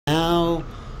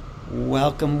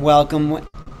Welcome, welcome,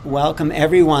 welcome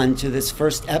everyone to this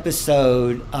first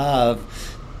episode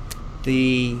of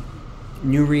the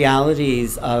new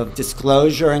realities of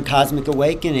disclosure and cosmic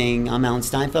awakening. I'm Alan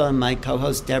Steinfeld and my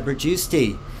co-host Deborah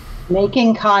Giusti.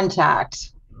 Making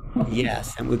contact.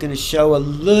 Yes, and we're going to show a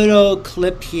little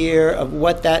clip here of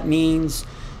what that means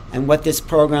and what this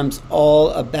program's all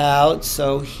about.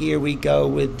 So here we go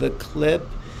with the clip.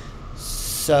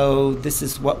 So this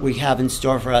is what we have in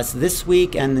store for us this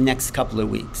week and the next couple of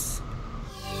weeks.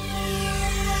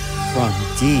 From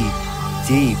deep,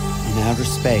 deep in outer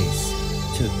space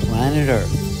to the planet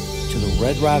Earth, to the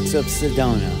red rocks of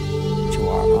Sedona, to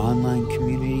our online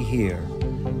community here,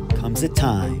 comes a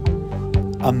time,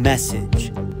 a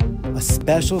message, a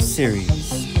special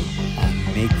series on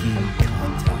making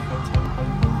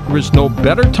contact. There is no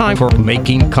better time for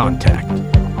making contact.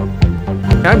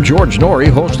 I'm George Norrie,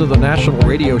 host of the national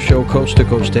radio show Coast to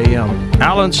Coast AM.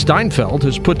 Alan Steinfeld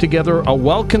has put together a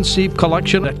well-conceived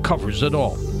collection that covers it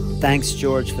all. Thanks,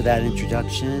 George, for that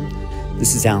introduction.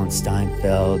 This is Alan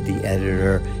Steinfeld, the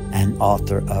editor and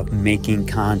author of Making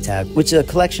Contact, which is a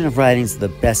collection of writings of the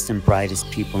best and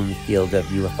brightest people in the field of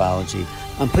ufology.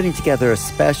 I'm putting together a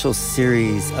special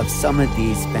series of some of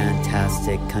these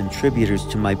fantastic contributors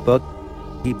to my book.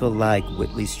 People like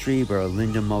Whitley Strieber,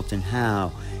 Linda Moulton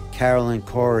Howe, Carolyn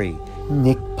Corey,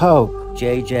 Nick Pope,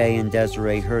 JJ and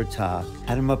Desiree Hertog,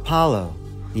 Adam Apollo,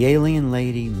 the alien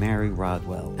lady Mary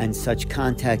Rodwell, and such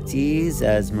contactees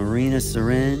as Marina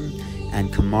Sarin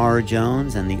and Kamara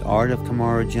Jones and the art of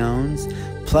Kamara Jones,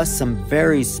 plus some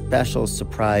very special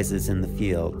surprises in the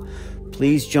field.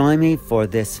 Please join me for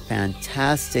this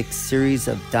fantastic series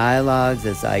of dialogues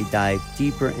as I dive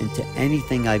deeper into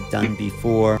anything I've done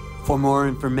before. For more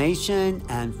information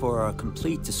and for a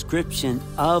complete description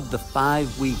of the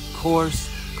 5-week course,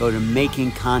 go to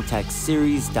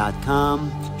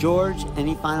makingcontactseries.com. George,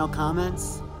 any final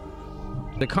comments?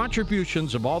 The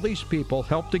contributions of all these people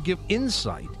help to give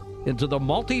insight into the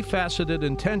multifaceted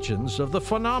intentions of the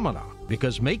phenomena,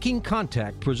 because making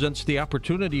contact presents the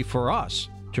opportunity for us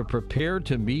to prepare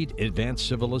to meet advanced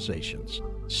civilizations.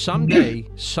 Someday,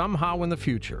 somehow in the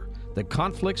future, the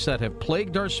conflicts that have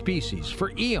plagued our species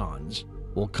for eons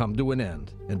will come to an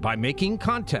end. And by making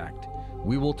contact,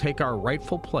 we will take our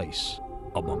rightful place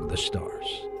among the stars.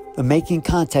 The Making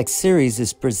Contact series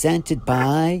is presented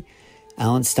by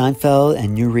Alan Steinfeld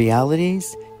and New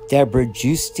Realities, Deborah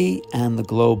Giusti and the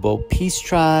Global Peace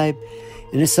Tribe,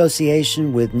 in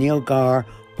association with Neil Gar,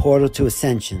 Portal to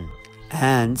Ascension,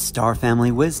 and Star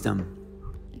Family Wisdom.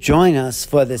 Join us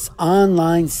for this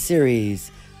online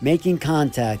series, Making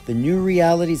Contact, the new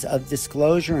realities of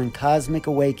disclosure and cosmic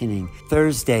awakening,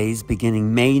 Thursdays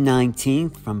beginning May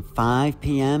 19th from 5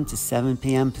 p.m. to 7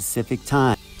 p.m. Pacific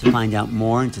Time. To find out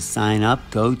more and to sign up,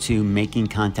 go to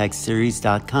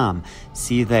makingcontactseries.com.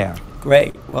 See you there.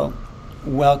 Great. Well,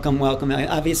 welcome.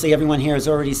 Obviously, everyone here has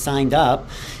already signed up.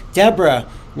 Deborah,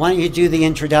 why don't you do the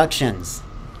introductions?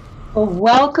 Well,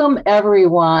 welcome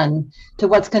everyone to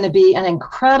what's going to be an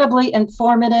incredibly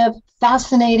informative,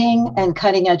 fascinating, and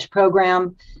cutting-edge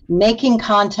program, Making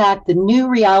Contact, the new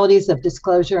realities of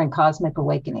disclosure and cosmic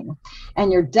awakening.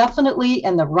 And you're definitely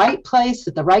in the right place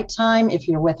at the right time if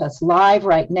you're with us live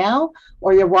right now,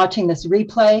 or you're watching this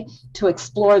replay to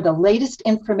explore the latest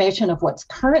information of what's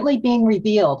currently being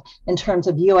revealed in terms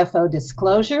of UFO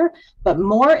disclosure, but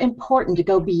more important, to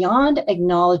go beyond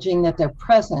acknowledging that they're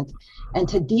present and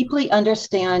to deeply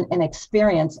understand and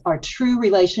experience our true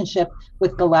relationship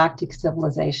with galactic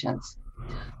civilizations.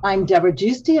 I'm Deborah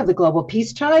Giusti of the Global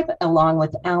Peace Tribe, along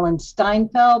with Alan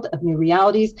Steinfeld of New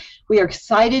Realities. We are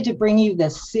excited to bring you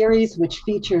this series, which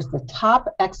features the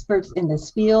top experts in this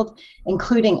field,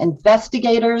 including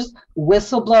investigators,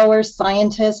 whistleblowers,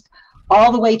 scientists,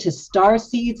 all the way to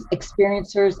starseeds,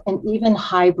 experiencers, and even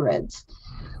hybrids.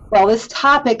 Well, this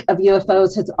topic of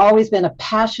UFOs has always been a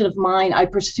passion of mine. I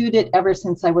pursued it ever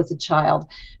since I was a child.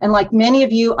 And like many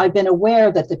of you, I've been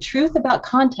aware that the truth about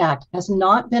contact has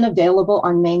not been available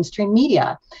on mainstream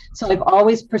media. So I've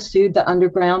always pursued the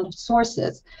underground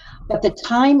sources. But the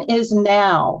time is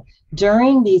now.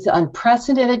 During these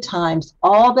unprecedented times,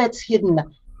 all that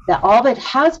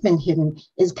has been hidden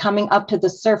is coming up to the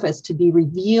surface to be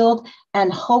revealed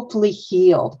and hopefully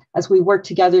healed as we work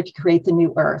together to create the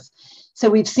new Earth. So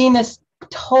we've seen this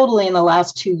totally in the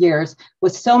last 2 years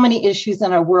with so many issues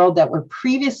in our world that were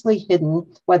previously hidden,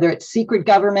 whether it's secret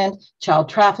government, child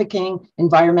trafficking,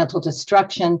 environmental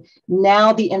destruction.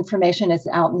 Now the information is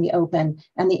out in the open,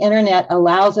 and the internet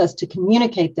allows us to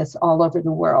communicate this all over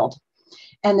the world.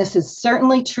 And this is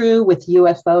certainly true with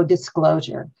UFO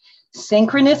disclosure.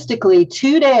 Synchronistically,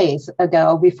 2 days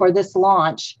ago before this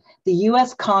launch, the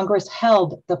US Congress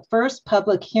held the first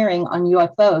public hearing on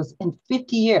UFOs in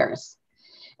 50 years.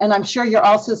 And I'm sure you're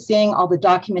also seeing all the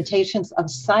documentations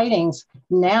of sightings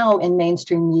now in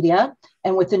mainstream media,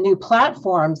 and with the new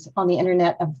platforms on the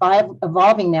internet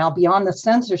evolving now beyond the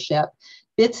censorship,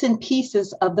 bits and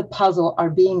pieces of the puzzle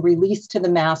are being released to the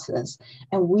masses.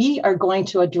 And we are going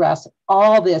to address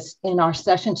all this in our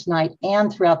session tonight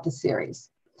and throughout the series.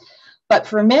 But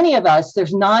for many of us,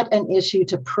 there's not an issue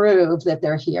to prove that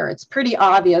they're here. It's pretty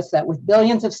obvious that with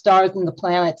billions of stars in the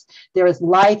planets, there is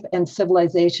life and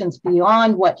civilizations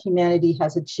beyond what humanity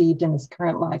has achieved in its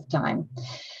current lifetime.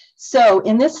 So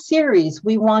in this series,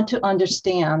 we want to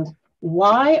understand,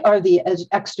 why are the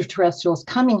extraterrestrials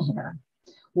coming here?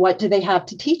 What do they have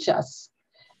to teach us?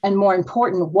 And more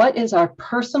important, what is our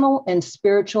personal and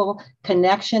spiritual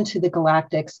connection to the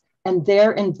galactics and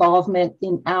their involvement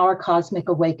in our cosmic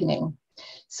awakening?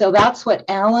 So that's what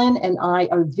Alan and I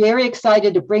are very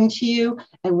excited to bring to you.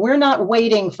 And we're not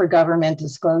waiting for government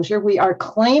disclosure. We are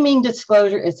claiming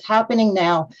disclosure is happening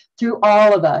now through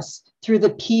all of us, through the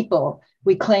people.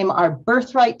 We claim our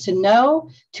birthright to know,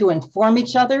 to inform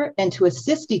each other, and to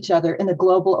assist each other in the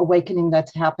global awakening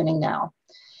that's happening now.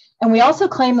 And we also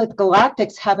claim that the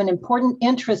galactics have an important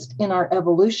interest in our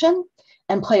evolution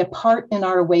and play a part in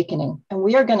our awakening. And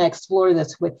we are going to explore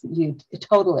this with you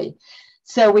totally.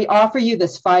 So we offer you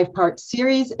this 5-part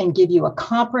series and give you a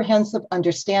comprehensive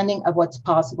understanding of what's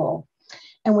possible.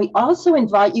 And we also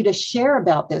invite you to share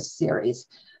about this series.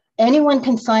 Anyone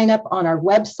can sign up on our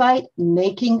website,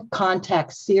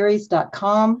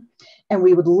 makingcontactseries.com. And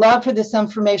we would love for this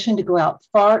information to go out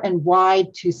far and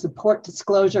wide to support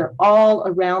disclosure all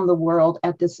around the world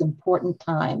at this important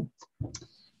time.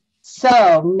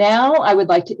 So now I would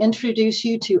like to introduce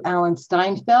you to Alan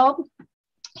Steinfeld.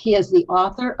 He is the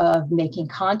author of Making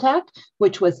Contact,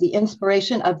 which was the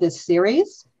inspiration of this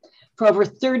series. For over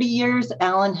 30 years,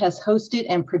 Alan has hosted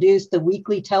and produced the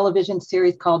weekly television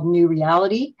series called New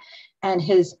Reality. And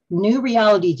his New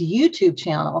Reality YouTube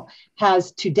channel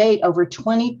has to date over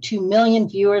 22 million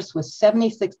viewers with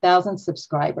 76,000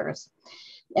 subscribers.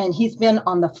 And he's been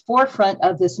on the forefront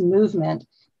of this movement,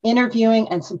 interviewing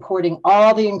and supporting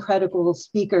all the incredible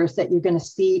speakers that you're going to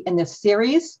see in this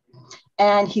series.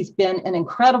 And he's been an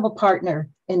incredible partner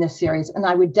in this series. And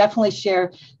I would definitely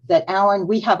share that, Alan,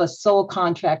 we have a soul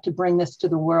contract to bring this to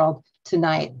the world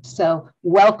tonight. So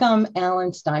welcome,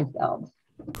 Alan Steinfeld.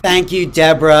 Thank you,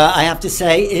 Deborah. I have to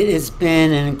say, it has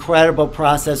been an incredible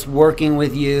process working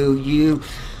with you. You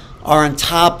are on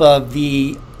top of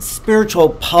the spiritual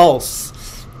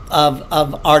pulse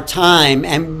of our time.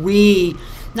 And we,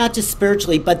 not just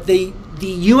spiritually, but the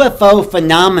UFO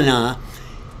phenomena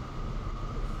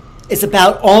is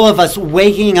about all of us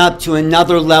waking up to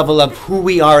another level of who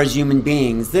we are as human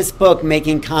beings. This book,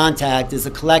 Making Contact, is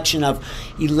a collection of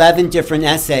 11 different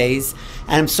essays.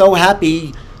 And I'm so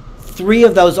happy 3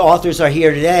 of those authors are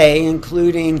here today,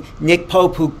 including Nick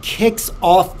Pope, who kicks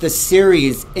off the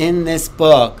series in this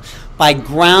book by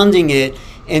grounding it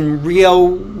in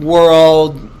real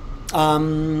world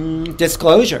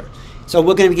disclosure. So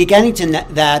we're going to be getting to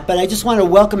that, but I just want to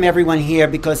welcome everyone here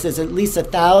because there's at least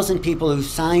 1,000 people who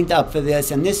signed up for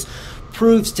this, and this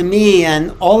proves to me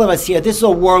and all of us here, this is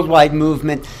a worldwide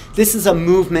movement. This is a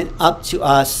movement up to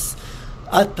us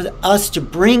to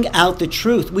bring out the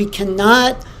truth. We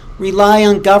cannot rely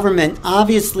on government.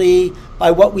 Obviously,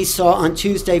 by what we saw on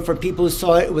Tuesday, for people who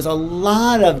saw it, it was a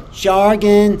lot of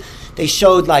jargon. They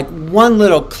showed like one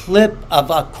little clip of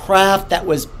a craft that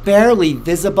was barely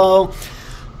visible.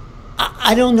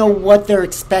 I don't know what they're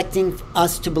expecting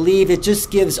us to believe. It just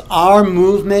gives our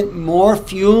movement more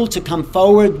fuel to come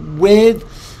forward with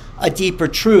a deeper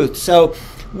truth. So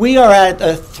we are at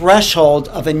a threshold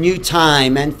of a new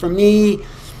time. And for me,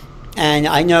 and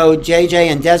I know JJ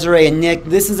and Desiree and Nick,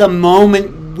 this is a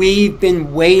moment we've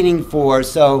been waiting for.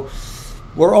 So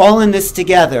we're all in this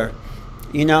together.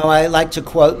 You know, I like to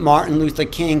quote Martin Luther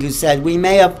King, who said, "We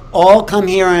may have all come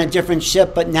here on a different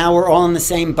ship, but now we're all in the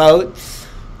same boat.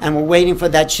 And we're waiting for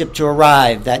that ship to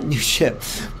arrive, that new ship."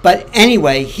 But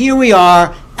anyway, here we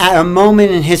are at a moment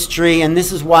in history, and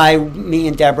this is why me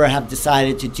and Deborah have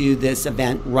decided to do this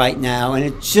event right now. And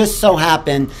it just so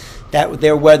happened that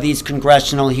there were these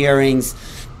congressional hearings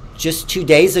just 2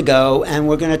 days ago, and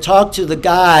we're going to talk to the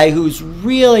guy who's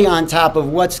really on top of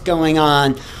what's going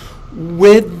on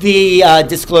with the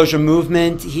disclosure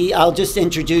movement. I'll just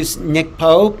introduce Nick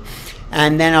Pope,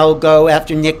 and then I'll go,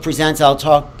 after Nick presents,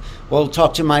 we'll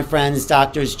talk to my friends,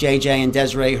 doctors JJ and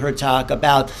Desiree Hertak,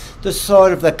 about the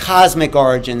sort of the cosmic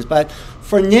origins. But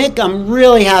for Nick, I'm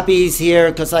really happy he's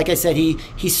here because, like I said, he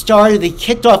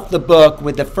kicked off the book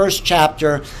with the first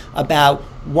chapter about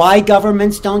why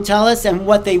governments don't tell us and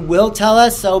what they will tell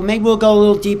us. So maybe we'll go a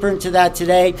little deeper into that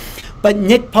today. But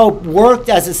Nick Pope worked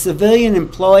as a civilian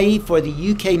employee for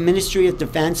the UK Ministry of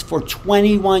Defence for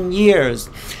 21 years.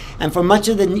 And for much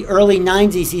of the early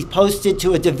 90s, he posted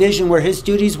to a division where his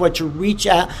duties were to reach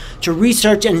out to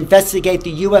research and investigate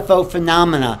the UFO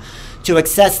phenomena, to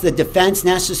assess the defense,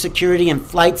 national security, and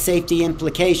flight safety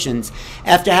implications.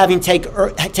 After having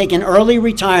taken early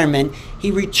retirement, he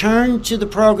returned to the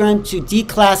program to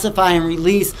declassify and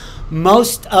release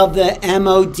most of the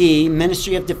MOD,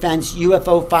 Ministry of Defense,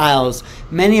 UFO files,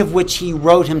 many of which he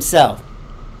wrote himself.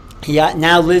 He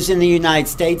now lives in the United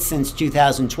States since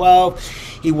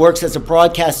 2012. He works as a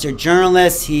broadcaster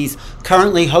journalist. He's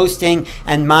currently hosting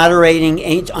and moderating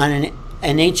on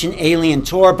an ancient alien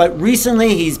tour, but recently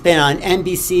he's been on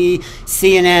NBC,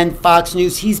 CNN, Fox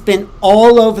News. He's been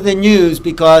all over the news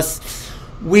because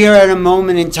we are at a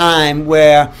moment in time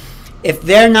where if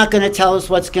they're not going to tell us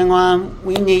what's going on,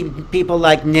 we need people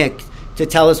like Nick to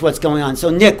tell us what's going on. So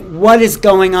Nick, what is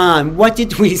going on? What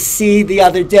did we see the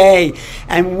other day?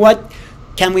 And what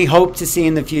can we hope to see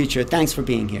in the future? Thanks for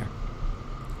being here.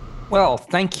 Well,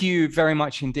 thank you very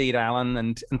much indeed, Alan.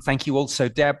 And thank you also,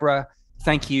 Deborah.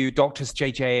 Thank you, Doctors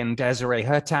JJ and Desiree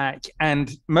Hertak.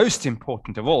 And most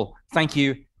important of all, thank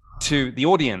you to the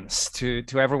audience, to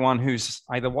everyone who's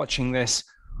either watching this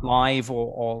live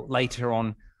or later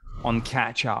on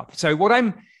catch up. So what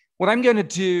I'm going to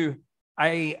do,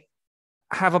 I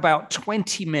have about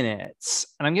 20 minutes,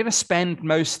 and I'm going to spend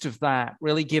most of that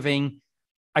really giving,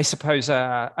 I suppose,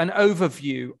 an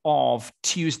overview of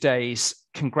Tuesday's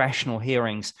congressional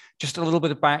hearings, just a little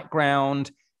bit of background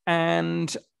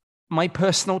and my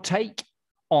personal take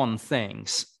on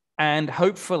things. And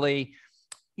hopefully,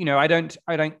 I don't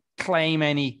claim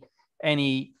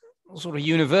any sort of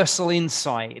universal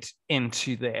insight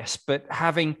into this, but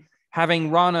having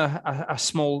run a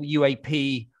small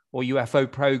UAP or UFO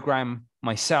program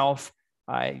myself,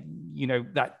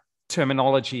 that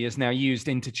terminology is now used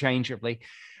interchangeably.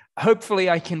 Hopefully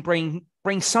I can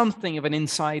bring something of an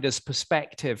insider's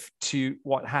perspective to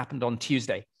what happened on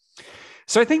Tuesday.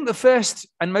 So I think the first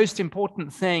and most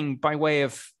important thing by way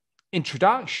of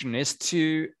introduction is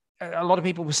a lot of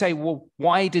people will say, well,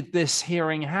 why did this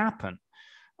hearing happen?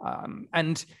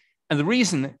 And the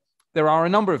reason, there are a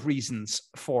number of reasons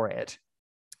for it.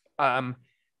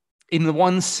 In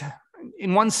one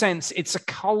sense, it's a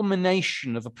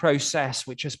culmination of a process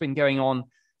which has been going on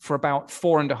for about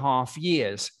 4.5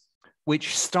 years,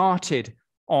 which started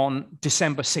on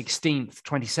December 16th,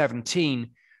 2017,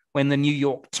 when the New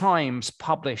York Times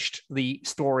published the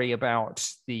story about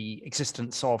the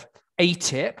existence of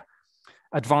ATIP,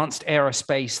 Advanced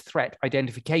Aerospace Threat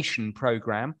Identification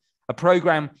Program, a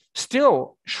program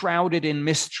still shrouded in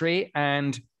mystery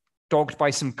and dogged by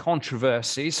some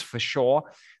controversies for sure.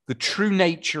 The true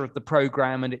nature of the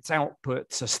program and its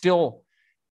outputs are still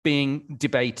being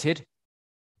debated.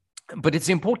 But it's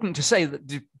important to say that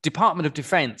the Department of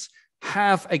Defense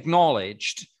have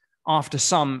acknowledged, after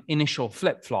some initial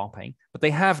flip-flopping, but they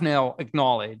have now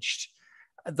acknowledged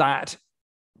that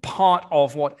part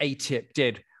of what ATIP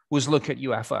did was look at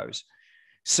UFOs.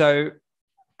 So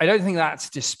I don't think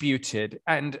that's disputed.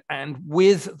 And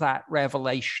with that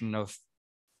revelation of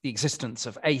the existence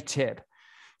of ATIP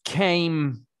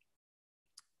came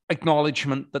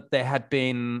acknowledgement that there had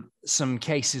been some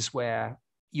cases where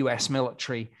US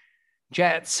military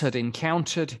jets had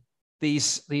encountered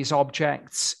these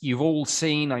objects. You've all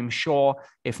seen, I'm sure,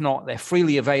 if not, they're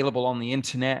freely available on the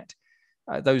internet.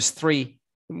 Those three,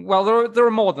 well, there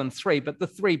are more than three, but the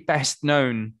three best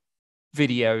known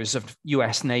videos of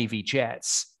US Navy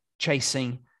jets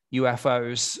chasing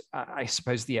UFOs. I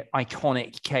suppose the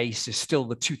iconic case is still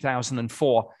the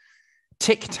 2004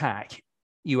 Tic Tac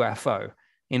UFO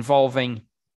involving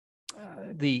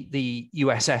the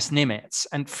USS Nimitz.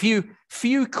 And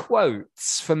few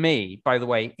quotes for me, by the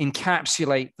way,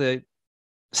 encapsulate the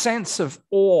sense of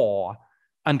awe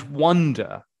and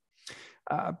wonder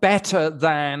better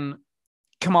than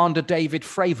Commander David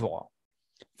Fravor,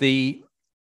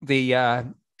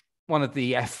 one of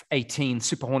the F-18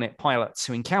 Super Hornet pilots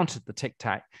who encountered the Tic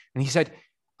Tac. And he said,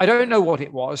 "I don't know what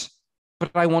it was,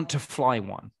 but I want to fly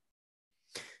one."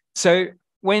 So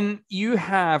when you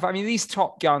have, I mean, these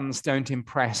Top Guns don't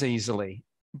impress easily,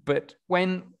 but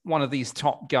when one of these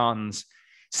Top Guns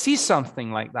sees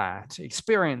something like that,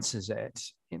 experiences it,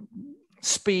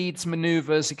 speeds,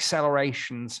 maneuvers,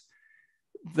 accelerations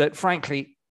that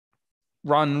frankly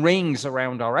run rings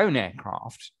around our own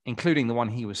aircraft, including the one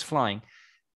he was flying,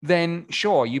 then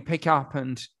sure, you pick up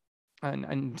and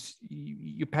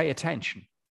you pay attention.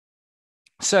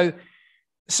 So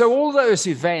all those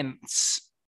events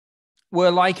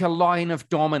were like a line of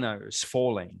dominoes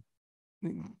falling.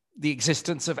 The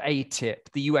existence of ATIP,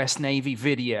 the US Navy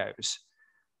videos,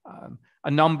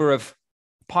 a number of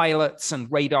pilots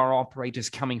and radar operators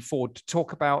coming forward to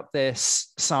talk about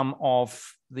this, some of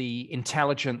the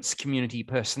intelligence community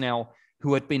personnel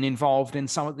who had been involved in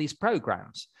some of these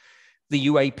programs, the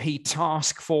UAP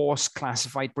task force,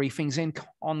 classified briefings in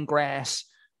Congress,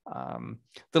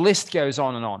 the list goes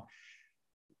on and on.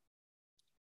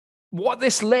 What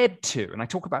this led to, and I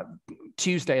talk about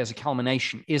Tuesday as a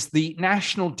culmination, is the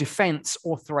National Defense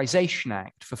Authorization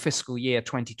Act for fiscal year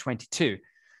 2022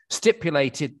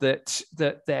 stipulated that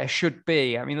there should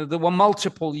be, I mean, there were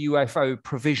multiple UFO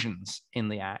provisions in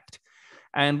the act.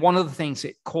 And one of the things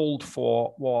it called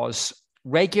for was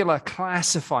regular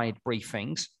classified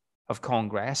briefings of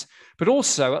Congress, but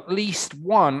also at least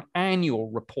one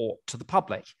annual report to the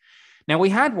public. Now, we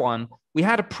had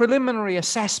a preliminary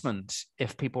assessment,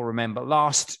 if people remember,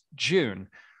 last June,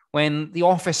 when the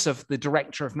Office of the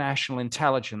Director of National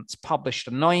Intelligence published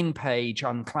a 9-page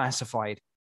unclassified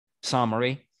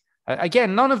summary.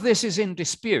 Again, none of this is in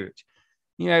dispute.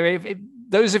 You know, if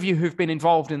those of you who've been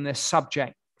involved in this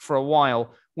subject for a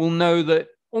while will know that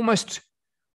almost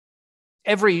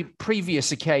every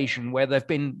previous occasion where there've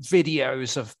been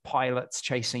videos of pilots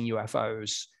chasing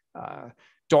UFOs,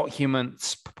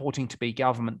 documents purporting to be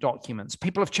government documents,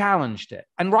 people have challenged it,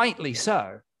 and rightly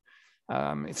so.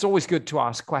 It's always good to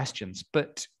ask questions,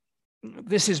 but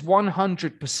this is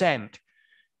 100%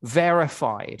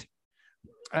 verified.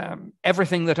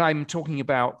 Everything that I'm talking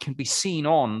about can be seen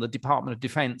on the Department of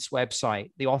Defense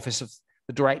website, the Office of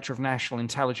the Director of National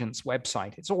Intelligence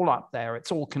website. It's all up there.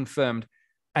 It's all confirmed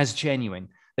as genuine.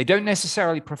 They don't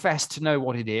necessarily profess to know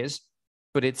what it is,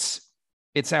 but it's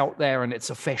out there and it's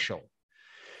official.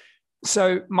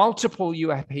 So multiple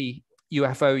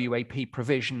UFO-UAP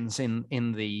provisions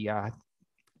in the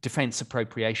Defense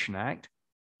Appropriation Act.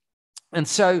 And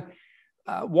so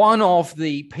one of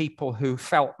the people who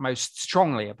felt most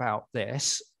strongly about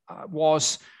this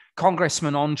was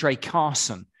Congressman Andre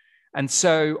Carson. And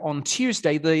so on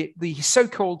Tuesday, the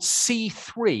so-called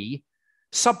C3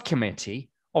 subcommittee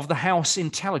of the House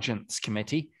Intelligence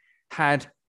Committee had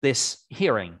this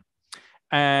hearing.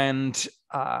 And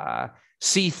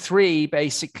C3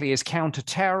 basically is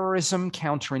counterterrorism,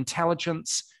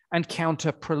 counterintelligence, and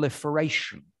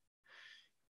counterproliferation.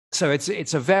 So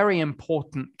it's a very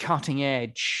important cutting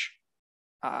edge,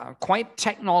 quite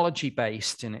technology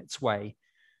based in its way,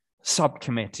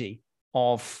 subcommittee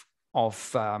of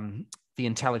the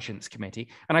Intelligence Committee.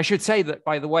 And I should say that,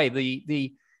 by the way,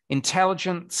 the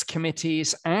intelligence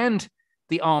committees and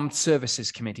the armed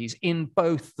services committees in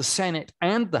both the Senate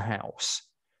and the House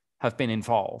have been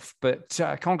involved. But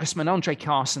Congressman Andre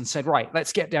Carson said, right,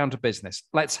 let's get down to business.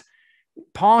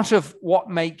 Part of what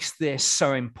makes this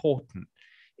so important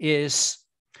is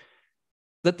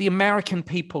that the American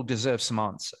people deserve some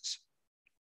answers.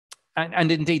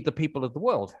 And indeed, the people of the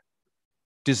world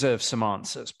deserve some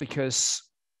answers, because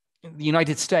the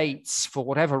United States, for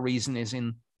whatever reason, is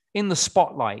in the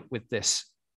spotlight with this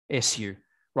issue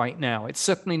right now. It's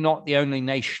certainly not the only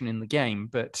nation in the game,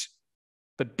 but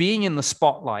being in the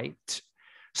spotlight,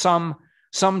 some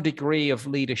degree of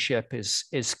leadership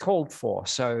is called for.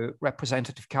 So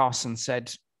Representative Carson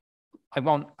said, I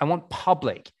want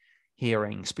public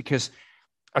hearings, because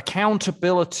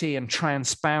accountability and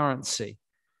transparency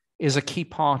is a key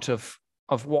part of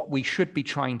what we should be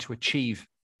trying to achieve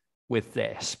with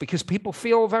this, because people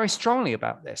feel very strongly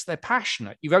about this. They're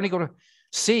passionate. You've only got to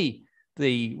see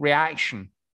the reaction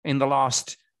in the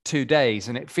last 2 days,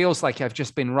 and it feels like I've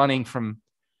just been running from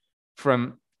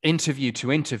interview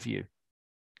to interview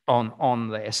on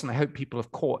this, and I hope people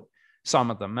have caught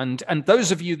some of them. And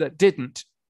those of you that didn't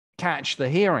catch the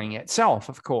hearing itself,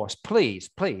 of course, please,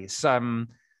 make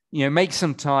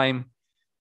some time,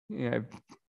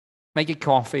 make a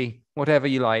coffee, whatever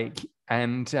you like,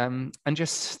 and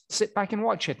just sit back and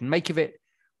watch it and make of it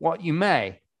what you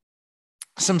may.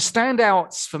 Some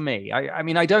standouts for me.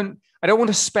 I don't want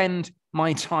to spend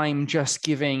my time just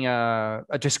giving a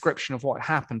description of what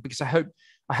happened, because I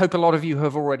hope a lot of you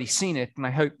have already seen it, and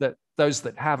I hope that those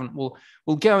that haven't will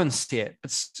go and see it.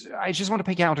 But I just want to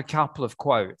pick out a couple of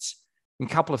quotes and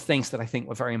a couple of things that I think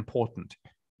were very important,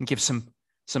 and give some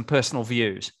personal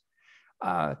views.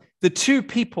 The two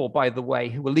people, by the way,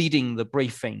 who were leading the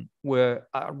briefing were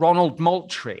Ronald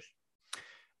Moultrie,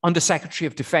 Undersecretary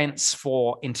of Defense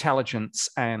for Intelligence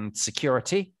and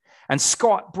Security, and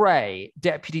Scott Bray,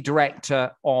 Deputy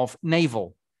Director of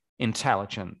Naval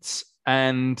Intelligence.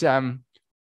 And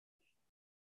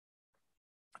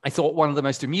I thought one of the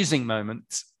most amusing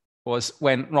moments was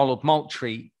when Ronald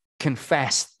Moultrie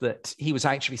confessed that he was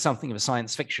actually something of a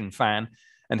science fiction fan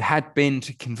and had been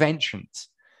to conventions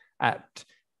at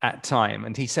time.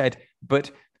 And he said, but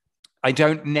I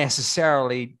don't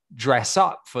necessarily dress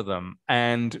up for them.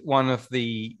 And one of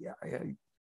the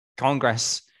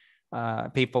Congress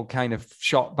people kind of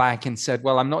shot back and said,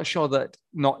 well, I'm not sure that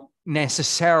not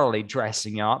necessarily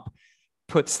dressing up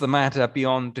puts the matter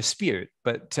beyond dispute.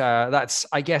 But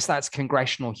I guess that's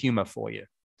congressional humor for you.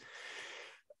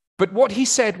 But what he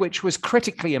said, which was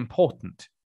critically important,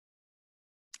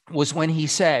 was when he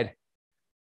said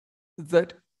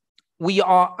that we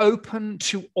are open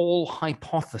to all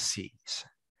hypotheses.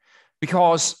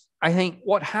 Because I think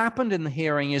what happened in the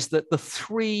hearing is that the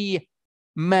three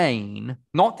main,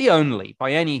 not the only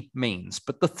by any means,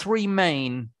 but the three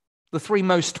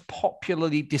most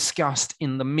popularly discussed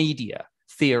in the media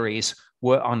theories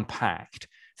were unpacked.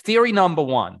 Theory number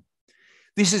one,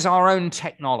 this is our own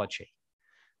technology.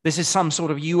 This is some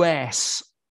sort of US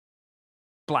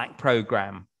black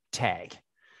program tag,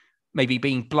 maybe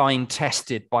being blind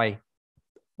tested by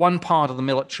one part of the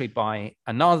military by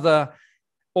another,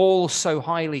 all so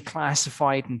highly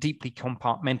classified and deeply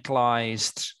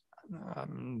compartmentalized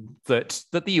that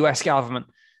the US government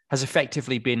has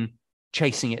effectively been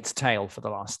chasing its tail for the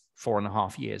last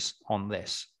 4.5 years on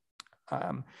this.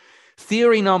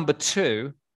 Theory number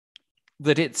two,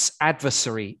 that it's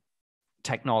adversary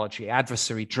technology,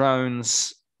 adversary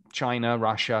drones, China,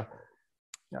 Russia,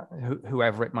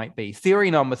 whoever it might be. Theory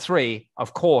number three,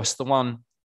 of course, the one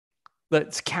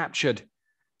that's captured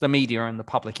the media and the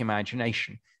public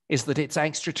imagination, is that it's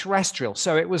extraterrestrial.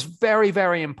 So it was very,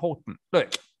 very important.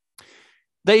 Look,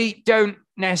 they don't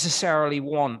necessarily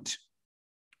want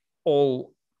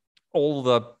all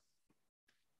the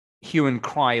hue and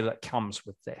cry that comes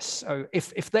with this. So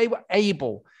if they were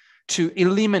able to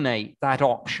eliminate that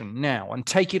option now and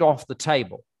take it off the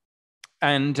table,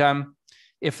 and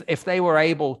if they were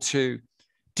able to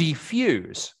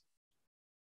defuse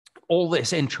all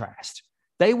this interest,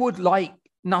 they would like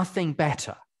nothing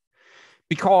better.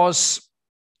 Because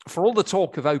for all the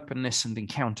talk of openness and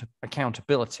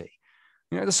accountability,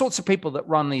 the sorts of people that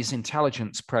run these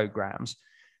intelligence programs,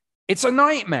 it's a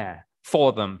nightmare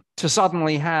for them to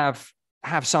suddenly have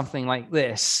something like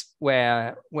this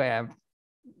where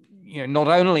not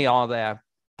only are there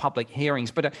public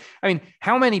hearings, but I mean,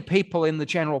 how many people in the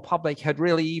general public had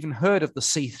really even heard of the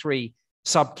C3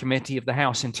 subcommittee of the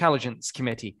House Intelligence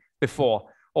Committee before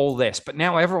all this? But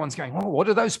now everyone's going, oh, what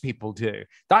do those people do?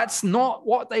 That's not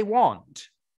what they want.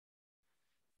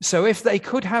 So if they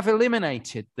could have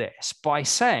eliminated this by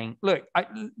saying, look,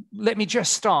 let me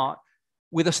just start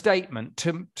with a statement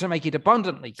to make it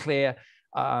abundantly clear,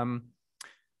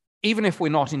 even if we're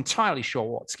not entirely sure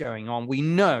what's going on, we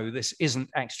know this isn't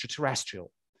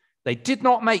extraterrestrial. They did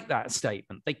not make that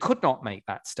statement. They could not make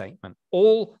that statement.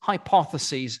 All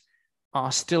hypotheses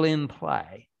are still in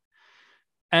play.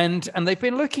 And they've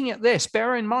been looking at this.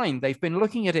 Bear in mind, they've been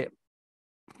looking at it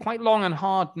quite long and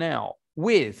hard now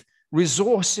with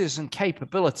resources and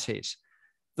capabilities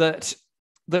that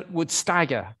would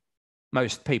stagger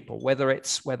most people, whether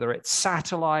it's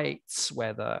satellites,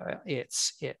 whether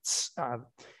it's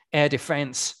air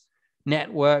defense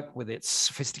network with its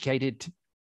sophisticated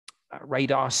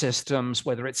radar systems,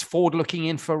 whether it's forward-looking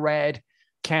infrared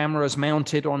cameras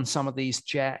mounted on some of these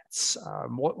jets,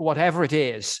 whatever it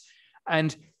is.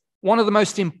 And one of the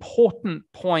most important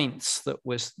points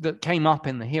that came up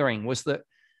in the hearing was that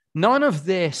none of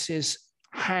this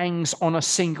hangs on a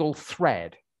single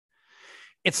thread.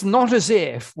 It's not as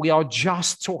if we are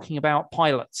just talking about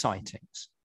pilot sightings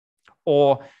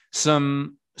or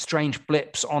some strange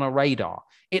blips on a radar.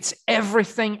 It's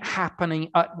everything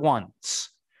happening at once.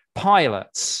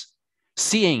 Pilots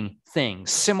seeing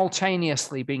things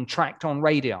simultaneously being tracked on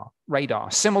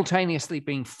radar, simultaneously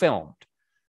being filmed.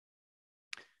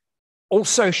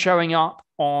 Also showing up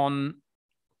on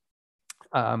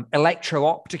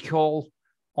electro-optical,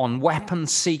 on weapon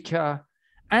seeker,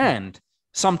 and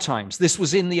sometimes, this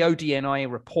was in the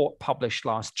ODNI report published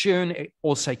last June, it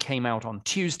also came out on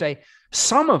Tuesday,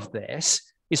 some of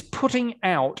this is putting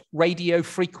out radio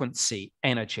frequency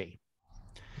energy.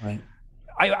 Right.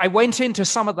 I went into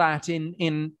some of that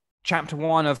in chapter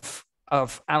 1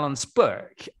 of Alan's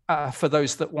book for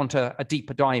those that want a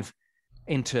deeper dive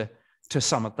into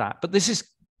some of that. But this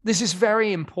is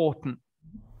very important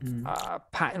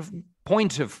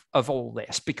point of all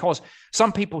this, because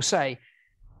some people say,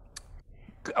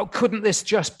 oh, couldn't this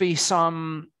just be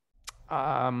some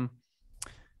I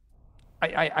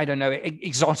don't know,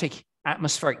 exotic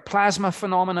atmospheric plasma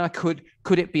phenomena? Could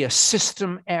it be a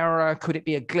system error? Could it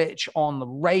be a glitch on the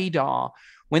radar?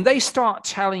 When they start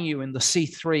telling you in the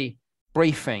C3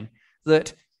 briefing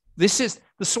that this is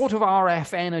the sort of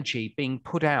RF energy being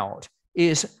put out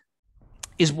is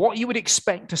what you would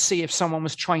expect to see if someone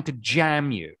was trying to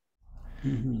jam you,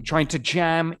 trying to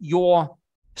jam your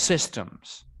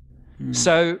systems.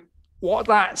 So what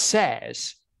that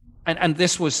says, and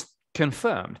this was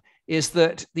confirmed, is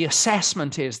that the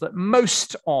assessment is that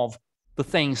most of the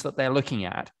things that they're looking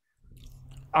at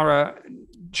are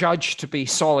judged to be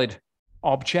solid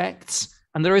objects,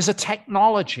 and there is a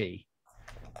technology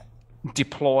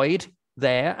deployed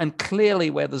there, and clearly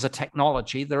where there's a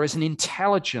technology, there is an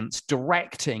intelligence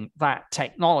directing that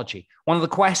technology. One of the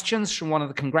questions from one of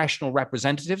the congressional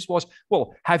representatives was,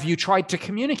 well, have you tried to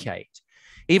communicate?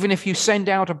 Even if you send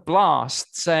out a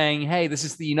blast saying, hey, this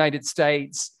is the United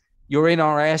States, you're in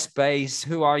our airspace,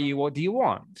 who are you, what do you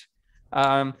want?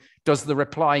 Does the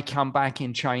reply come back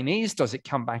in Chinese? Does it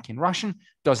come back in Russian?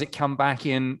 Does it come back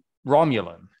in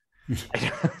Romulan?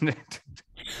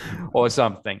 Or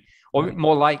something? Or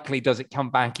more likely, does it come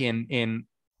back in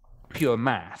pure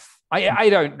math? I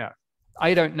don't know.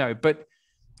 I don't know. But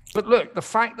look, the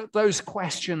fact that those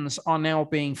questions are now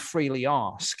being freely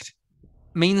asked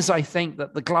means, I think,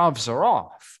 that the gloves are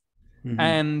off.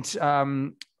 And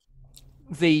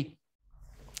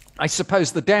I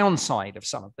suppose the downside of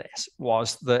some of this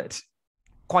was that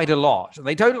quite a lot,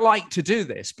 they don't like to do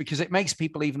this because it makes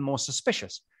people even more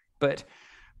suspicious. But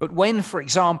when, for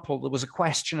example, there was a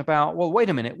question about, well,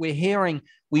 wait a minute, we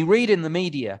read in the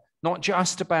media, not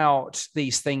just about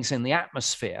these things in the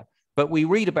atmosphere, but we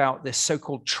read about this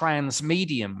so-called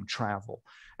transmedium travel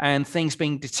and things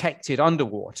being detected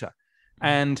underwater.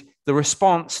 And the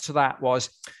response to that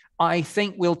was, I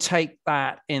think we'll take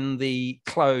that in the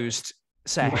closed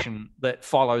session that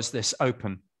follows this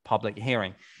open public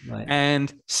hearing. Right.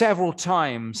 And several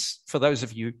times, for those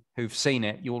of you who've seen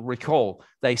it, you'll recall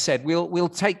they said, we'll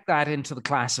take that into the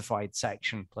classified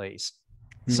section, please.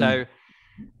 So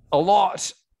a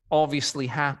lot obviously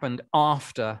happened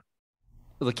after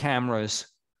the cameras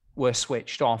were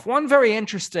switched off. One very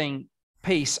interesting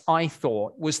piece, I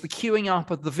thought, was the queuing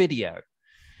up of the video.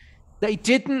 They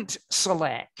didn't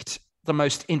select the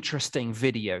most interesting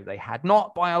video they had,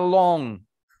 not by a long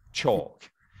chalk.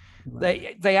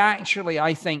 They actually,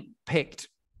 I think, picked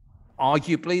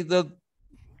arguably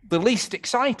the least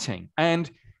exciting. And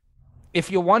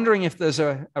if you're wondering if there's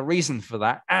a reason for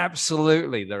that,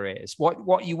 absolutely there is.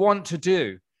 What you want to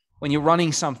do when you're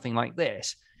running something like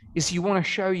this is you want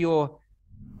to show your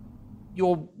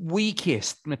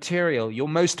weakest material, your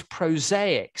most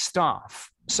prosaic stuff.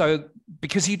 So,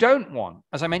 because you don't want,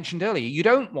 as I mentioned earlier, you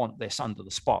don't want this under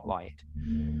the spotlight.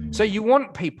 So you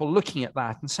want people looking at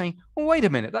that and saying, well, wait a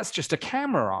minute, that's just a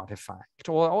camera artifact,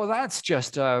 or that's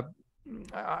just a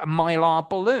mylar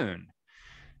balloon.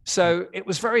 So it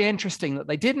was very interesting that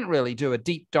they didn't really do a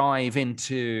deep dive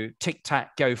into Tic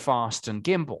Tac, Go Fast, and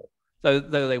Gimbal, though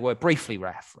they were briefly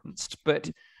referenced. But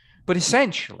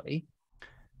essentially,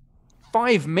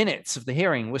 5 minutes of the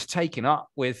hearing was taken up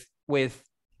with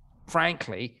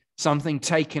frankly, something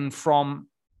taken from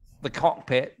the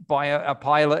cockpit by a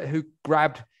pilot who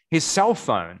grabbed his cell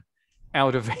phone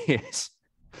out of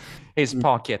his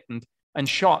pocket and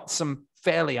shot some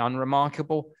fairly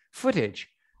unremarkable footage.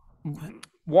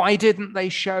 Why didn't they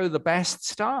show the best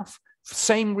stuff?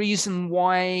 Same reason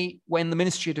why when the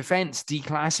Ministry of Defense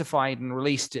declassified and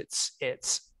released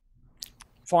its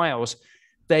files,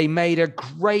 they made a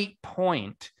great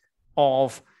point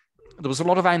of, there was a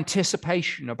lot of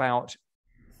anticipation about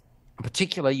a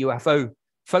particular UFO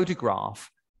photograph.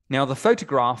 Now, the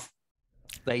photograph,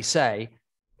 they say,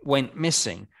 went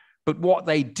missing, but what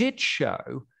they did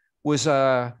show was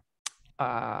a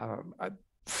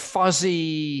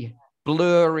fuzzy,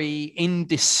 blurry,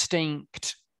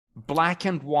 indistinct, black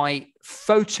and white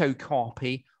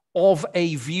photocopy of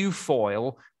a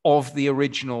viewfoil of the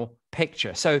original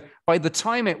picture. So by the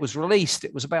time it was released,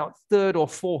 it was about third or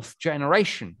fourth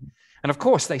generation. And of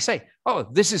course, they say, oh,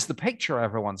 this is the picture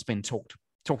everyone's been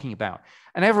talking about.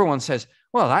 And everyone says,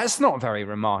 well, that's not very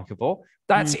remarkable.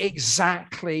 That's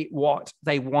exactly what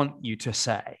they want you to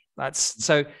say.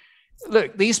 So,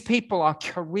 look, these people are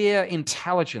career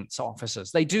intelligence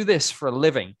officers. They do this for a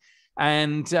living.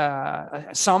 And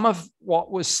some of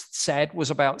what was said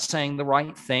was about saying the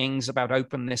right things, about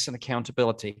openness and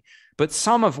accountability. But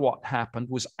some of what happened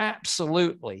was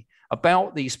absolutely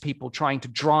about these people trying to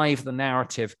drive the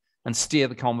narrative and steer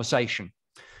the conversation.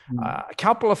 A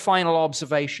couple of final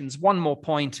observations, one more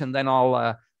point, and then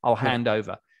I'll hand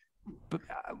over. But,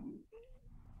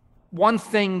 one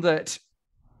thing that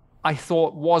I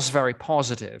thought was very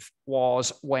positive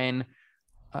was when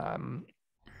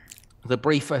the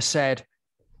briefer said,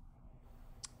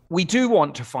 we do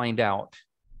want to find out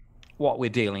what we're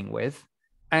dealing with,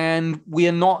 and we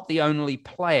are not the only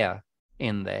player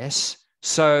in this.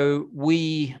 So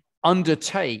we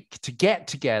undertake to get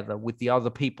together with the other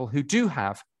people who do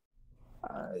have,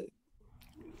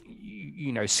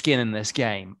 skin in this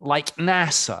game, like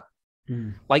NASA,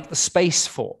 like the Space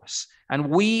Force, and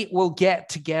we will get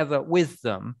together with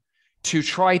them to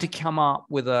try to come up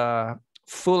with a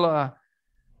fuller,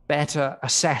 better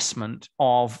assessment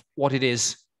of what it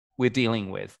is we're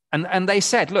dealing with. And they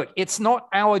said, look, it's not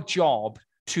our job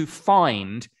to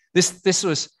find this. This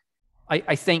was,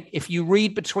 I think, if you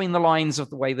read between the lines of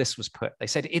the way this was put, they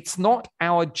said, it's not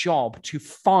our job to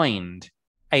find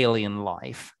alien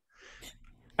life.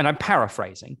 And I'm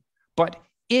paraphrasing, but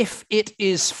if it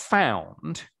is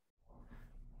found,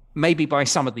 maybe by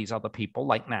some of these other people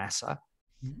like NASA,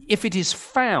 if it is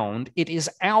found, it is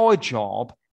our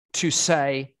job to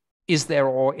say, is there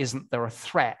or isn't there a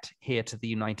threat here to the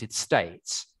United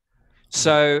States?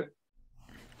 So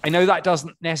I know that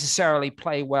doesn't necessarily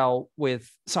play well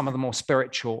with some of the more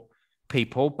spiritual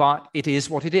people, but it is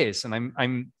what it is. And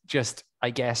I'm just, I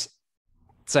guess,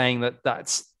 saying that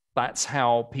that's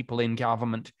how people in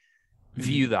government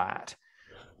view that.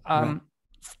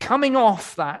 Coming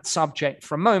off that subject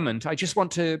for a moment, I just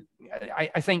want to,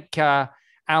 I think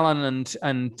Alan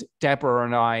and Deborah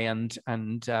and I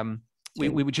we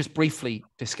were just briefly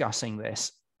discussing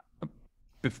this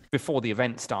before the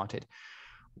event started.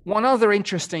 One other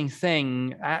interesting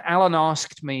thing, Alan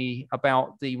asked me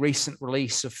about the recent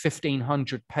release of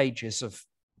 1,500 pages of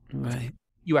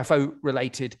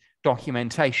UFO-related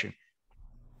documentation.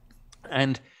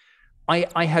 And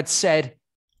I had said,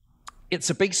 it's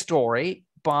a big story,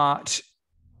 but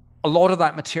a lot of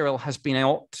that material has been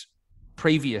out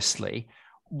previously.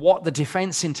 What the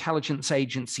Defense Intelligence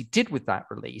Agency did with that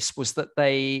release was that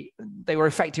they were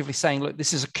effectively saying, look,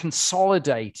 this is a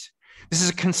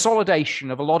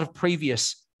consolidation of a lot of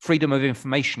previous Freedom of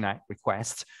Information Act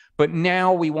requests, but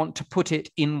now we want to put it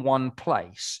in one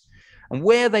place. And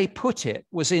where they put it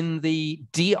was in the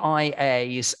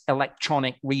DIA's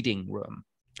electronic reading room.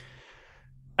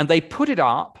 And they put it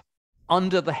up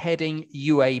under the heading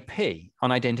UAP,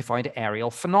 Unidentified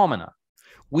Aerial Phenomena.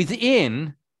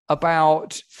 Within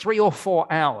about 3 or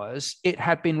 4 hours, it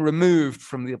had been removed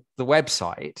from the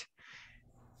website.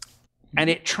 And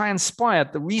it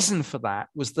transpired, the reason for that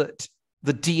was that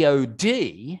the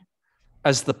DOD,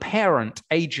 as the parent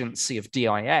agency of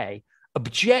DIA,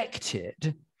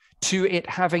 objected to it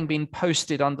having been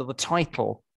posted under the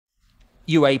title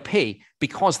UAP,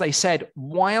 because they said,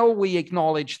 while we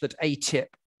acknowledge that ATIP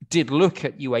did look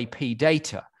at UAP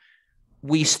data,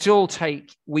 we still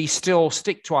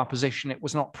stick to our position. It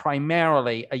was not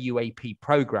primarily a UAP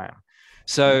program.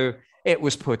 So it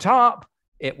was put up,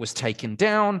 it was taken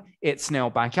down, it's now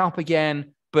back up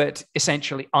again, but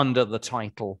essentially under the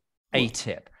title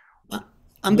ATIP.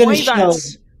 I'm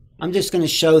just going to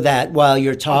show that while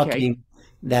you're talking,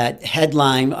 that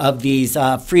headline of these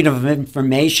Freedom of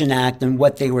Information Act and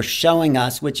what they were showing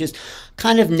us, which is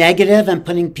kind of negative and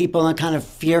putting people in a kind of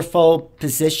fearful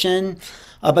position.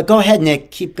 But go ahead, Nick,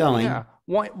 keep going. Yeah.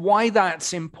 Why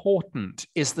that's important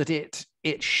is that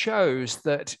it shows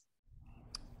that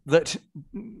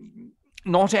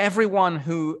not everyone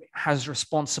who has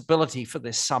responsibility for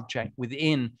this subject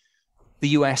within the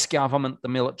US government, the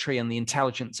military, and the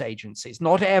intelligence agencies,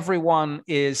 not everyone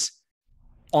is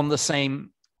on the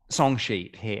same song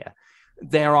sheet here.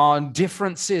 There are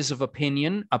differences of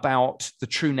opinion about the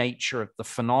true nature of the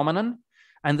phenomenon,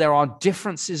 and there are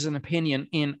differences in opinion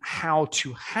in how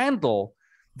to handle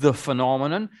the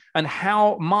phenomenon and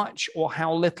how much or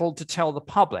how little to tell the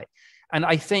public. And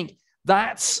I think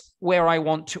that's where I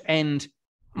want to end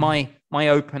my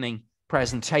opening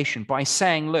presentation, by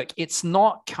saying, look, it's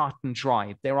not cut and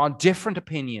dry. There are different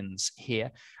opinions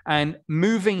here, and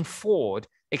moving forward,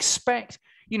 expect,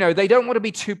 they don't want to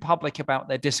be too public about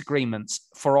their disagreements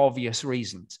for obvious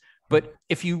reasons. But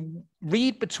if you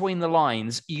read between the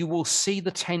lines, you will see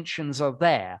the tensions are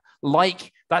there.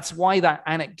 That's why that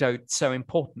anecdote is so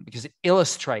important, because it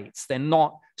illustrates they're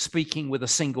not speaking with a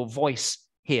single voice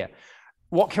here.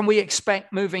 What can we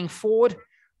expect moving forward?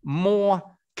 More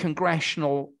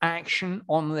congressional action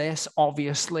on this,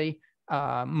 obviously,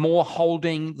 more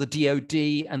holding the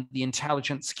DOD and the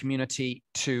intelligence community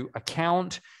to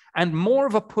account, and more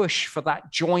of a push for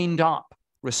that joined up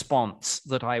response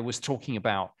that I was talking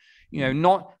about.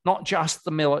 Not just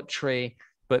the military,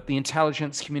 but the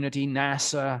intelligence community,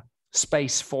 NASA,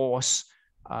 Space Force,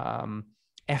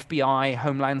 FBI,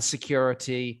 Homeland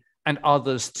Security, and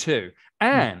others too.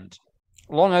 And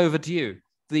long overdue,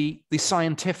 the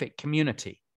scientific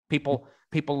community, people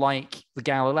people like the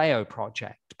Galileo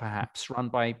Project, perhaps run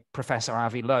by Professor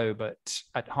Avi Loeb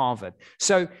at Harvard.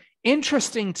 So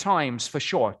interesting times for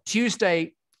sure.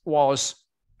 Tuesday was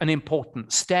an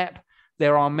important step.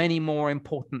 There are many more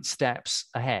important steps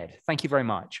ahead. Thank you very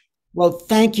much. Well,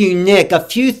 thank you, Nick. A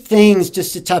few things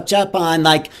just to touch up on,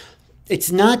 like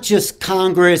it's not just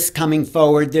Congress coming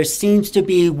forward. There seems to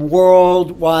be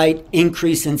worldwide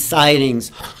increase in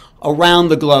sightings around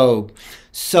the globe.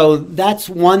 So that's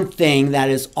one thing that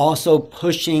is also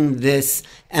pushing this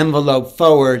envelope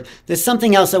forward. There's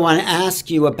something else I want to ask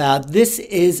you about. This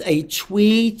is a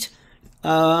tweet.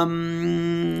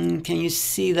 Can you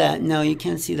see that? No, you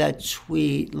can't see that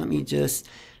tweet.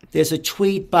 There's a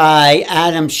tweet by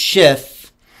Adam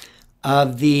Schiff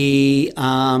of the,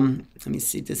 let me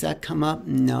see, does that come up?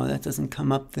 No, that doesn't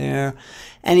come up there.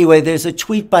 Anyway, there's a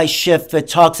tweet by Schiff that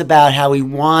talks about how he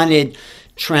wanted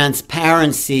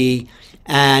transparency.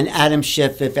 And Adam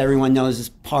Schiff, if everyone knows, is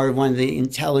part of one of the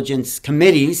intelligence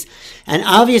committees. And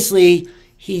obviously,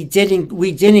 we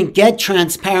didn't get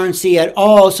transparency at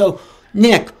all. So,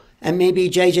 Nick, and maybe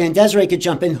JJ and Desiree could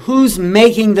jump in, who's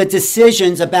making the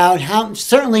decisions about how,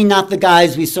 certainly not the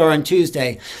guys we saw on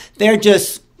Tuesday. They're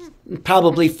just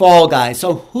probably fall guys.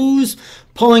 So who's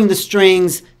pulling the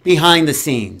strings behind the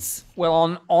scenes?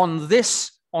 Well,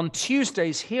 on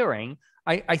Tuesday's hearing,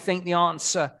 I think the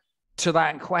answer to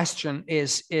that question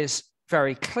is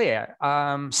very clear.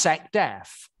 SecDef.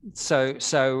 So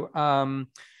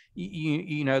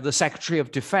you know, the Secretary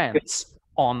of Defense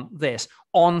on this.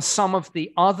 On some of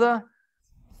the other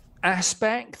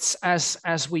aspects,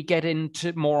 as we get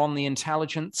into more on the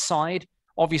intelligence side,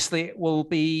 obviously it will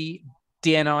be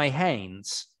DNI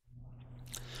Haynes.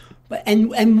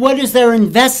 And what is their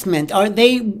investment? Are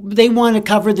they want to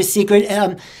cover the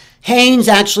secret? Haynes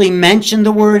actually mentioned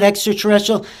the word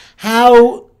extraterrestrial.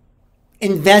 How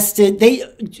invested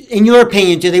in your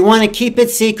opinion, do they want to keep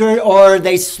it secret, or are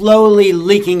they slowly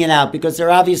leaking it out because they're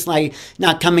obviously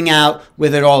not coming out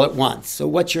with it all at once? So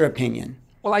what's your opinion?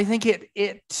 Well, I think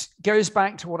it goes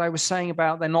back to what I was saying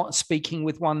about they're not speaking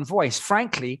with one voice.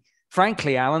 Frankly,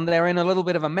 Alan, they're in a little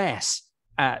bit of a mess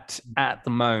at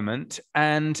the moment.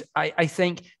 And I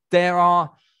think there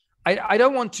are, I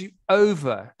don't want to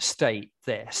overstate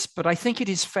this, but I think it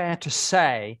is fair to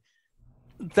say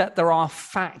that there are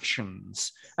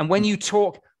factions. And when you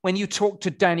talk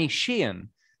to Danny Sheehan,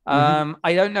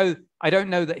 I don't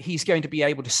know that he's going to be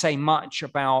able to say much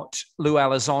about Lou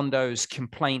Elizondo's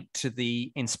complaint to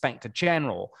the Inspector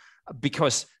General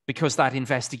because that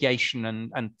investigation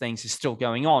and things is still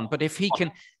going on. But if he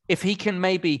can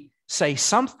maybe say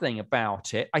something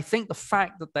about it, I think the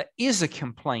fact that there is a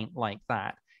complaint like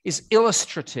that is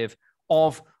illustrative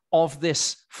of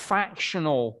this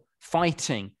factional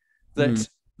fighting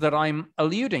that I'm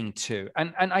alluding to.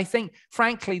 And I think,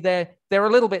 frankly, they're a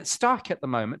little bit stuck at the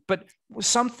moment, but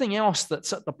something else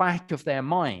that's at the back of their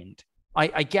mind,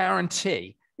 I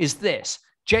guarantee, is this.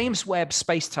 James Webb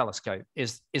Space Telescope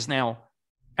is now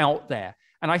out there.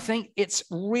 And I think it's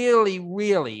really,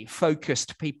 really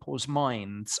focused people's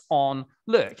minds on,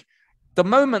 look, the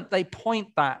moment they point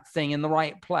that thing in the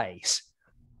right place,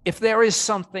 if there is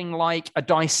something like a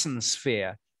Dyson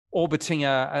sphere orbiting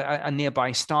a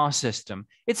nearby star system,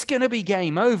 it's going to be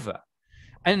game over.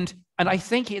 And I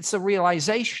think it's a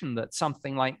realization that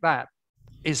something like that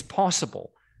is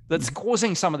possible that's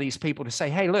causing some of these people to say,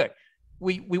 hey, look,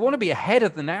 we want to be ahead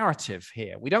of the narrative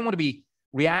here. We don't want to be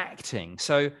reacting.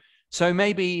 So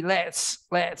maybe let's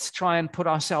try and put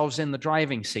ourselves in the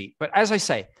driving seat. But as I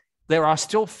say, there are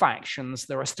still factions,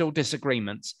 there are still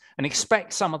disagreements, and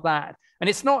expect some of that. And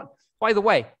it's not, by the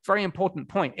way, very important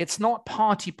point, it's not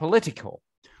party political.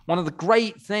 One of the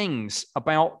great things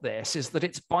about this is that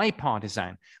it's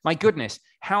bipartisan. My goodness,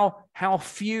 how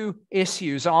few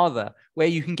issues are there where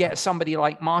you can get somebody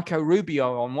like Marco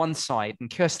Rubio on one side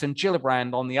and Kirsten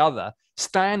Gillibrand on the other,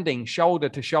 standing shoulder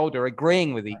to shoulder,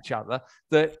 agreeing with each other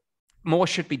that more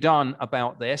should be done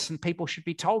about this and people should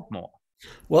be told more.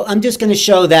 Well, I'm just going to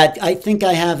show that. I think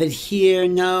I have it here.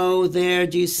 No, there.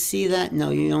 Do you see that?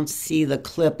 No, you don't see the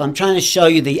clip. I'm trying to show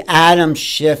you the Adam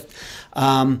Schiff,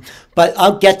 but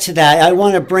I'll get to that. I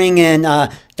want to bring in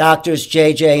Doctors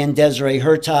JJ and Desiree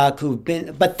Hertog, who've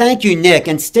been, but thank you, Nick,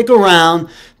 and stick around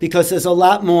because there's a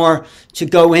lot more to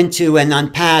go into and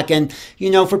unpack. And,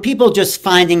 you know, for people just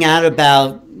finding out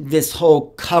about this whole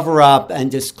cover-up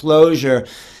and disclosure,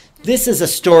 this is a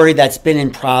story that's been in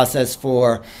process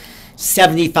for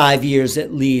 75 years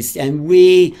at least. And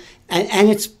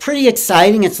it's pretty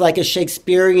exciting. It's like a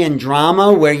Shakespearean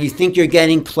drama where you think you're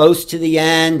getting close to the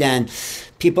end and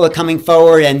people are coming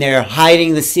forward and they're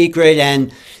hiding the secret.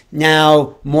 And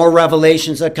now more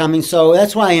revelations are coming. So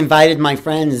that's why I invited my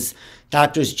friends,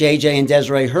 Doctors JJ and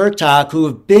Desiree Hurtak, who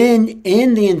have been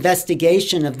in the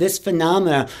investigation of this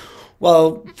phenomena,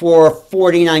 well, for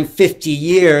 49, 50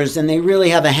 years, and they really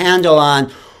have a handle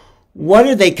on what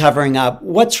are they covering up,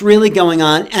 what's really going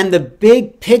on, and the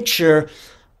big picture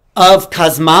of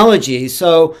cosmology.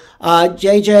 So,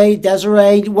 JJ,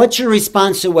 Desiree, what's your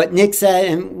response to what Nick said,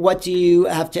 and what do you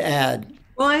have to add?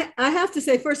 Well, I have to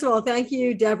say, first of all, thank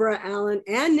you, Deborah, Alan,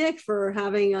 and Nick for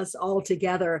having us all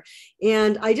together.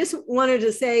 And I just wanted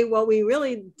to say what we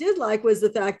really did like was the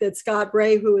fact that Scott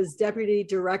Bray, who is Deputy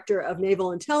Director of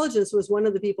Naval Intelligence, was one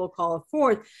of the people called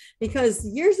forth, because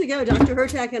years ago, Dr.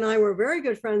 Hurtak and I were very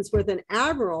good friends with an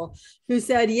admiral who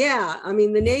said, yeah, I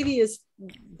mean, the Navy is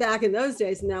back in those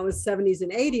days, and that was 70s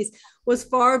and 80s, was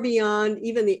far beyond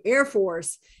even the Air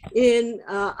Force in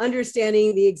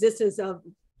understanding the existence of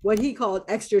what he called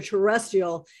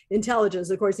extraterrestrial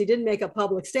intelligence. Of course, he didn't make a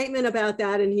public statement about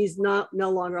that, and he's no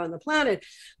longer on the planet.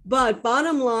 But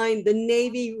bottom line, the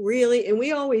Navy really, and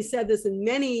we always said this in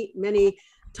many, many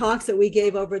talks that we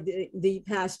gave over the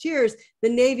past years, the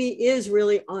Navy is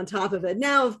really on top of it.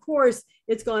 Now, of course,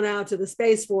 it's gone out to the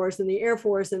Space Force and the Air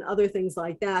Force and other things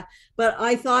like that. But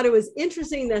I thought it was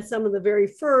interesting that some of the very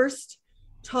first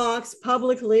talks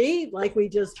publicly, like we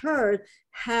just heard,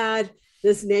 had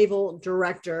this naval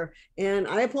director. And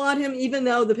I applaud him, even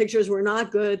though the pictures were not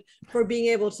good, for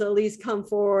being able to at least come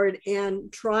forward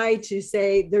and try to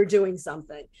say they're doing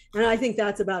something. And I think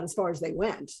that's about as far as they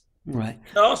went. Right.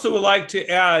 I also would like to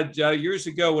add, years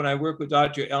ago when I worked with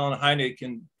Dr. Ellen Hynek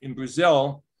in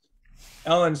Brazil,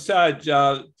 Ellen said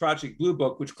Project Blue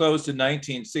Book, which closed in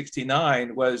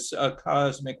 1969, was a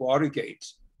cosmic Watergate,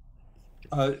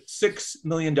 $6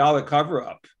 million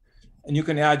cover-up. And you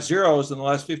can add zeros in the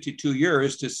last 52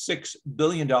 years to $6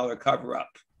 billion cover-up,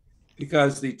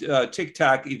 because the Tic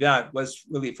Tac event was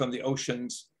really from the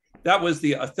oceans. That was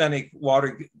the authentic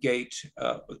Watergate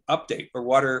update, or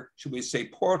water, should we say,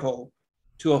 portal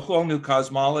to a whole new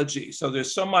cosmology. So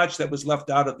there's so much that was left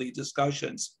out of the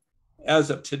discussions as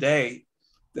of today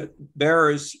that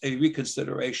bears a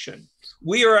reconsideration.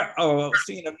 We are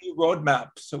seeing a new roadmap,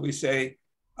 so we say,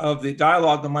 of the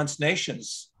dialogue amongst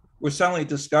nations. We're suddenly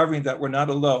discovering that we're not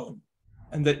alone,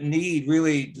 and that need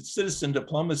really citizen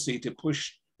diplomacy to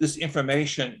push this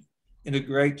information in a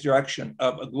great direction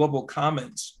of a global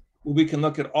commons, where we can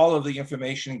look at all of the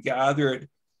information gathered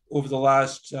over the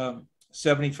last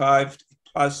 75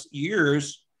 plus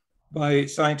years by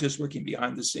scientists working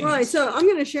behind the scenes. Right, so I'm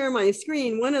going to share my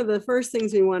screen. One of the first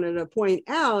things we wanted to point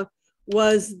out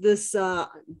was this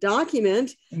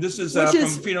document. And this is from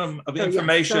Freedom of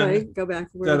Information go back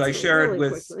that I shared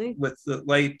with the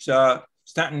late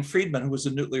Stanton Friedman, who was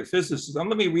a nuclear physicist. And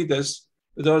let me read this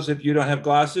for those of you who don't have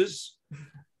glasses.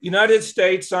 United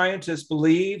States scientists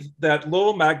believe that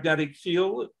low magnetic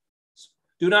fields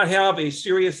do not have a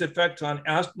serious effect on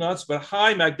astronauts, but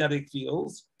high magnetic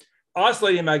fields,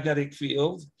 oscillating magnetic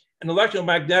field, and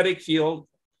electromagnetic field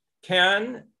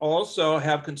can also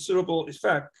have considerable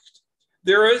effect.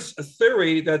 There is a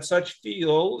theory that such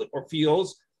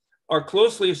fields are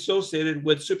closely associated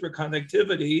with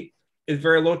superconductivity at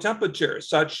very low temperatures,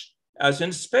 such as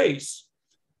in space.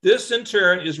 This in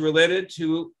turn is related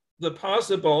to the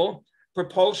possible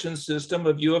propulsion system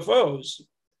of UFOs.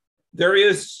 There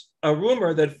is a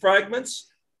rumor that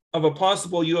fragments of a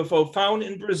possible UFO found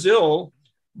in Brazil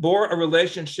bore a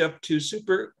relationship to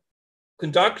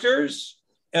superconductors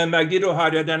and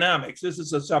magnetohydrodynamics. This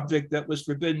is a subject that was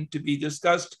forbidden to be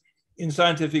discussed in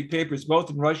scientific papers, both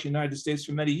in Russia and the United States,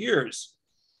 for many years.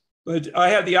 But I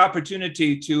had the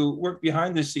opportunity to work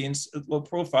behind the scenes, at low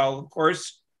profile, of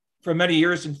course, for many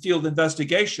years in field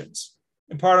investigations.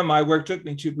 And part of my work took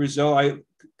me to Brazil. I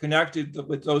connected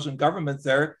with those in government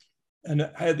there and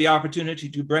had the opportunity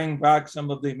to bring back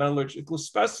some of the metallurgical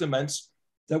specimens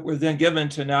that were then given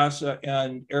to NASA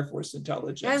and Air Force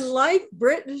intelligence. And like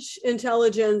British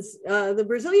intelligence, the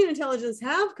Brazilian intelligence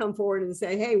have come forward and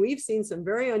say, hey, we've seen some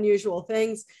very unusual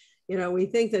things. You know, we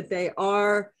think that they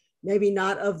are maybe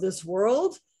not of this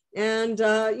world. And,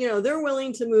 you know, they're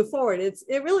willing to move forward.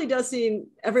 It really does seem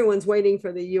everyone's waiting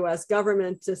for the US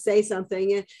government to say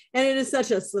something. And it is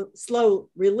such a slow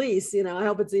release. You know, I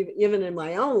hope it's even in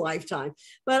my own lifetime.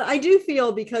 But I do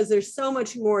feel, because there's so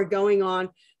much more going on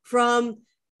from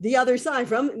the other side,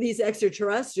 from these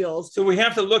extraterrestrials. So we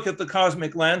have to look at the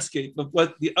cosmic landscape of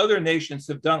what the other nations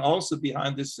have done also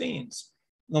behind the scenes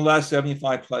in the last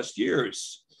 75 plus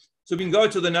years. So we can go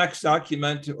to the next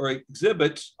document or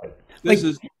exhibit. This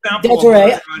is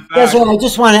Desiree, I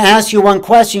just want to ask you one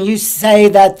question. You say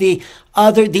that the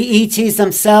ETs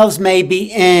themselves may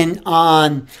be in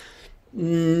on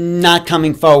not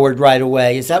coming forward right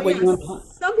away. Is that what Yes. you?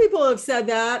 Some people have said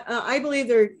that. I believe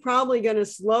they're probably going to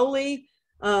slowly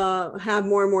have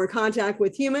more and more contact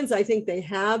with humans. I think they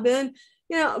have been.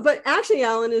 But actually,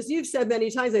 Alan, as you've said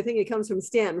many times, I think it comes from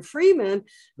Stanton Friedman,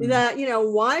 that,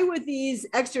 why would these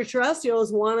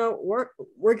extraterrestrials want to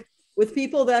work with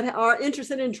people that are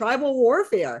interested in tribal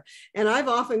warfare? And I've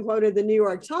often quoted the New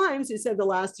York Times, who said the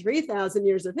last 3,000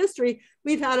 years of history,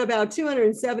 we've had about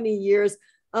 270 years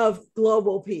of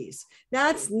global peace.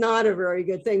 That's not a very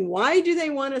good thing. Why do they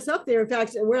want us up there? In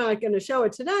fact, we're not going to show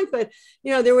it tonight, but,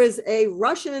 there was a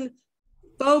Russian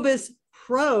Phobos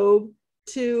probe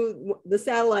to the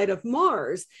satellite of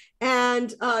Mars. And,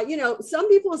 some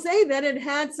people say that it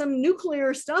had some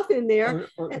nuclear stuff in there.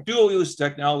 Or dual use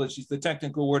technologies, the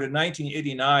technical word. In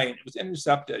 1989, it was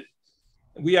intercepted.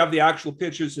 We have the actual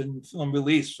pictures and film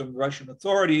release from Russian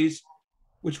authorities,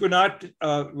 which were not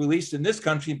released in this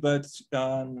country, but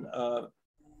on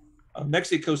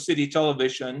Mexico City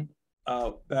television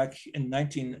back in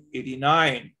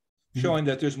 1989, showing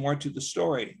that there's more to the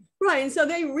story. Right. And so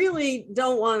they really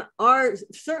don't want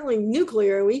certainly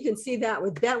nuclear. We can see that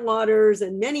with Bentwaters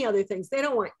and many other things. They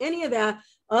don't want any of that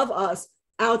of us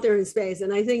out there in space.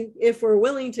 And I think if we're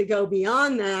willing to go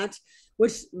beyond that,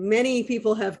 which many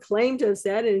people have claimed to have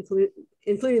said,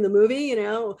 including the movie,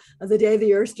 The Day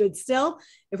the Earth Stood Still,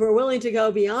 if we're willing to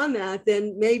go beyond that,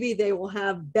 then maybe they will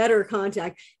have better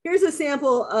contact. Here's a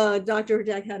sample. Dr.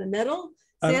 Jack had a metal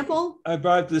sample. I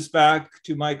brought this back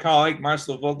to my colleague,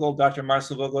 Marcel Vogel, Dr.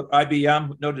 Marcel Vogel at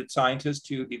IBM, noted scientist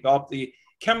who developed the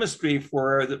chemistry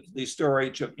for the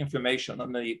storage of information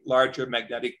on the larger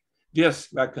magnetic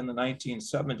disk back in the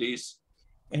 1970s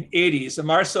and 80s. And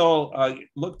Marcel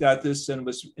looked at this and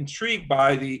was intrigued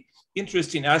by the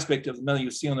interesting aspect of the metal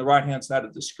you see on the right-hand side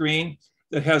of the screen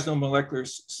that has no molecular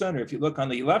center. If you look on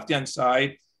the left-hand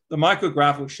side, the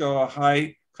micrograph will show a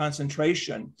high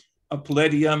concentration of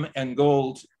palladium and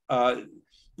gold,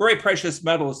 very precious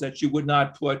metals that you would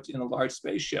not put in a large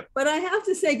spaceship. But I have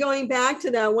to say, going back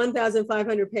to that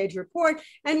 1,500 page report,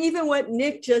 and even what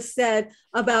Nick just said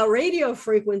about radio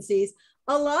frequencies,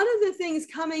 a lot of the things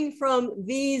coming from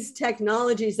these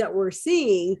technologies that we're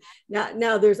seeing,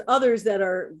 now there's others that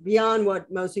are beyond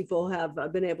what most people have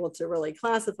been able to really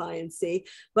classify and see,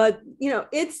 but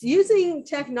it's using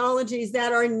technologies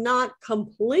that are not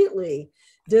completely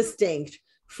distinct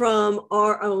from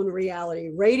our own reality.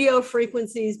 Radio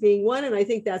frequencies being one, and I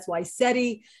think that's why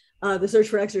SETI, the Search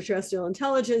for Extraterrestrial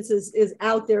Intelligence, is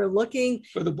out there looking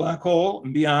for the black hole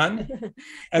and beyond.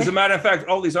 As a matter of fact,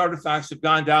 all these artifacts have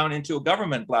gone down into a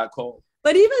government black hole.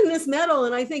 But even this metal,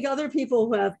 and I think other people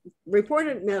who have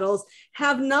reported metals,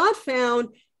 have not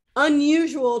found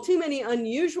too many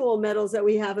unusual metals that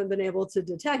we haven't been able to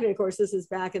detect. And of course, this is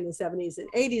back in the 70s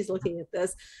and 80s looking at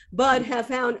this, but have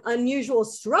found unusual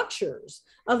structures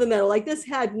of the metal. Like this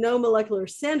had no molecular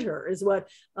center, is what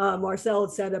Marcel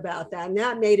had said about that. And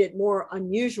that made it more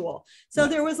unusual. So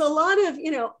there was a lot of,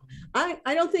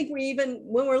 I don't think when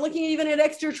we're looking even at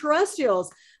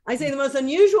extraterrestrials, I say the most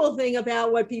unusual thing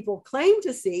about what people claim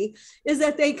to see is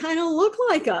that they kind of look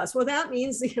like us. Well, that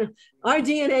means our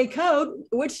DNA code,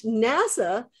 which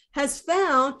NASA has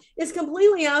found, is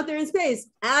completely out there in space.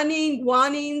 Adenine,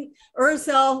 guanine,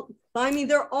 uracil, thymine,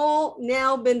 they're all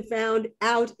now been found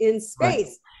out in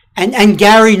space. Right. And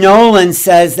Gary Nolan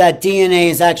says that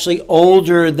DNA is actually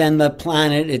older than the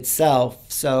planet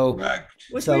itself. So. Correct.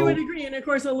 Which we would agree. And of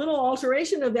course, a little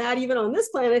alteration of that, even on this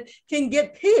planet, can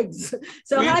get pigs.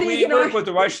 So how do you get work with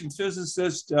the Russian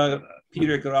physicist,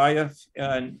 Peter Garayev,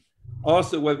 and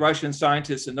also with Russian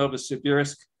scientists in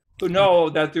Novosibirsk, who know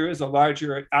that there is a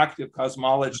larger active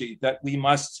cosmology that we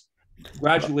must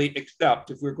gradually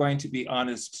accept if we're going to be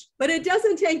honest. But it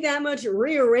doesn't take that much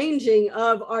rearranging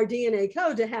of our DNA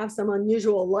code to have some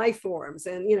unusual life forms.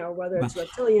 And, whether it's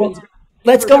reptilians.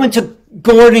 Let's go into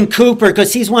Gordon Cooper,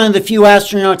 because he's one of the few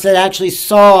astronauts that actually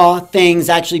saw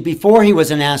things before he was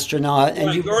an astronaut.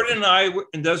 And Gordon and I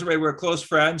and Desiree were close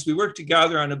friends. We worked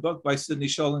together on a book by Sidney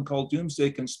Sheldon called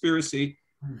Doomsday Conspiracy,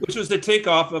 which was the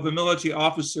takeoff of a military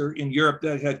officer in Europe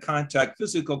that had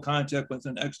physical contact with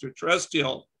an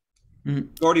extraterrestrial.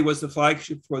 Gordy was the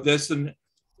flagship for this, and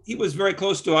he was very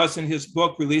close to us in his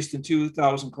book released in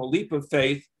 2000 called Leap of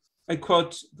Faith. I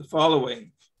quote the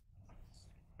following.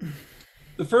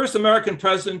 The first American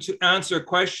president to answer a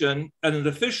question at an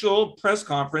official press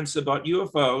conference about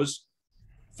UFOs,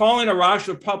 following a rash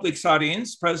of public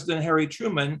sightings, President Harry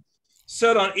Truman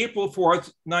said on April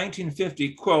 4th,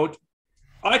 1950, quote,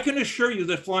 "I can assure you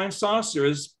that flying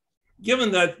saucers,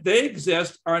 given that they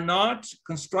exist, are not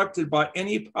constructed by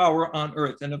any power on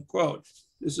Earth," end of quote.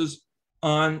 This is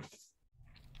on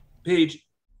page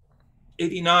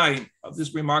 89 of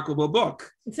this remarkable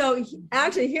book. So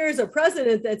actually, here's a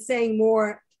president that's saying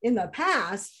more in the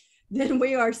past than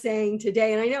we are saying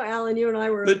today. And I know, Alan, you and I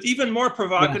were... But even more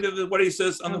provocative is what he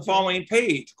says on the following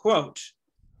page, quote,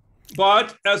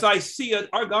 "But as I see it,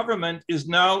 our government is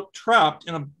now trapped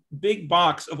in a big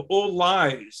box of old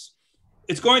lies.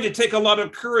 It's going to take a lot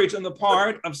of courage on the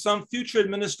part of some future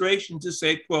administration to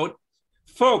say, quote,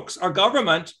 'Folks, our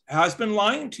government has been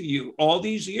lying to you all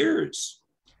these years.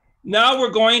 Now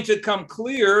we're going to come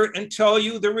clear and tell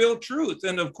you the real truth,'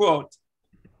 end of quote.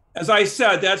 As I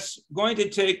said, that's going to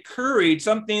take courage,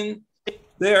 something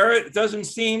there doesn't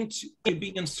seem to be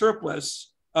in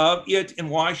surplus of it in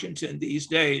Washington these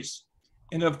days,"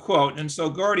 end of quote. And so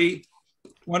Gordy,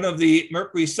 one of the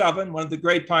Mercury 7, one of the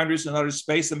great pioneers in outer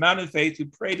space, a man of faith who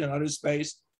prayed in outer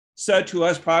space, said to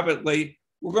us privately,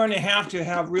 we're going to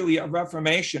have really a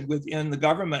reformation within the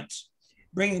government,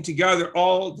 bringing together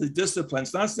all the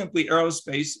disciplines, not simply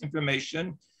aerospace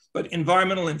information, but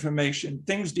environmental information,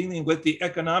 things dealing with the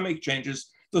economic changes,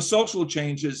 the social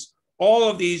changes, all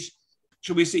of these,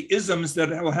 should we say, isms that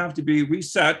will have to be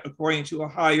reset according to a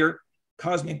higher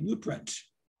cosmic blueprint.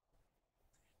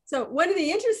 So one of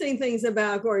the interesting things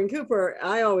about Gordon Cooper,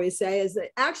 I always say, is that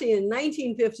actually in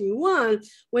 1951,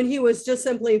 when he was just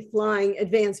simply flying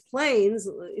advanced planes,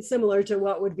 similar to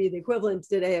what would be the equivalent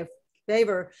today of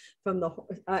Favor from the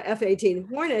F-18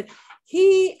 Hornet,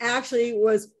 he actually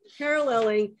was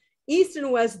paralleling East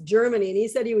and West Germany. And he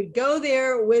said he would go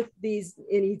there with these,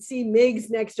 and he'd see MiGs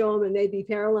next to him, and they'd be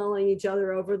paralleling each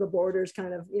other over the borders,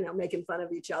 kind of, making fun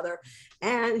of each other.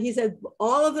 And he said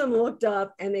all of them looked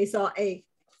up and they saw a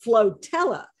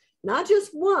flotilla, not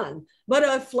just one, but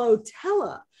a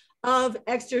flotilla of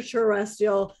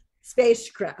extraterrestrial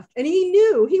spacecraft. And he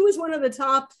knew, he was one of the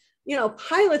top,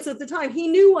 pilots at the time. He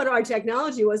knew what our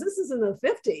technology was. This is in the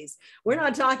 50s. We're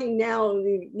not talking now,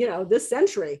 this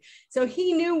century. So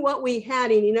he knew what we had,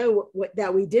 and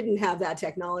that we didn't have that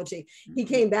technology. He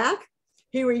came back,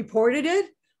 he reported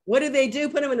it. What did they do?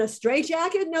 Put him in a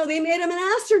straitjacket? No, they made him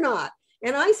an astronaut.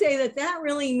 And I say that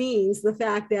really means the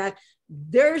fact that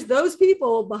there's those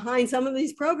people behind some of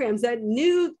these programs that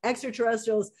knew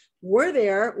extraterrestrials were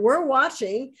there, were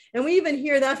watching. And we even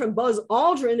hear that from Buzz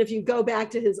Aldrin. If you go back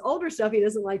to his older stuff, he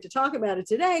doesn't like to talk about it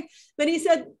today, but he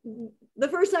said the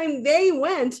first time they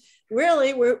went,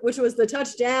 really, which was the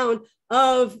touchdown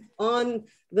on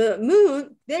the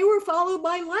moon, they were followed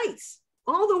by lights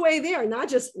all the way there, not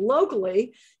just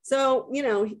locally. So,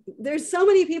 there's so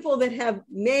many people that have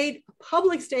made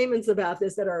public statements about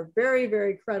this that are very,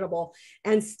 very credible.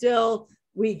 And still,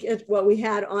 we get what we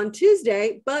had on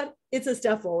Tuesday, but it's a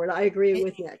step forward. I agree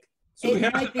with Nick. So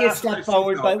it might be a step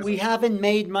forward, but we haven't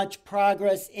made much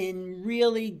progress in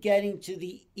really getting to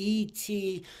the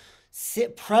ET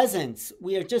presence.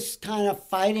 We are just kind of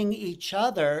fighting each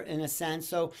other in a sense.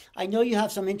 So I know you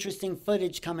have some interesting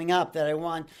footage coming up that I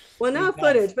want. Well, not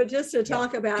footage, but just to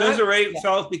talk about. Desiree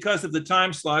felt because of the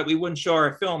time slot, we wouldn't show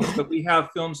our films, but we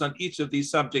have films on each of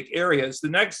these subject areas. The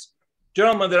next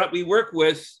gentleman that we work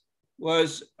with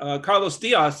was Carlos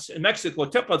Diaz in Mexico,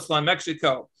 Tepoztlan,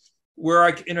 Mexico, where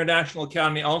our International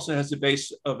Academy also has a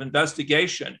base of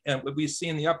investigation. And what we see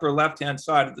in the upper left-hand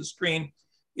side of the screen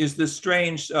is this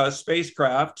strange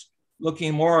spacecraft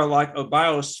looking more like a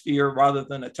biosphere rather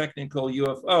than a technical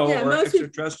UFO or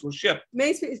extraterrestrial ship.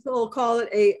 Most people call it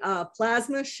a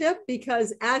plasma ship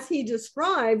because, as he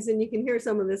describes, and you can hear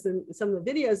some of this in some of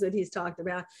the videos that he's talked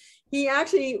about, he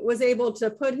actually was able to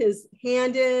put his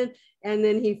hand in, and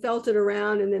then he felt it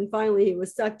around, and then finally he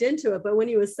was sucked into it. But when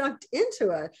he was sucked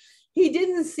into it, he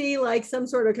didn't see like some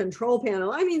sort of control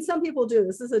panel. I mean, some people do.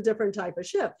 This is a different type of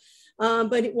ship.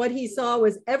 But what he saw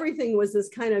was everything was this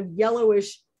kind of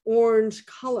yellowish orange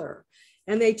color.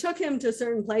 And they took him to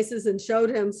certain places and showed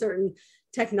him certain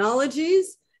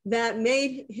technologies that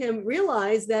made him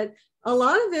realize that a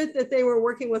lot of it that they were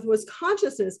working with was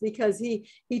consciousness, because he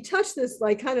touched this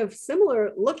like kind of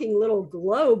similar looking little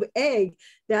globe egg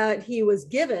that he was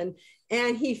given.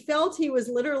 And he felt he was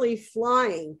literally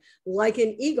flying like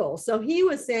an eagle. So he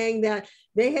was saying that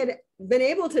they had been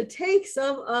able to take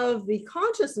some of the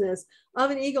consciousness of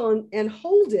an eagle and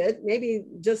hold it, maybe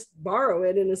just borrow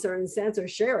it in a certain sense or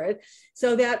share it,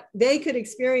 so that they could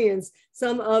experience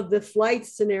some of the flight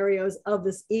scenarios of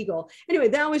this eagle. Anyway,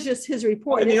 that was just his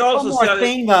report. And he also one more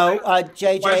thing, though,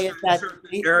 JJ, is that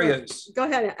areas. Go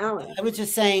ahead, Alan. I was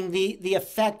just saying the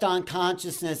effect on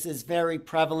consciousness is very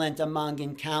prevalent among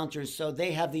encounters. So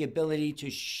they have the ability to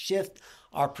shift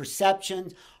our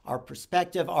perceptions, our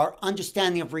perspective, our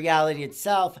understanding of reality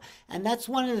itself. And that's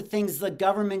one of the things the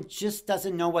government just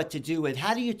doesn't know what to do with.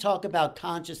 How do you talk about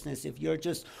consciousness if you're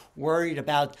just worried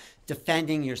about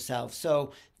defending yourself?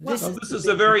 So this is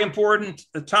a very important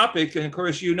topic. And of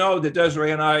course, you know that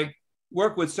Desiree and I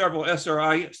work with several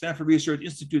SRI, Stanford Research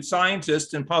Institute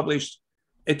scientists, and published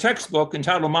a textbook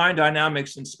entitled Mind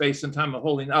Dynamics in Space and Time. I'm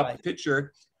holding up a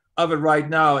picture of it right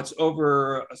now. It's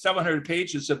over 700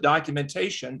 pages of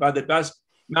documentation by the best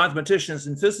mathematicians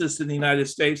and physicists in the United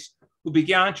States, who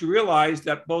began to realize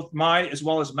that both mind as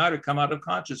well as matter come out of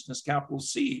consciousness, capital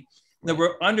C. That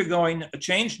we're undergoing a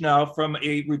change now from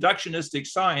a reductionistic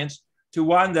science to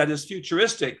one that is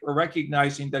futuristic, or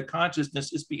recognizing that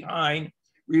consciousness is behind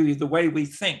really the way we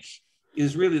think,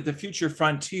 is really the future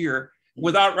frontier.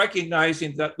 Without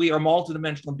recognizing that we are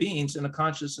multidimensional beings in a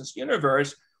consciousness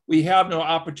universe, we have no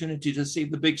opportunity to see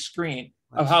the big screen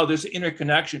of how there's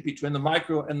interconnection between the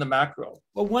micro and the macro.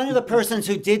 Well, one of the persons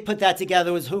who did put that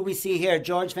together was who we see here,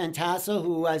 George Van Tassel,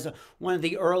 who was one of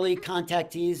the early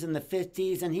contactees in the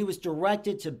 50s, and he was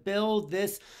directed to build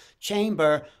this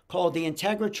chamber called the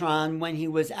Integratron when he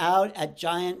was out at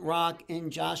Giant Rock in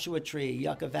Joshua Tree,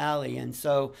 Yucca Valley. And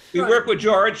so we worked with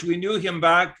George. We knew him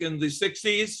back in the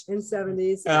 60s and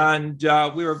 70s. And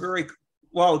we were very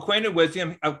well acquainted with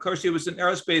him. Of course, he was an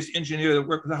aerospace engineer that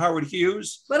worked with Howard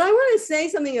Hughes. But I want to say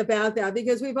something about that,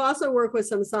 because we've also worked with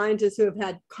some scientists who have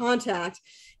had contact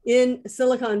in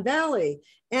Silicon Valley.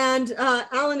 And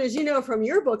Alan, as you know from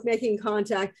your book, Making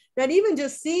Contact, that even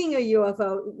just seeing a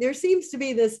UFO, there seems to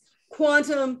be this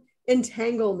quantum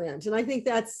entanglement. And I think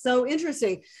that's so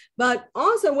interesting. But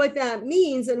also what that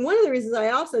means, and one of the reasons I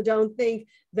also don't think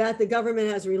that the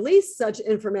government has released such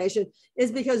information,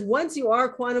 is because once you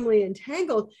are quantumly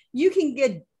entangled, you can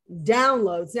get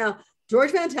downloads. Now,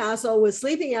 George Van Tassel was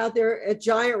sleeping out there at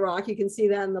Giant Rock. You can see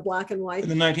that in the black and white. In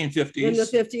the 1950s. In the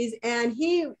 50s. And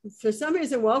he, for some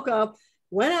reason, woke up,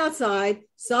 went outside,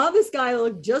 saw this guy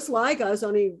look just like us,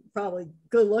 only probably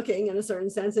good looking in a certain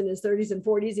sense, in his 30s and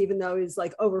 40s, even though he's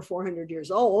like over 400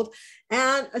 years old,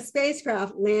 and a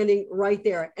spacecraft landing right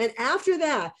there. And after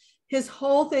that, his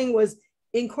whole thing was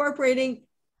incorporating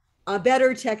a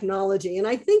better technology. And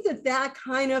I think that that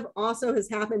kind of also has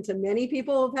happened to many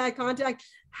people who've had contact.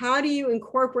 How do you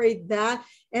incorporate that?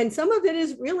 And some of it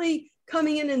is really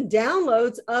coming in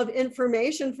downloads of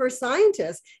information for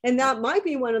scientists. And that might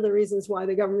be one of the reasons why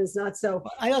the government is not so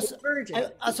I also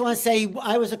want to say,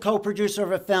 I was a co-producer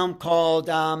of a film called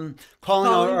Calling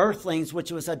Our Earthlings, which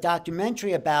was a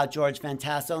documentary about George Van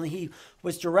Tassel. And he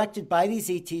was directed by these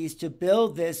ETs to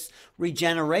build this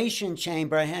regeneration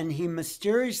chamber. And he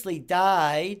mysteriously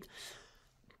died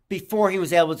before he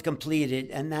was able to complete it.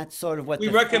 And that's sort of what we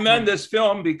recommend this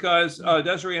film, because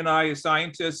Desiree and I, as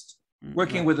scientists,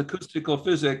 working with acoustical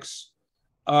physics,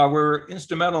 were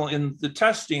instrumental in the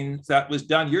testing that was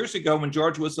done years ago when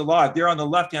George was alive. There on the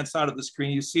left-hand side of the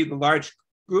screen, you see the large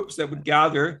groups that would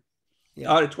gather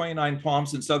out at 29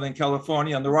 Palms in Southern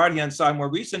California. On the right-hand side,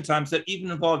 more recent times that even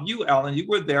involved you, Alan. You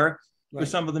were there for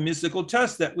some of the musical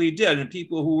tests that we did, and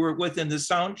people who were within the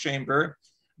sound chamber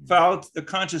felt the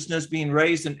consciousness being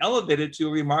raised and elevated to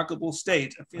a remarkable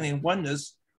state of feeling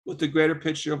oneness with the greater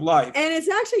picture of life. And it's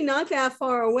actually not that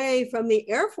far away from the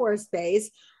Air Force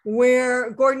Base, where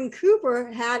Gordon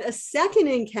Cooper had a second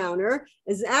encounter.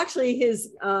 Is actually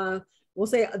his, we'll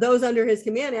say those under his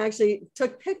command actually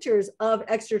took pictures of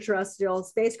extraterrestrial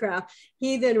spacecraft.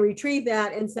 He then retrieved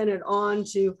that and sent it on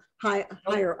to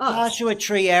higher up. Joshua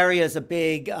Tree area is a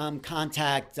big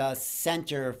contact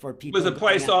center for people. It was a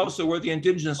place also where the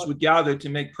indigenous would gather to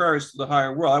make prayers to the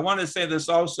higher world. I want to say this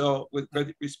also with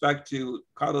respect to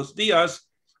Carlos Diaz,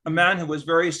 a man who was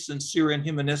very sincere and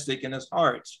humanistic in his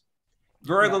heart.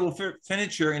 Very little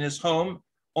furniture in his home,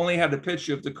 only had a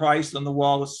picture of the Christ on the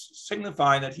wall,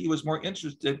 signifying that he was more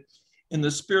interested in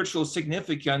the spiritual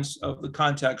significance of the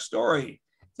contact story.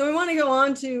 So we want to go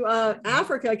on to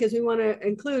Africa, because we want to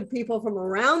include people from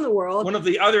around the world. One of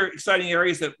the other exciting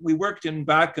areas that we worked in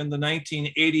back in the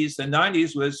 1980s and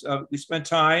 90s was we spent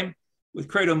time with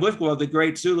Credo Mutwa, the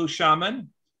great Zulu shaman,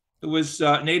 who was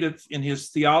native in his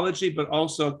theology, but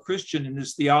also Christian in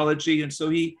his theology. And so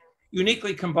he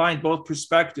uniquely combined both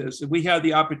perspectives. And we had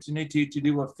the opportunity to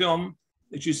do a film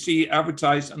that you see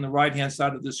advertised on the right-hand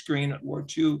side of the screen at War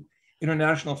II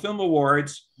International Film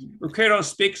Awards, where Credo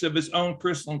speaks of his own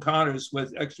personal encounters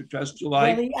with extraterrestrial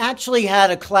life. Well, he actually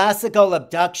had a classical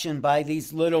abduction by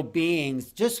these little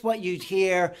beings, just what you'd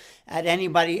hear at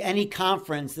any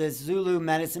conference. The Zulu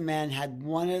medicine man had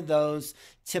one of those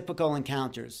typical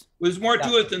encounters. There's more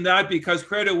to it than that, because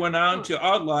Credo went on to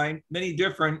outline many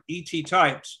different ET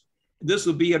types. This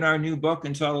will be in our new book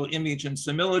entitled Image and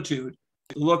Similitude.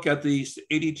 Look at these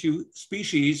 82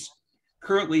 species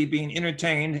currently being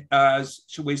entertained as,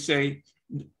 should we say,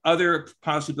 other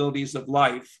possibilities of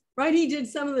life. Right, he did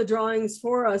some of the drawings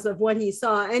for us of what he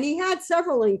saw, and he had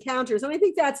several encounters. And I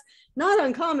think that's not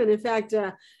uncommon. In fact,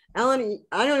 Alan,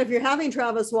 I don't know if you're having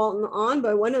Travis Walton on,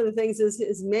 but one of the things is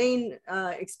his main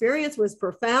experience was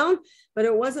profound, but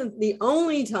it wasn't the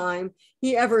only time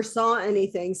he ever saw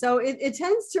anything. So it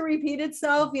tends to repeat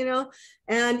itself, you know,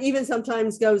 and even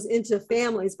sometimes goes into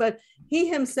families. But he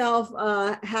himself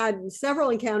had several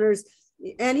encounters.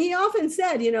 And he often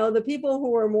said, you know, the people who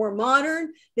were more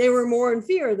modern, they were more in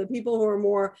fear. The people who are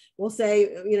more, we'll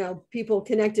say, you know, people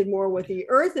connected more with the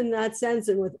earth in that sense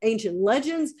and with ancient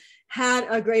legends had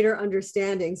a greater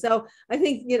understanding. So I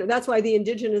think, you know, that's why the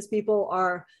indigenous people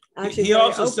are actually. He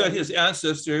also said his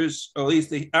ancestors, or at least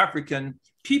the African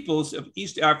peoples of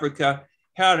East Africa,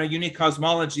 had a unique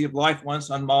cosmology of life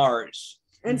once on Mars.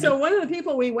 And so one of the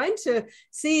people we went to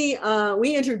see,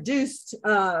 we introduced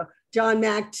John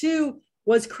Mack to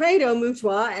was Credo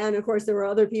Mutwa, and of course there were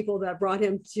other people that brought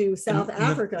him to South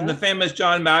Africa. And the famous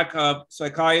John Mack,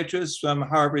 psychiatrist from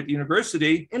Harvard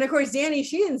University. And of course, Danny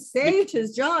Sheehan saved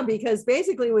his job, because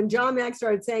basically when John Mack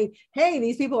started saying, hey,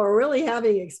 these people are really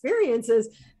having experiences,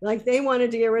 like they wanted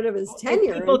to get rid of his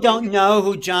tenure. People don't know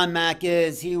who John Mack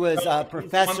is. He was a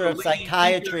professor of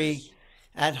psychiatry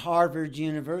at Harvard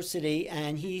University,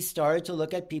 and he started to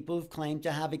look at people who've claimed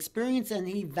to have experience, and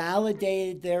he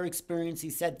validated their experience. He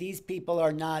said these people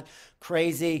are not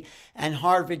crazy, and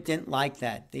Harvard didn't like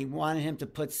that. They wanted him to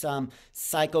put some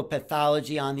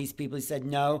psychopathology on these people. He said,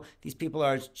 no, these people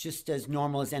are just as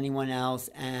normal as anyone else.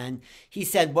 And he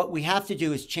said, what we have to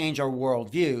do is change our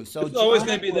worldview. So it's always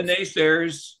going to be the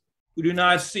naysayers who do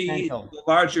not see the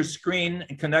larger screen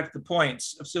and connect the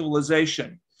points of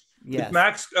civilization. Yes.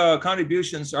 Mac's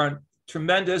contributions are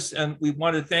tremendous, and we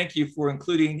want to thank you for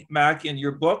including Mac in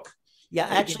your book. Yeah,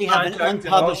 I actually have an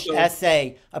unpublished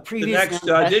essay. The next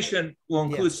edition will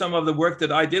include some of the work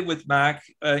that I did with Mac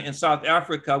in South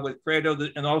Africa with Credo,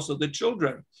 and also the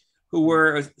children who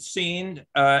were seen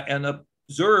and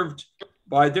observed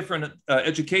by different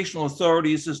educational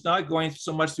authorities as not going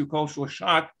so much through cultural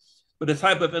shock, but a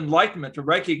type of enlightenment to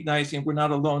recognizing we're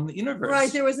not alone in the universe.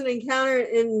 Right. There was an encounter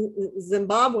in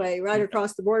Zimbabwe, right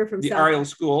across the border from the Ariel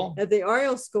School. At the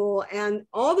Ariel School. And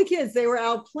all the kids, they were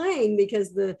out playing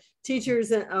because the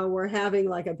teachers were having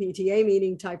like a PTA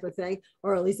meeting type of thing,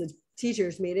 or at least a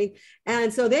teachers meeting.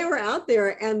 And so they were out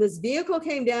there, and this vehicle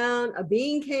came down, a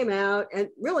being came out, and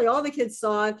really all the kids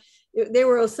saw it. They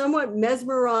were somewhat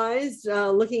mesmerized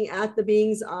looking at the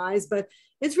being's eyes, but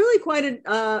it's really quite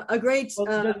a great.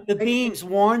 The beings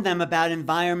warned them about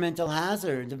environmental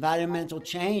hazard, environmental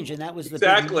change, and that was the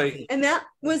exactly. And that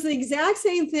was the exact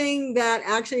same thing that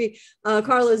actually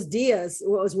Carlos Diaz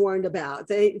was warned about.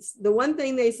 The one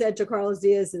thing they said to Carlos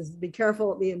Diaz is, "Be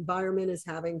careful, the environment is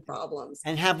having problems."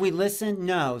 And have we listened?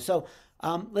 No. So.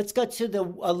 Let's go to the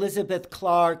Elizabeth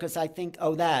Clark, because I think,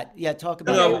 talk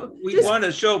about it. We want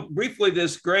to show briefly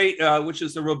this great, which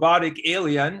is a robotic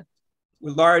alien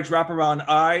with large wraparound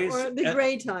eyes. Or the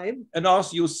gray type. And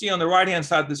also you'll see on the right-hand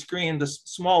side of the screen, the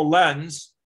small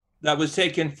lens that was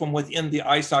taken from within the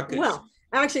eye socket. Well,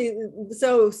 actually,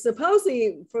 so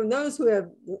supposedly from those who have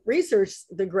researched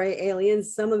the gray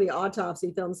aliens, some of the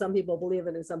autopsy films, some people believe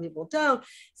it and some people don't,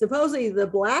 supposedly the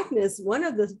blackness, one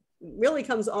of the really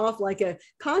comes off like a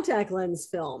contact lens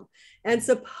film. And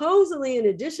supposedly, in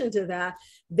addition to that,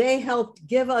 they helped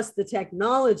give us the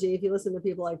technology, if you listen to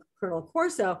people like Colonel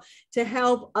Corso, to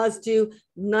help us do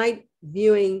night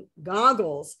viewing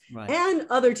goggles, right, and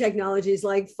other technologies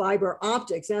like fiber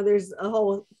optics. Now, there's a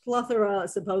whole plethora,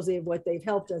 supposedly, of what they've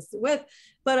helped us with.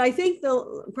 But I think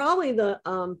probably the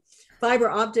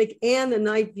fiber optic and the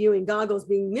night viewing goggles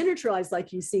being miniaturized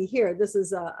like you see here. This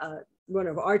is one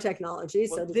of our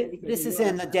technologies. Well, so this is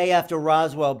in The Day After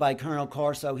Roswell by Colonel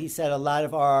Corso. He said a lot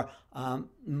of our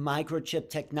microchip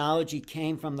technology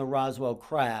came from the Roswell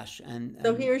crash. And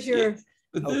so here's your...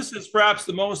 But this is perhaps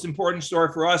the most important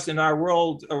story for us in our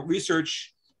world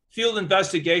research field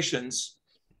investigations.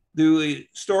 The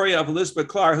story of Elizabeth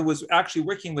Clark, who was actually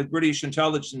working with British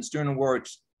intelligence during World War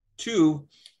II,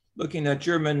 looking at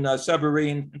German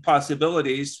submarine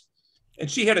possibilities.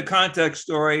 And she had a contact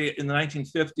story in the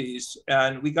 1950s,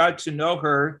 and we got to know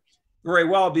her very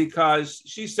well because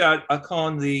she sat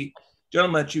upon the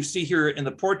gentleman that you see here in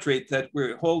the portrait that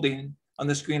we're holding on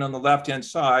the screen on the left-hand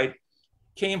side,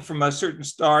 came from a certain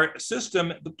star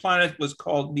system. The planet was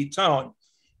called Metone.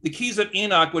 The Keys of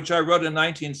Enoch, which I wrote in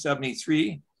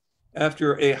 1973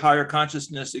 after a higher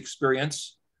consciousness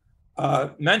experience,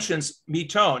 mentions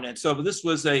metone. And so this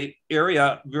was an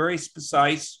area very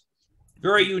precise,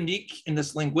 very unique in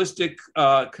this linguistic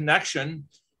connection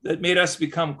that made us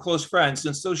become close friends.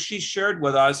 And so she shared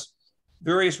with us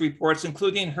various reports,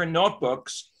 including her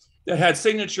notebooks that had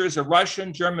signatures of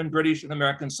Russian, German, British, and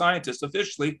American scientists.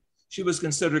 Officially, she was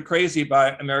considered crazy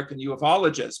by American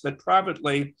ufologists, but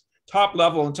privately,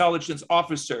 top-level intelligence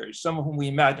officers, some of whom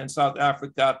we met in South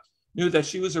Africa, knew that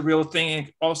she was a real thing,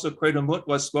 and also Credo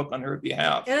Mutwa spoke on her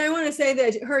behalf. And I want to say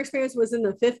that her experience was in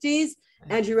the 50s,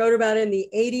 and she wrote about it in the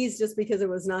 80s just because it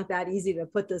was not that easy to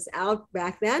put this out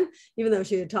back then, even though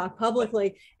she had talked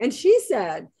publicly. And she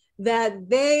said that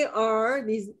these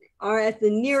are at the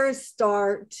nearest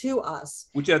star to us.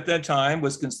 Which at that time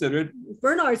was considered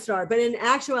Bernard star, but in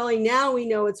actuality, now we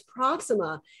know it's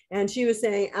Proxima. And she was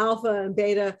saying Alpha and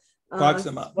Beta.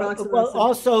 Proxima. Well,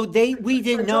 also, we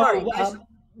didn't know.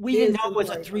 We didn't know it was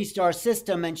a 3-star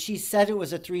system, and she said it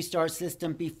was a 3-star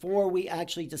system before we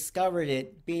actually discovered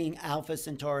it being Alpha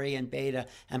Centauri and Beta,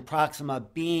 and Proxima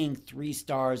being 3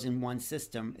 stars in one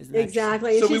system. Isn't that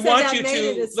exactly? So we want you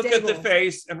to look at the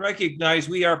face and recognize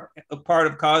we are a part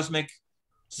of cosmic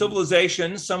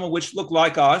civilizations, some of which look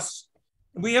like us.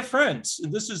 We have friends.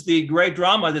 And this is the great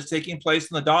drama that's taking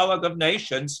place in the dialogue of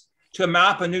nations to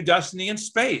map a new destiny in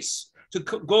space, to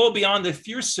go beyond the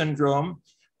fear syndrome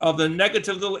of the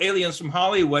negative little aliens from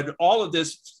Hollywood, all of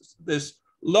this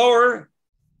lower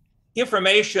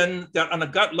information that on a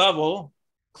gut level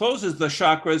closes the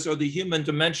chakras or the human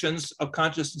dimensions of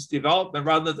consciousness development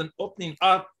rather than opening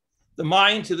up the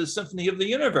mind to the symphony of the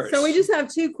universe. So we just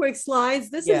have 2 quick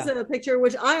slides. This is a picture,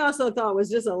 which I also thought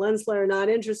was just a lens flare, not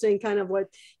interesting, kind of what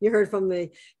you heard from the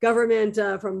government,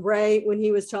 from Bray when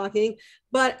he was talking.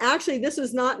 But actually, this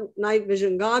was not night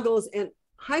vision goggles. And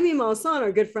Jaime Maussan,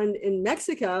 our good friend in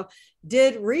Mexico,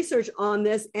 did research on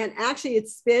this, and actually it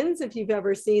spins. If you've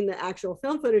ever seen the actual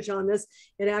film footage on this,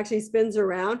 it actually spins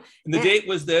around. And the date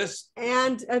was this.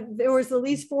 And there was at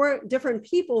least 4 different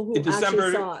people who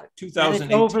actually saw it. 2008.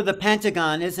 And it's over the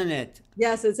Pentagon, isn't it?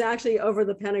 Yes, it's actually over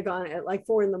the Pentagon at like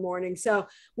 4 a.m. So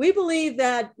we believe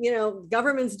that,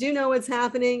 governments do know what's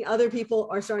happening. Other people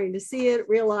are starting to see it,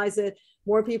 realize it.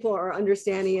 More people are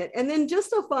understanding it. And then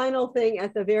just a final thing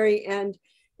at the very end,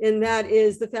 and that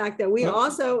is the fact that we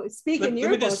also speak in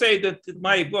your book. Let me just say that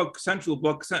my book, central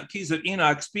book, Keys of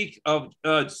Enoch, speak of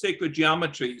sacred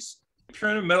geometries,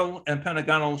 pyramidal and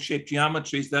pentagonal shaped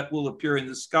geometries that will appear in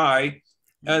the sky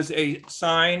as a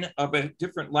sign of a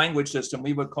different language system.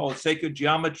 We would call it sacred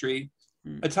geometry,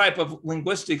 a type of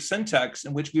linguistic syntax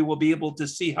in which we will be able to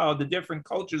see how the different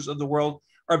cultures of the world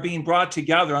are being brought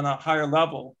together on a higher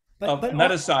level of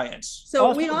meta-science. So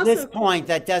also, we also this point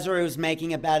that Desiree was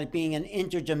making about it being an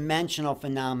interdimensional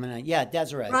phenomenon. Yeah,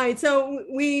 Desiree. Right. So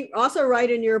we also write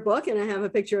in your book, and I have a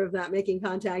picture of that making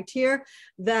contact here,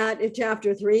 that in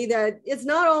chapter 3, that it's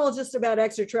not all just about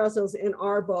extraterrestrials in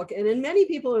our book. And in many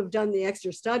people who have done the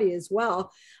extra study as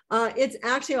well, it's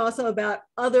actually also about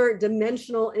other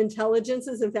dimensional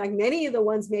intelligences. In fact, many of the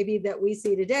ones maybe that we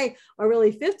see today are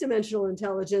really 5th dimensional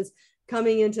intelligence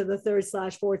coming into the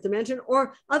 3rd/4th dimension,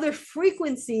 or other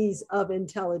frequencies of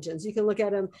intelligence. You can look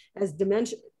at them as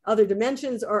other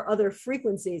dimensions or other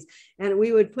frequencies. And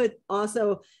we would put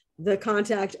also the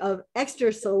contact of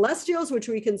extracelestials, which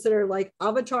we consider like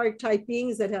avatar type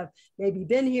beings that have maybe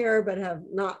been here, but have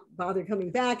not bothered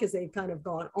coming back as they've kind of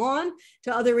gone on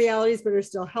to other realities, but are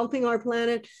still helping our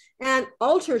planet, and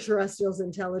ultra-terrestrials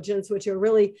intelligence, which are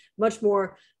really much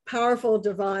more powerful,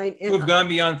 divine. And we've gone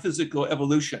beyond physical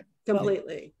evolution.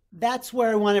 Completely. That's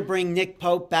where I want to bring Nick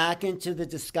Pope back into the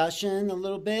discussion a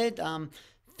little bit.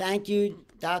 Thank you,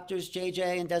 Doctors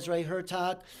JJ and Desiree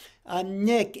Hurtak.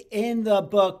 Nick, in the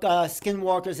book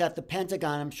Skinwalkers at the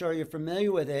Pentagon, I'm sure you're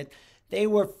familiar with it, they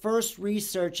were first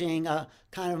researching a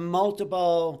kind of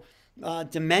multiple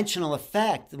dimensional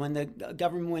effect when the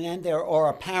government went in there, or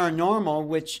a paranormal,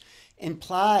 which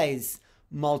implies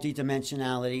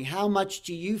multidimensionality. How much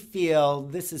do you feel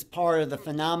this is part of the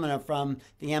phenomena from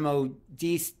the MOD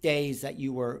days that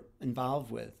you were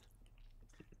involved with?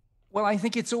 Well, I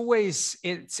think it's always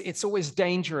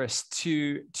dangerous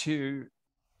to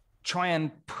try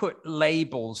and put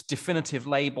labels, definitive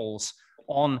labels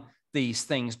on these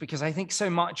things, because I think so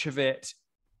much of it,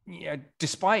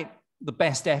 despite the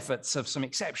best efforts of some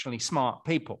exceptionally smart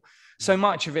people, so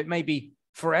much of it may be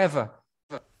forever,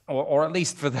 or at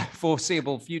least for the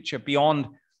foreseeable future, beyond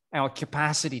our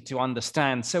capacity to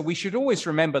understand. So we should always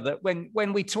remember that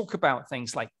when we talk about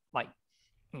things like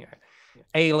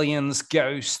aliens,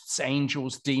 ghosts,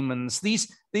 angels, demons,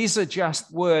 these are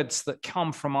just words that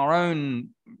come from our own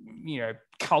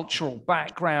cultural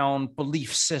background,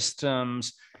 belief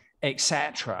systems,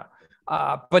 etc.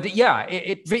 But yeah,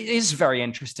 it is very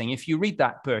interesting. If you read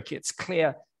that book, it's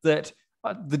clear that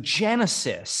the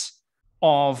genesis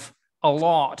of a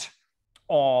lot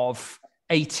of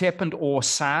ATIP and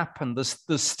ORSAP, and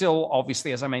there's still,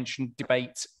 obviously, as I mentioned,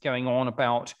 debate going on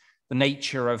about the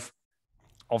nature of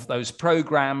those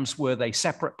programs. Were they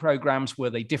separate programs? Were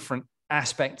they different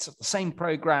aspects of the same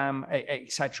program,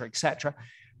 et cetera, et cetera?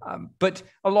 But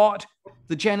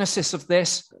the genesis of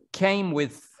this came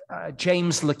with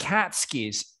James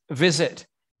Lukatsky's visit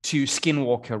to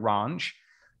Skinwalker Ranch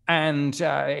and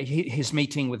his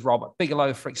meeting with Robert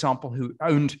Bigelow, for example, who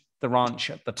owned the ranch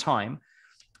at the time.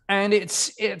 And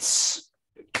it's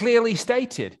clearly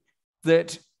stated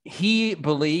that he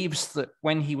believes that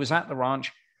when he was at the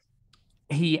ranch,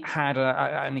 he had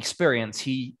an experience.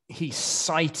 He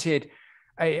cited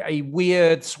a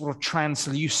weird sort of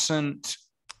translucent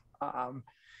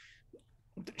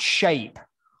shape,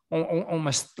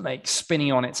 almost like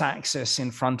spinning on its axis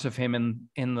in front of him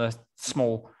in the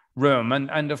small room,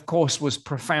 and of course was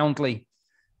profoundly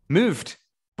moved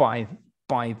by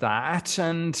that,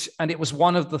 and it was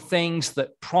one of the things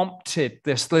that prompted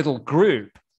this little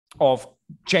group of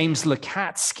James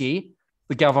Lukatsky,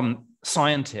 the government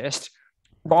scientist,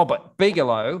 Robert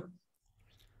Bigelow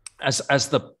as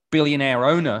the billionaire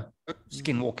owner of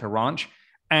Skinwalker Ranch,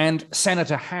 and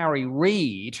Senator Harry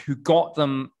Reid, who got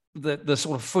them the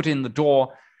sort of foot in the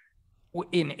door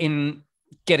in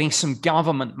getting some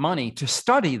government money to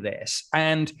study this.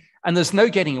 And there's no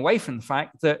getting away from the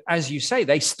fact that, as you say,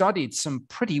 they studied some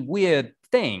pretty weird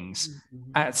things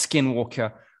at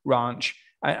Skinwalker Ranch.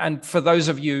 And for those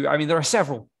of you, I mean, there are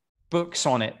several books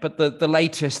on it, but the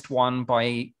latest one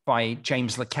by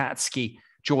James Lukatsky,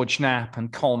 George Knapp, and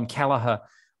Colm Kelleher,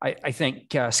 I think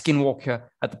Skinwalker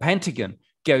at the Pentagon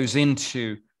goes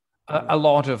into a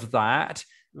lot of that.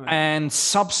 Right. And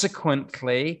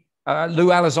subsequently, Lou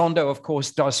Elizondo, of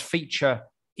course, does feature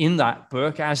in that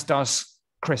book, as does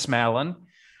Chris Mellon.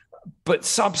 But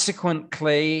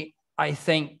subsequently, I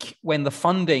think when the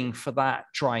funding for that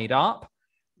dried up,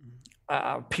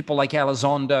 people like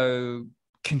Elizondo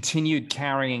continued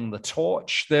carrying the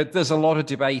torch. There's a lot of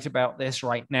debate about this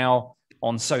right now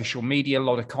on social media, a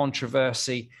lot of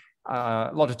controversy,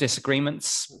 a lot of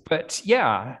disagreements. But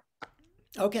yeah.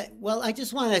 Okay, well, I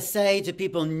just want to say to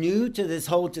people new to this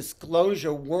whole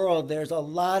disclosure world, there's a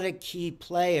lot of key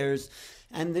players,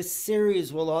 and this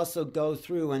series will also go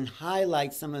through and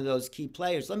highlight some of those key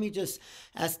players. Let me just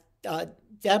ask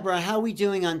Deborah, how are we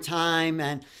doing on time?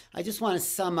 And I just want to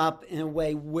sum up in a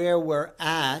way where we're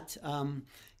at.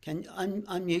 Can you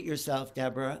unmute yourself,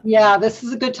 Deborah? Yeah, this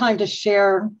is a good time to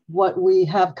share what we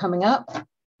have coming up.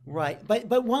 Right,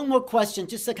 but one more question,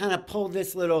 just to kind of pull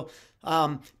this little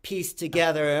piece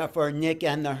together for Nick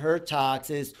and the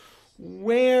Hertogs, is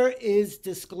where is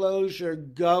disclosure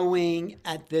going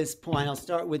at this point? I'll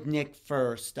start with Nick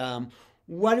first.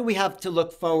 What do we have to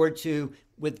look forward to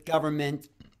with government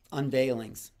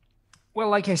unveilings? Well,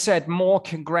 like I said, more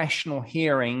congressional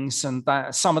hearings, and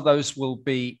some of those will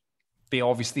be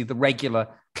obviously the regular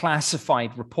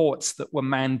classified reports that were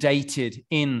mandated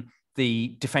in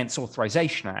the Defense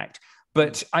Authorization Act.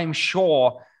 But I'm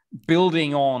sure,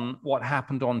 building on what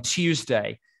happened on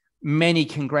Tuesday, many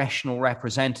congressional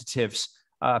representatives,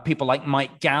 people like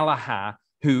Mike Gallagher,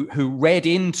 who read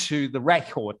into the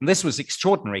record, and this was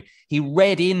extraordinary, he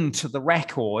read into the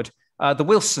record the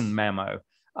Wilson memo.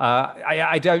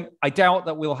 I doubt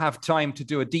that we'll have time to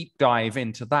do a deep dive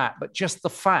into that, but just the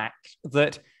fact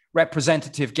that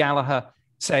Representative Gallagher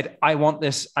said, I want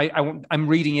this, I'm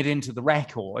reading it into the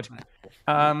record.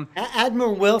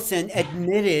 Admiral Wilson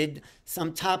admitted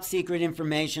some top secret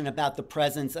information about the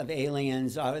presence of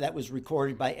aliens that was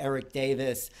recorded by Eric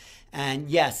Davis. And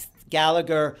yes,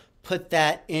 Gallagher put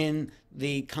that in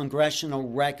the congressional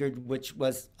record, which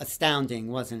was astounding,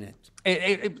 wasn't it?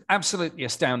 It absolutely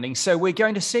astounding. So we're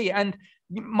going to see. And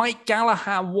Mike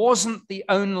Gallagher wasn't the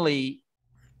only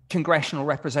congressional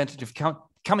representative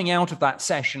coming out of that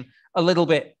session a little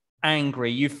bit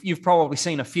angry. You've probably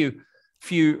seen a few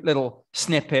little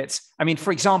snippets. I mean,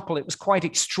 for example, it was quite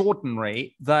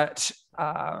extraordinary that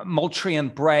Moultrie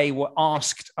and Bray were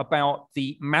asked about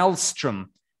the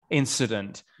Maelstrom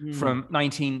incident from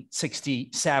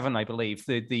 1967, I believe,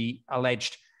 the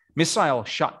alleged missile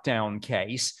shutdown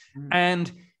case.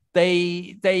 And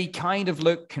they kind of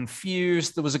looked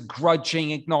confused. There was a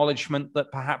grudging acknowledgement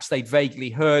that perhaps they'd vaguely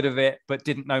heard of it, but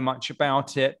didn't know much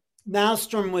about it.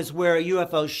 Maelstrom was where a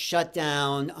UFO shut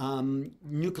down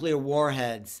nuclear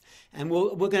warheads. And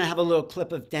we're going to have a little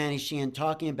clip of Danny Sheehan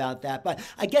talking about that. But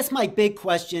I guess my big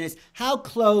question is, how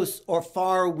close or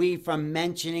far are we from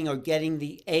mentioning or getting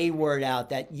the A word out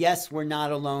that, yes, we're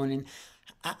not alone? And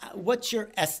What's your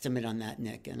estimate on that,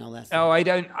 Nick? And I'll ask. Oh,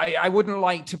 I wouldn't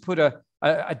like to put a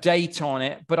date on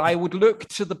it, but I would look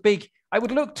to the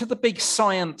big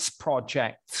science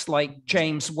projects like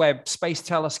James Webb Space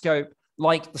Telescope,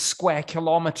 like the Square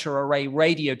Kilometer Array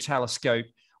Radio Telescope,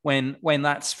 when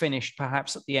that's finished,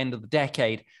 perhaps at the end of the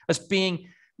decade, as being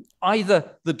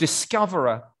either the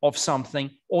discoverer of something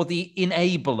or the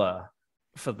enabler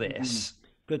for this.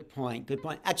 Good point. Good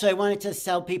point. Actually, I wanted to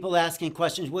tell people asking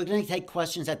questions. We're going to take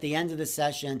questions at the end of the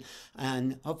session,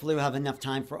 and hopefully we'll have enough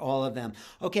time for all of them.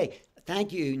 Okay.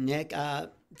 Thank you, Nick.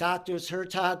 Drs.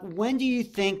 Hertog, when do you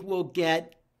think we'll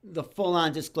get the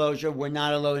full-on disclosure we're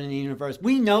not alone in the universe?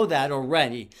 We know that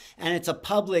already, and it's a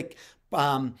public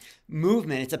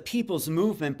movement. It's a people's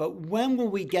movement. But when will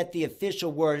we get the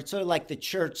official word? It's sort of like the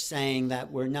church saying that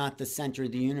we're not the center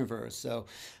of the universe. So,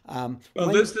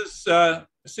 this is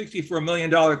 $64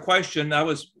 million question. I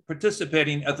was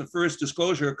participating at the first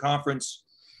disclosure conference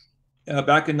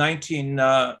back in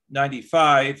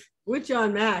 1995. With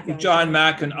John Mack. With John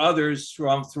Mack and others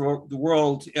from throughout the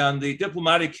world. And the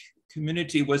diplomatic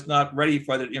community was not ready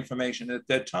for that information at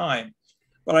that time.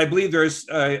 But I believe there's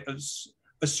a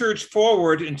surge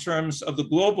forward in terms of the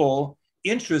global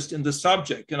interest in the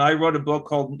subject. And I wrote a book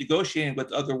called Negotiating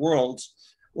with Other Worlds,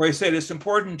 where I said it's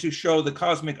important to show the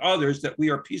cosmic others that we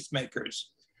are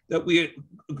peacemakers, that we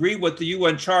agree with the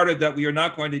UN Charter that we are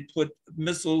not going to put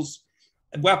missiles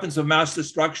and weapons of mass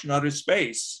destruction out of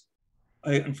space.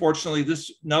 Unfortunately,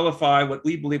 this nullifies what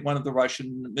we believe one of the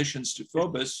Russian missions to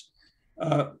Phobos.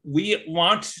 We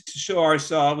want to show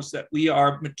ourselves that we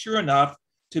are mature enough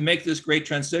to make this great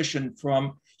transition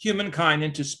from humankind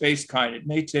into spacekind. It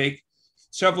may take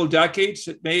several decades.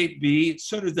 It may be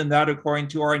sooner than that, according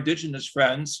to our indigenous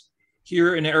friends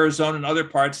here in Arizona and other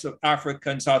parts of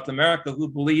Africa and South America, who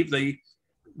believe the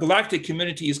galactic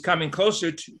community is coming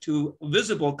closer to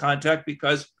visible contact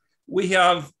because we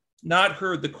have not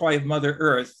heard the cry of Mother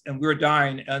Earth and we're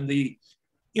dying. And the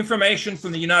information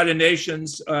from the United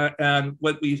Nations and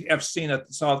what we have seen at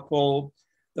the South Pole,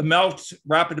 the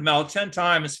rapid melt 10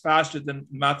 times faster than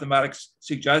mathematics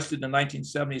suggested in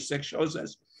 1976 shows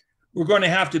us we're going to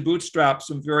have to bootstrap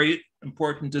some very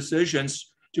important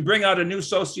decisions to bring out a new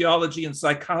sociology and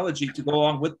psychology to go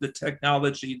along with the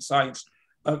technology and science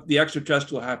of the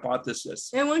extraterrestrial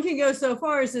hypothesis. And one can go so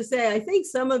far as to say, I think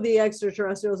some of the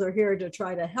extraterrestrials are here to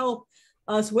try to help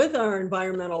us with our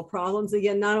environmental problems,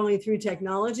 again, not only through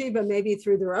technology, but maybe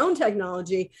through their own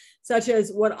technology, such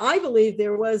as what I believe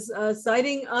there was a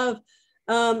sighting of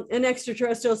an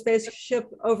extraterrestrial spaceship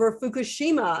over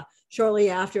Fukushima shortly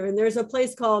after. And there's a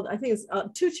place called, I think it's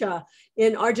Tucha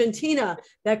in Argentina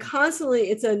that constantly,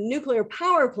 it's a nuclear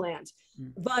power plant,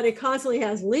 but it constantly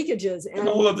has leakages. And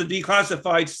all of the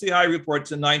declassified CI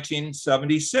reports in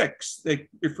 1976, they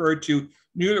referred to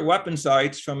nuclear weapon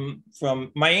sites from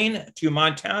Maine to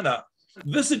Montana,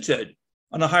 visited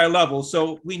on a higher level.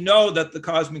 So we know that the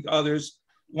cosmic others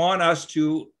want us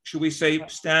to, should we say,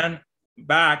 stand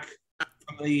back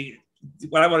from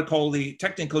what I want to call the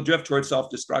technical drift towards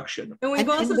self-destruction. And we've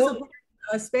also supported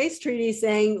a space treaty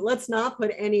saying, let's not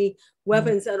put any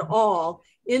weapons at all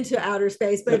into outer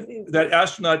space. But that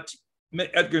astronaut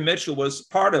Edgar Mitchell was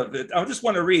part of it. I just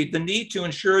want to read: the need to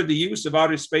ensure the use of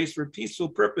outer space for peaceful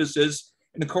purposes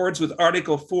in accordance with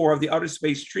Article 4 of the Outer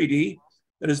Space Treaty,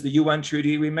 that is the UN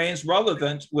treaty, remains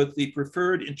relevant with the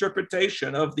preferred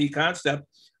interpretation of the concept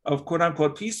of quote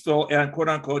unquote peaceful and quote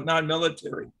unquote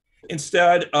non-military,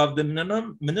 instead of the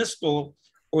municipal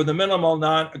or the minimal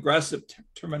non-aggressive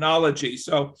terminology.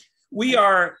 So we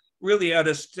are really at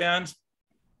a standpoint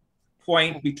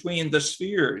between the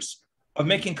spheres of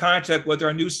making contact with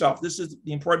our new self. This is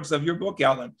the importance of your book,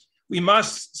 Alan. We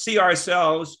must see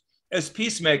ourselves as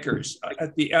peacemakers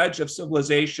at the edge of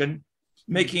civilization,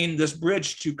 making this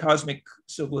bridge to cosmic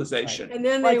civilization. And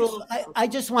then I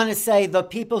just want to say the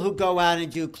people who go out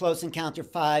and do Close Encounter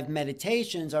 5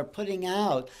 meditations are putting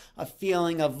out a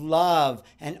feeling of love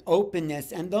and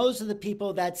openness. And those are the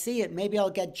people that see it. Maybe I'll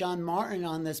get John Martin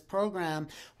on this program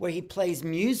where he plays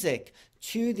music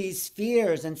to these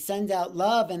spheres and send out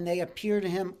love, and they appear to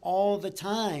him all the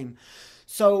time.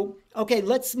 So, okay,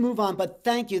 let's move on, but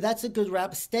thank you. That's a good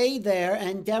wrap. Stay there.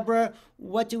 And Deborah,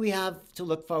 what do we have to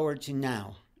look forward to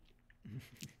now?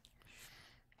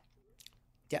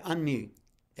 Unmute,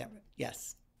 Deborah.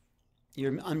 Yes.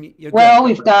 You're well,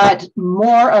 we've got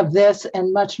more of this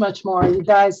and much, much more. You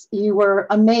guys, you were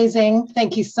amazing.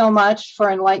 Thank you so much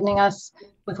for enlightening us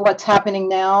with what's happening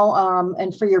now,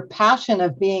 and for your passion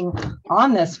of being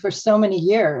on this for so many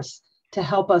years to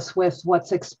help us with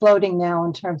what's exploding now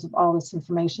in terms of all this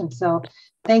information. So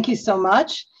thank you so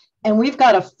much. And we've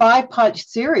got a 5-part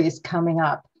series coming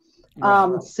up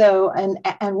Right.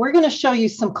 And we're going to show you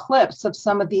some clips of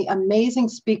some of the amazing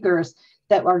speakers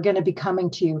that are going to be coming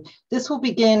to you. This will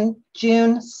begin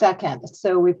June 2nd.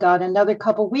 So we've got another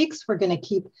couple weeks. We're going to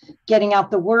keep getting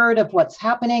out the word of what's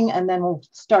happening. And then we'll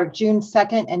start June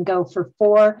 2nd and go for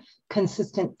 4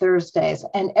 consistent Thursdays.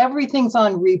 And everything's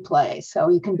on replay. So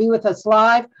you can be with us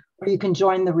live or you can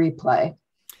join the replay.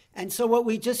 And so what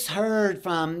we just heard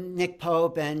from Nick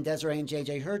Pope and Desiree and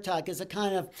JJ Hurtak is a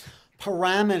kind of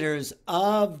parameters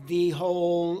of the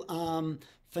whole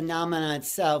phenomena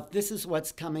itself. This is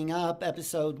what's coming up.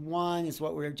 Episode 1 is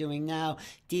what we're doing now.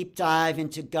 Deep dive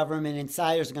into government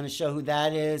insiders. We're going to show who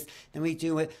that is. Then we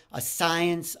do a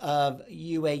science of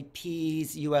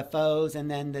UAPs, UFOs,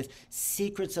 and then the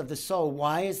secrets of the soul.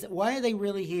 Why are they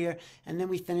really here? And then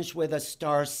we finish with a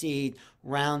starseed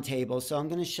roundtable. So I'm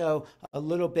going to show a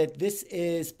little bit. This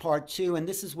is part 2, and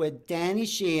this is with Danny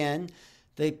Sheehan,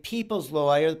 the people's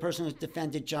lawyer, the person who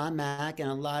defended John Mack and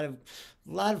a lot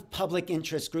of public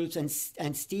interest groups,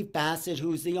 and Steve Bassett,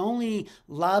 who's the only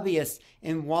lobbyist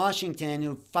in Washington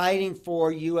who's fighting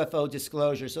for UFO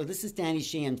disclosure. So this is Danny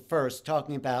Sheehan first,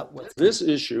 talking about this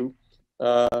issue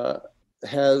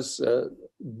has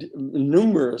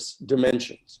numerous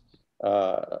dimensions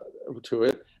to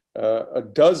it, a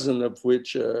dozen of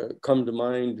which come to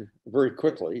mind very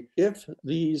quickly. If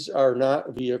these are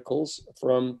not vehicles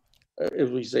from, if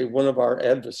we say, one of our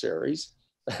adversaries,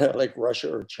 like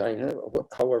Russia or China,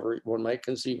 however one might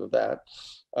conceive of that,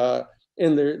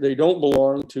 and they don't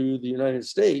belong to the United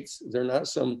States. They're not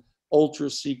some ultra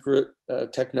secret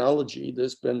technology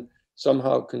that's been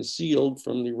somehow concealed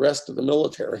from the rest of the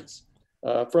militaries.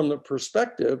 From the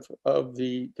perspective of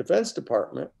the Defense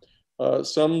Department,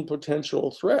 some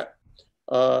potential threat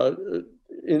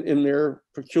in their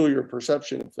peculiar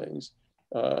perception of things.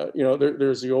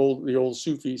 There's the old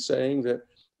Sufi saying that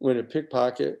when a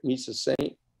pickpocket meets a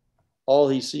saint, all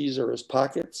he sees are his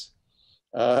pockets,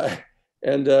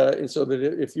 and so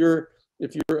that if you're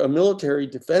a military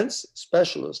defense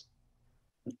specialist,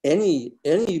 any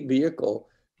vehicle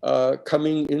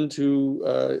coming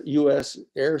into U.S.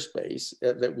 airspace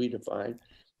that we define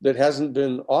that hasn't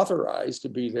been authorized to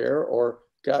be there or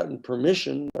gotten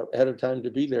permission ahead of time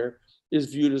to be there is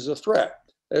viewed as a threat.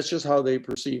 That's just how they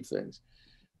perceive things.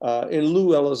 In Lou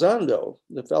Elizondo,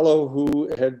 the fellow who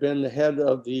had been the head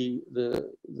of the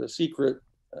secret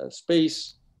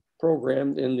space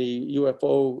program in the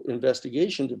UFO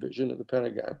investigation division of the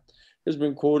Pentagon, has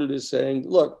been quoted as saying,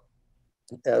 "Look,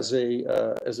 as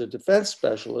a defense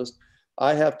specialist,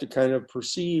 I have to kind of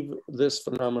perceive this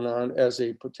phenomenon as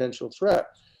a potential threat.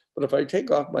 But if I take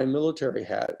off my military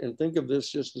hat and think of this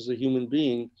just as a human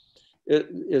being,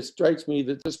 it strikes me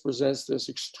that this presents this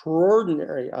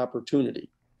extraordinary opportunity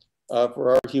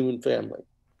for our human family."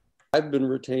 I've been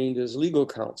retained as legal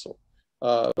counsel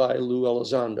by Lou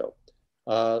Elizondo,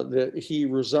 that he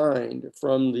resigned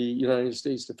from the United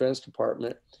States Defense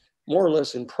Department more or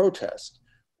less in protest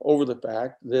over the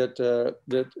fact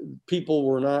that people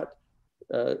were not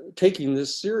taking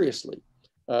this seriously.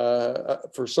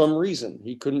 For some reason,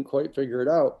 he couldn't quite figure it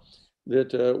out,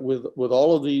 that with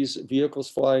all of these vehicles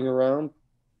flying around,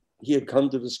 he had come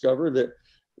to discover that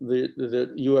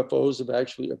UFOs have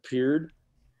actually appeared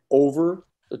over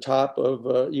the top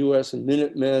of U.S. and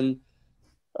Minutemen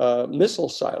missile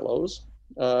silos,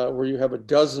 where you have a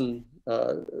dozen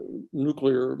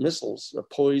nuclear missiles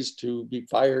poised to be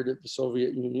fired at the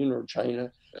Soviet Union or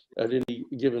China at any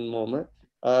given moment.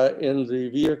 And the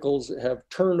vehicles have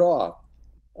turned off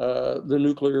the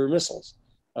nuclear missiles,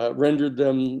 rendered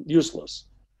them useless,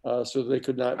 so they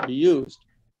could not be used.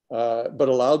 But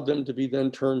allowed them to be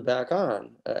then turned back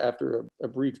on after a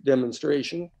brief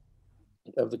demonstration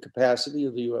of the capacity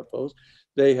of the UFOs.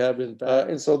 They have, in fact,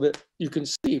 and so that you can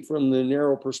see from the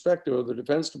narrow perspective of the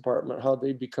Defense Department how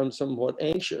they become somewhat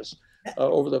anxious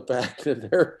over the fact that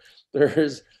there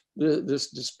is this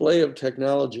display of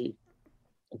technology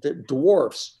that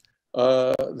dwarfs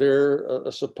their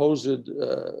supposed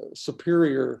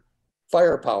superior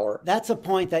firepower. That's a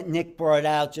point that Nick brought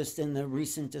out just in the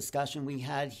recent discussion we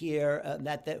had here,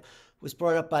 that was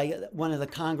brought up by one of the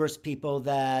Congress people,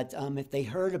 that if they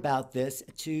heard about this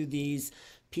to these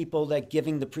people that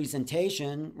giving the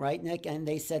presentation, right, Nick? And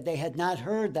they said they had not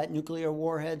heard that nuclear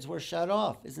warheads were shut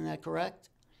off. Isn't that correct?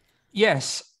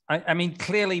 Yes. I mean,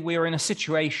 clearly we're in a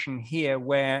situation here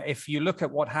where if you look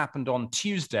at what happened on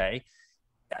Tuesday,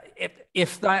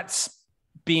 if that's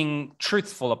being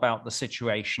truthful about the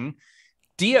situation,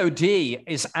 DOD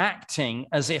is acting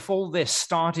as if all this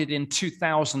started in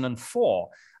 2004,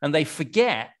 and they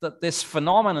forget that this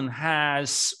phenomenon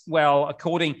has, well,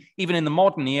 according even in the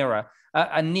modern era,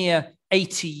 a near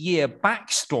 80-year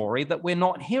backstory that we're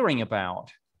not hearing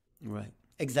about. Right.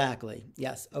 Exactly.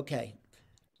 Yes. Okay.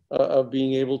 Of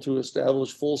being able to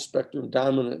establish full spectrum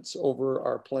dominance over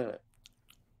our planet.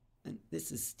 And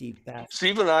this is Steve Bass.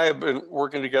 Steve and I have been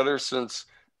working together since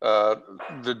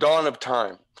the dawn of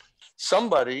time.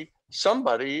 Somebody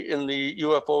in the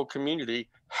UFO community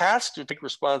has to take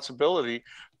responsibility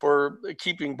for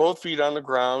keeping both feet on the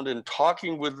ground and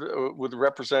talking with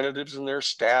representatives and their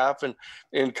staff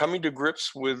and coming to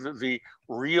grips with the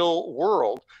real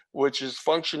world, which is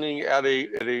functioning at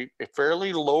a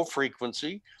fairly low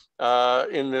frequency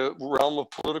in the realm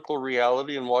of political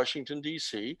reality in Washington,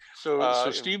 D.C.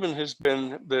 So Stephen has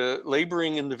been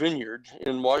laboring in the vineyard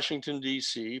in Washington,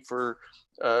 D.C. for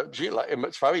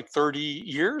it's probably 30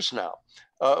 years now.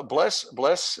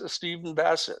 Bless Stephen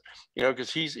Bassett,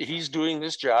 because he's doing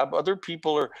this job. Other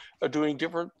people are doing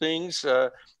different things,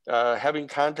 having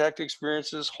contact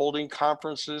experiences, holding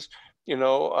conferences,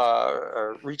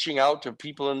 reaching out to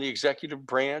people in the executive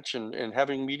branch and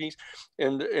having meetings.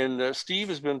 And Steve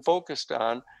has been focused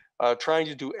on trying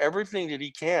to do everything that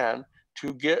he can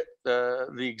to get the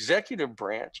executive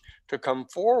branch to come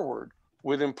forward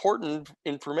with important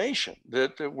information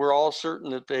that we're all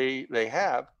certain that they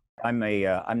have. I'm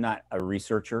not a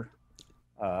researcher,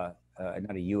 not a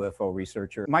UFO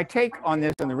researcher. My take on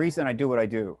this, and the reason I do what I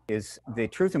do, is the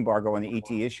truth embargo on the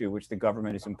ET issue, which the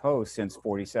government has imposed since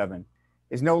 '47,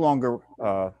 is no longer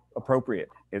appropriate.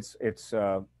 It's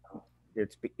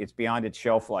beyond its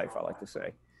shelf life, I like to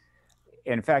say.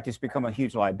 In fact, it's become a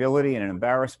huge liability and an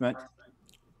embarrassment.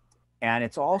 And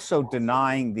it's also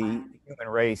denying the human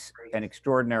race an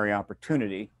extraordinary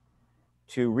opportunity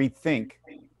to rethink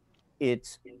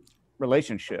its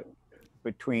relationship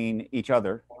between each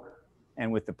other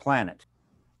and with the planet.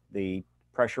 The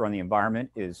pressure on the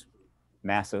environment is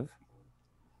massive.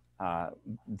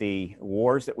 The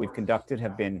wars that we've conducted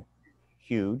have been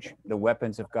huge. The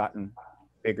weapons have gotten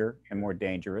bigger and more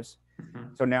dangerous.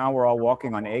 So now we're all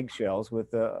walking on eggshells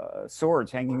with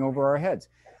swords hanging over our heads,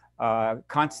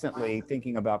 constantly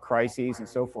thinking about crises and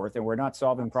so forth, and we're not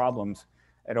solving problems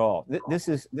at all. This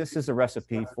is a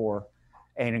recipe for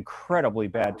an incredibly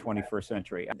bad 21st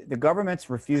century. The government's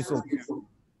refusal to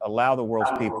allow the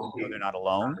world's people to know they're not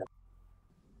alone,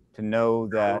 to know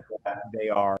that they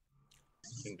are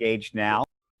engaged now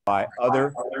by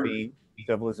other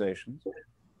civilizations,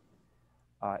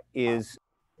 is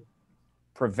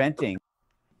preventing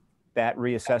that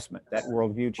reassessment, that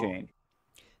worldview change.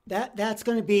 That's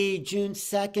going to be June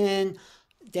 2nd,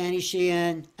 Danny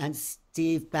Sheehan and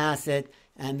Steve Bassett,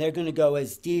 and they're going to go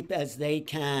as deep as they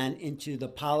can into the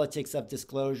politics of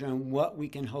disclosure and what we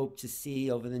can hope to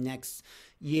see over the next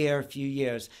few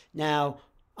years. Now,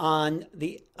 on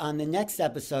the next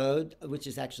episode, which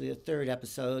is actually the third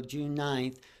episode, June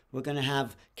 9th, we're going to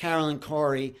have Carolyn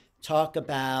Corey talk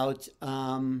about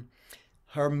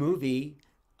her movie,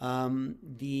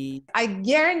 I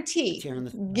guarantee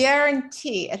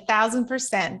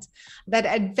 1,000%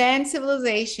 that advanced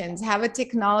civilizations have a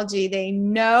technology. They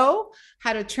know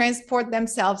how to transport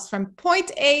themselves from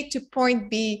point A to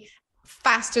point B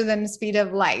faster than the speed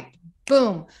of light.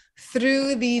 Boom,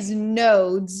 through these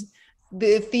nodes,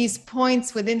 these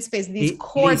points within space, these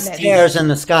coordinates. These stairs in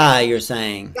the sky, you're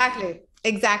saying.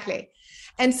 Exactly.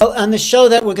 And so on the show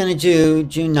that we're going to do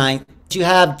June 9th, you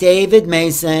have David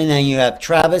Mason and you have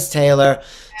Travis Taylor,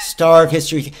 star of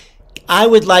history. I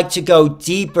would like to go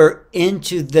deeper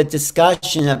into the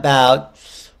discussion about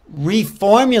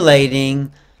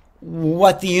reformulating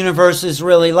what the universe is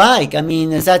really like. I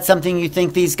mean, is that something you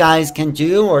think these guys can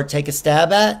do or take a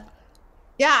stab at?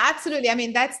 Yeah, absolutely. I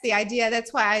mean, that's the idea.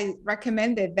 That's why I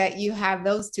recommended that you have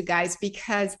those two guys,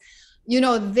 because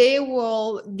they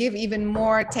will give even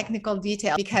more technical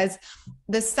detail, because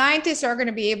the scientists are going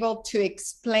to be able to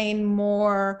explain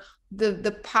more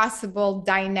the possible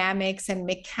dynamics and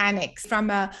mechanics from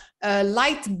a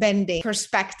light bending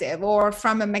perspective or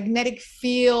from a magnetic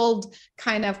field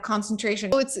kind of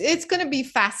concentration. So it's going to be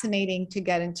fascinating to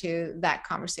get into that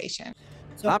conversation.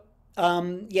 So,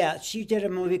 she did a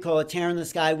movie called A Tear in the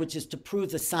Sky, which is to prove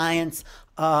the science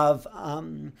of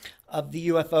the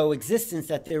UFO existence,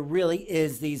 that there really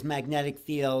is these magnetic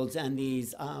fields and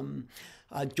these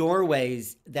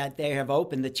doorways that they have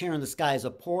opened. The Tear in the Sky is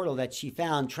a portal that she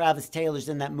found. Travis Taylor's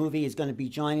in that movie. He's going to be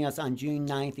joining us on June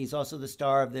 9th. He's also the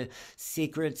star of The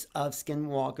Secrets of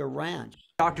Skinwalker Ranch.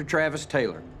 Dr. Travis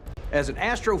Taylor. As an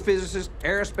astrophysicist,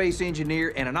 aerospace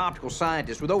engineer, and an optical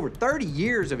scientist with over 30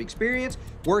 years of experience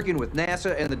working with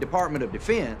NASA and the Department of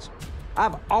Defense,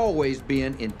 I've always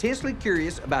been intensely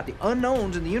curious about the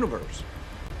unknowns in the universe.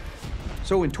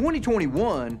 So in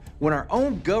 2021, when our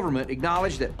own government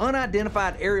acknowledged that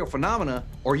unidentified aerial phenomena,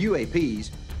 or UAPs,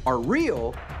 are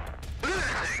real,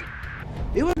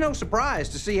 it was no surprise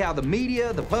to see how the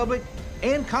media, the public,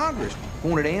 and Congress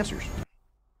wanted answers.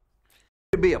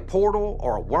 It could be a portal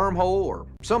or a wormhole or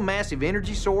some massive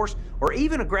energy source or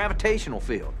even a gravitational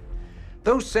field.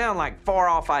 Those sound like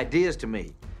far-off ideas to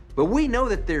me, but we know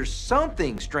that there's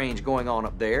something strange going on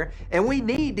up there, and we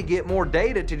need to get more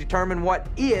data to determine what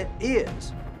it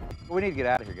is. We need to get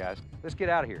out of here, guys. Let's get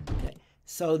out of here. Okay.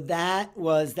 So that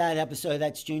was that episode.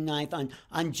 That's June 9th.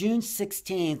 On June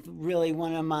 16th, really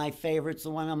one of my favorites,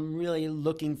 the one I'm really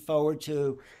looking forward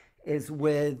to, is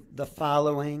with the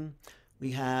following.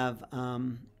 We have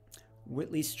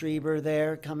Whitley Strieber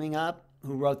there coming up,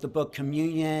 who wrote the book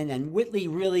Communion. And Whitley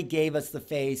really gave us the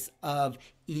face of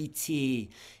E.T.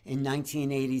 in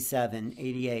 1987,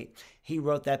 88. He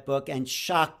wrote that book and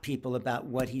shocked people about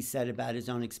what he said about his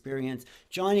own experience.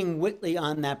 Joining Whitley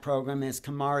on that program is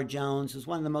Kamara Jones, who's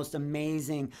one of the most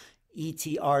amazing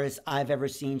E.T. artists I've ever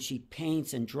seen. She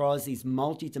paints and draws these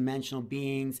multidimensional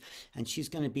beings, and she's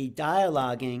going to be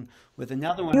dialoguing with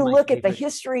another one. You look at the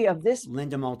history of this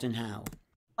Linda Moulton Howe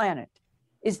planet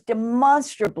is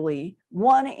demonstrably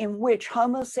one in which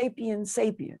Homo sapiens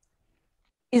sapien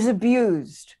is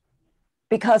abused.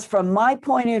 Because from my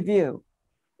point of view,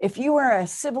 if you are a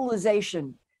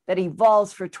civilization that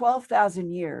evolves for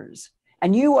 12,000 years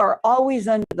and you are always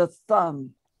under the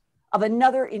thumb of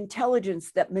another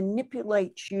intelligence that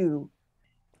manipulates you,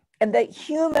 and that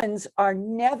humans are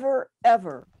never,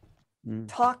 ever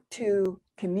talked to,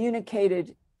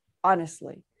 communicated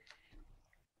honestly,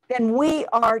 then we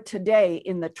are today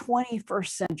in the 21st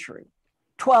century,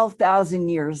 12,000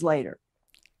 years later.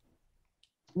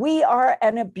 We are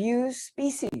an abused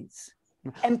species.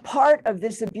 And part of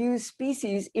this abused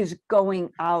species is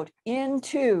going out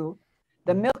into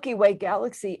the Milky Way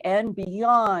galaxy and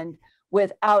beyond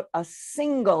without a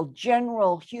single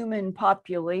general human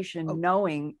population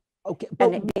knowing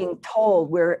and being told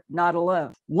we're not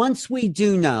alone. Once we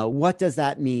do know, what does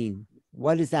that mean?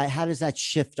 What is that? How does that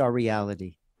shift our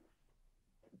reality?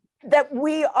 That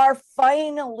we are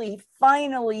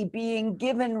finally being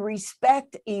given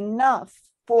respect enough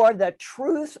for the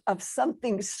truth of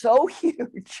something so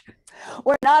huge.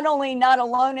 We're not only not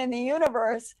alone in the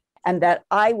universe, and that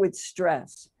I would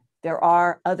stress there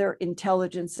are other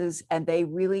intelligences and they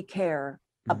really care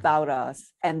about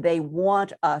us, and they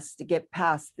want us to get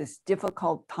past this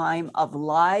difficult time of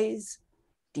lies,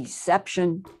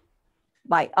 deception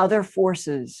by other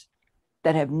forces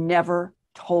that have never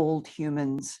told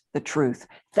humans the truth.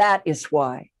 That is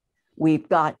why we've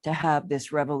got to have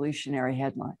this revolutionary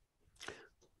headline.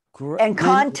 And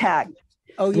contact.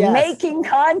 Oh, yes. Making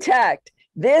contact.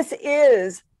 This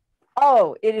is,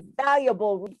 it is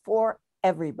valuable for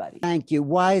everybody. Thank you.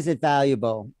 Why is it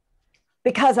valuable?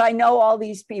 Because I know all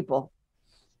these people.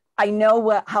 I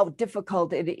know how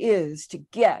difficult it is to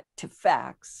get to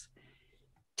facts,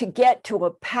 to get to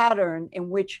a pattern in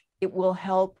which it will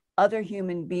help other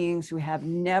human beings who have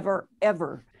never,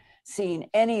 ever seen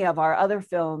any of our other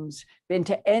films, been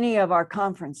to any of our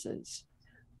conferences.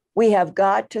 We have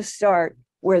got to start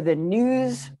where the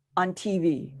news on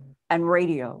TV and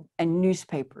radio and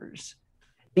newspapers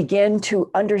begin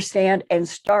to understand and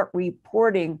start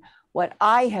reporting what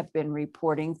I have been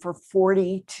reporting for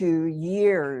 42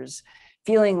 years,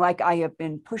 feeling like I have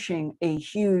been pushing a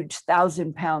huge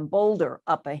 1,000-pound boulder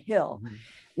up a hill. Mm-hmm.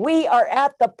 We are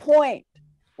at the point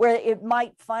where it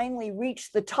might finally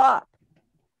reach the top.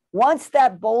 Once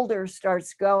that boulder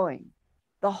starts going,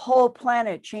 the whole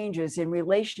planet changes in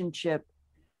relationship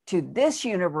to this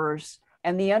universe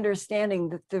and the understanding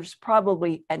that there's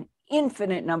probably an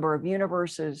infinite number of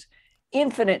universes,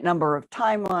 infinite number of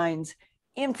timelines,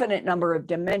 infinite number of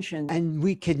dimensions. And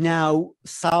we could now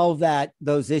solve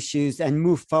those issues and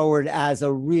move forward as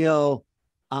a real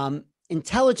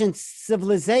intelligent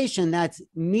civilization that's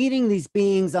meeting these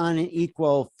beings on an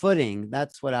equal footing.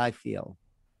 That's what I feel.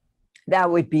 That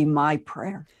would be my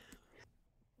prayer.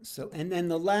 So, and then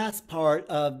the last part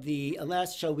of the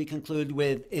last show we conclude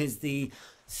with is the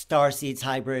starseeds,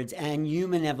 hybrids, and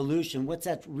human evolution. What's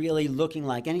that really looking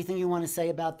like? Anything you want to say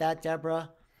about that,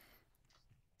 Deborah?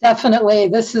 Definitely.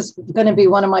 This is going to be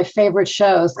one of my favorite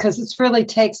shows because it really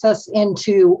takes us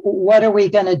into what are we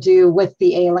going to do with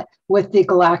the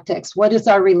galactics? What is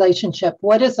our relationship?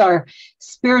 What is our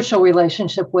spiritual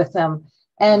relationship with them?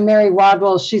 And Mary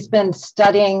Wadwell, she's been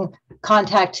studying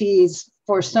contactees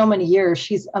for so many years.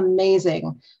 She's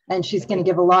amazing. And she's going to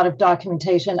give a lot of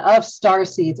documentation of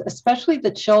starseeds, especially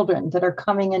the children that are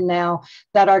coming in now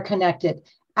that are connected.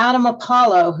 Adam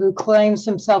Apollo, who claims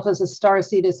himself as a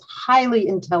starseed, is highly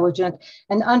intelligent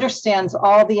and understands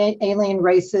all the alien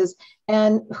races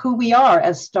and who we are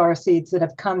as starseeds that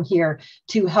have come here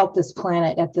to help this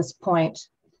planet at this point.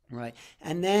 Right.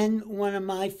 And then one of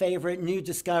my favorite new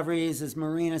discoveries is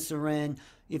Marina Sarin.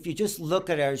 If you just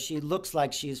look at her, she looks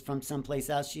like she's from someplace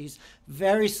else. She's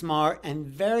very smart and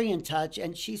very in touch.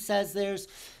 And she says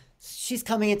she's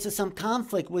coming into some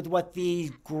conflict with what the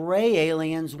gray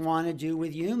aliens want to do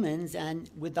with humans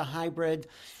and with the hybrid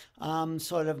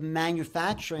sort of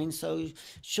manufacturing. So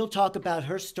she'll talk about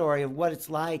her story of what it's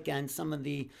like and some of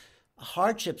the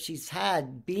hardships she's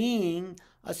had being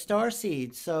a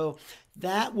starseed. So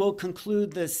that will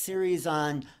conclude the series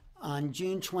on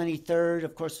June 23rd,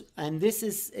 of course. And this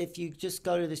is, if you just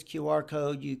go to this QR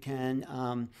code, you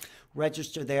can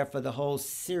register there for the whole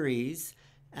series.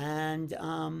 And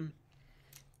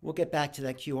we'll get back to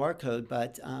that QR code.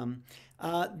 But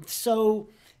so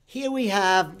here we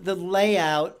have the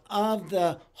layout of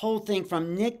the whole thing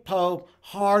from Nick Pope,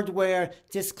 hardware,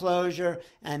 disclosure,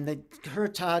 and the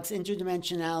Hertog's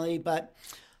interdimensionality. But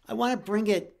I want to bring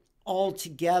it all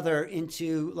together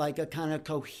into like a kind of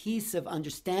cohesive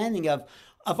understanding of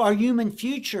our human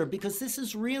future, because this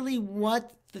is really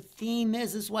what the theme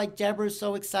is. This is why Deborah is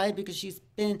so excited, because she's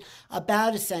been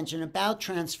about ascension, about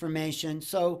transformation.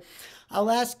 So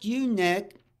I'll ask you,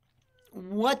 Nick,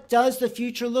 what does the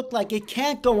future look like? It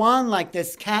can't go on like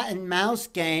this cat and mouse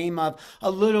game of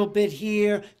a little bit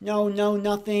here, no,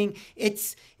 nothing.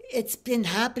 It's been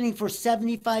happening for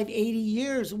 75, 80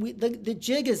 years. The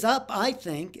jig is up, I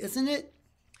think, isn't it?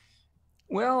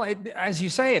 Well, as you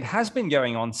say, it has been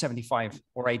going on 75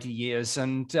 or 80 years.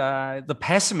 And the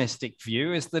pessimistic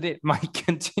view is that it might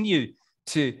continue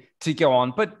to go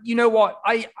on. But you know what?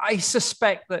 I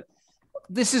suspect that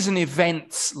this is an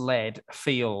events-led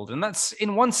field. And that's,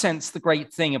 in one sense, the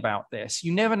great thing about this.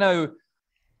 You never know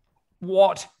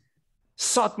what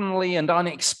suddenly and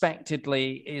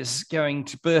unexpectedly is going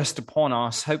to burst upon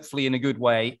us, hopefully in a good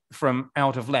way, from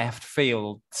out of left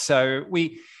field. So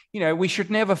we should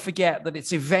never forget that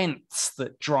it's events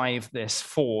that drive this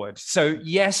forward. So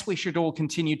yes, we should all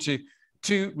continue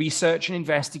to research and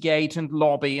investigate and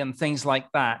lobby and things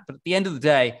like that. But at the end of the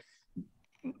day,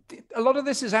 a lot of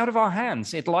this is out of our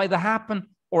hands. It'll either happen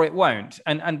or it won't.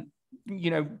 And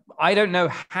I don't know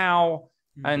how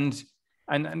and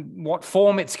what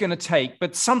form it's going to take,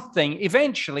 but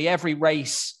eventually every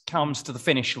race comes to the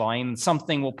finish line.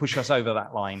 Something will push us over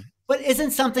that line. But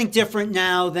isn't something different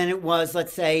now than it was,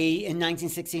 let's say, in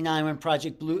 1969 when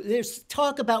Project Blue? There's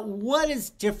talk about what is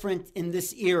different in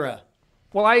this era.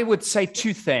 Well, I would say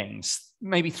two things,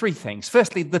 maybe three things.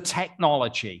 Firstly, the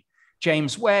technology.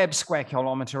 James Webb, Square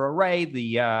Kilometer Array,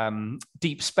 the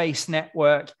Deep Space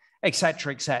Network, et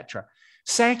cetera, et cetera.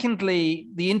 Secondly,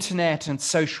 the internet and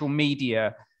social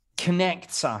media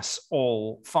connects us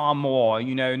all far more.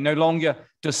 No longer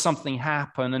does something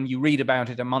happen and you read about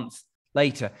it a month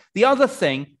later. The other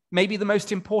thing, maybe the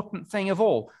most important thing of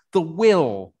all, the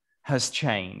will has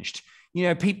changed.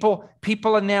 People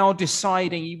are now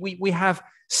deciding. We have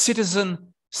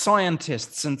citizen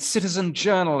scientists and citizen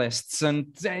journalists, and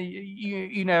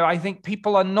I think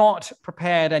people are not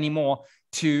prepared anymore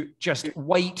to just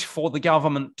wait for the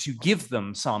government to give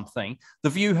them something. The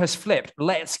view has flipped.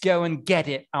 Let's go and get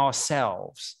it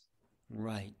ourselves.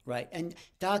 Right. And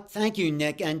thank you,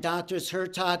 Nick. And Drs.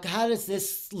 Hertog, how does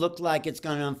this look like it's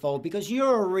going to unfold? Because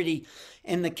you're already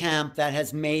in the camp that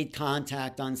has made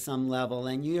contact on some level,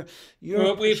 and you're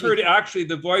well, we've heard actually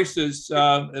the voices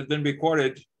have been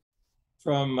recorded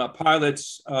from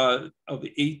pilots of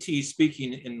the AT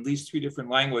speaking in at least 3 different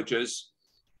languages.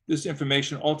 This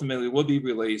information ultimately will be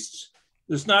released.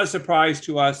 It's not a surprise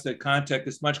to us that contact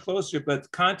is much closer,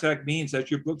 but contact means, as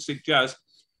your book suggests,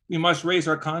 we must raise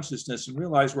our consciousness and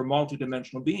realize we're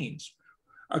multidimensional beings.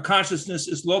 Our consciousness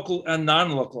is local and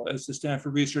non-local, as the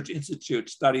Stanford Research Institute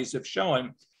studies have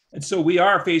shown. And so we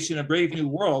are facing a brave new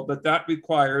world, but that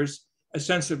requires a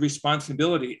sense of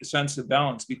responsibility, a sense of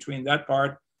balance between that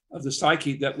part of the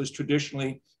psyche that was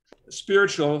traditionally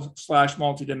spiritual /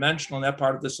 multidimensional, and that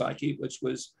part of the psyche which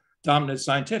was dominant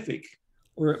scientific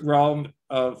or realm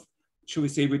of, should we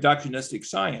say, reductionistic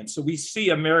science. So we see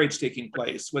a marriage taking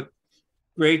place with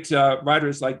great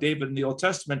writers like David in the Old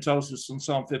Testament tells us in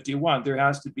Psalm 51, there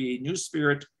has to be a new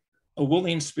spirit, a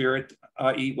willing spirit,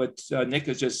 i.e. what Nick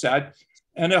has just said,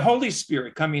 and a Holy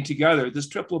Spirit coming together. This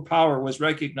triple power was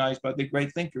recognized by the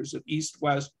great thinkers of East,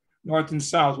 West, North, and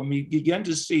South. When we begin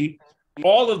to see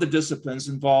all of the disciplines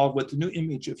involved with the new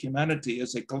image of humanity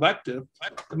as a collective,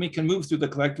 and we can move through the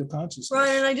collective consciousness.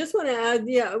 Right, and I just want to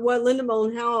add, what Linda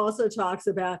Moulton Howe also talks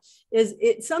about is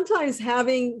it sometimes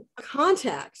having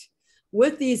contact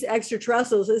with these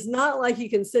extraterrestrials is not like you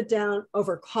can sit down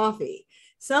over coffee.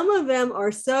 Some of them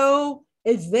are so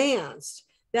advanced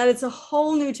that it's a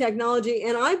whole new technology.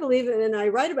 And I believe it, and I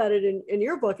write about it in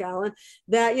your book, Alan,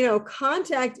 that,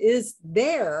 contact is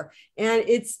there and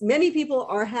many people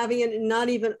are having it and not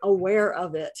even aware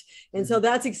of it. And so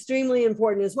that's extremely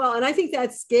important as well. And I think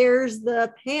that scares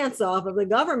the pants off of the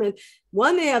government.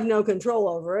 One, they have no control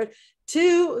over it.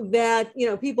 Two, that,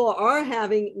 people are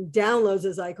having downloads,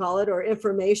 as I call it, or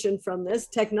information from this.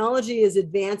 Technology is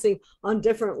advancing on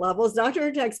different levels. Dr.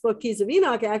 Ertek's book, Keys of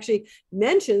Enoch, actually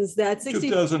mentions that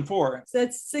 2004.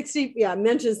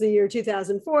 Mentions the year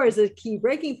 2004 as a key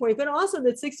breaking point, but also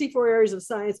that 64 areas of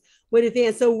science would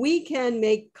advance. So we can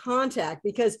make contact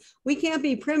because we can't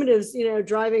be primitives,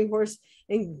 driving horse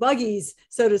and buggies,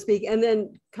 so to speak, and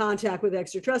then contact with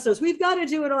extraterrestrials. We've got to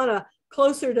do it on a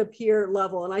closer to peer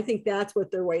level. And I think that's what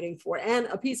they're waiting for, and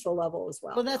a peaceful level as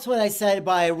well. Well, that's what I said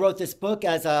I wrote this book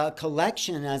as a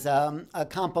collection, as a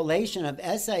compilation of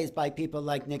essays by people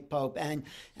like Nick Pope and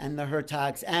the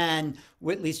Hertags and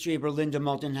Whitley Strieber, Linda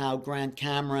Moulton Howe, Grant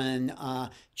Cameron,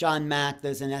 John Mack.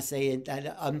 There's an essay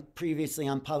that previously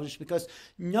unpublished because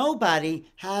nobody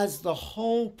has the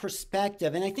whole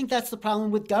perspective. And I think that's the problem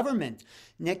with government.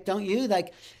 Nick, don't you?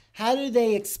 How do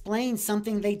they explain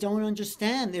something they don't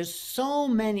understand? There's so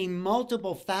many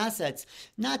multiple facets,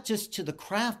 not just to the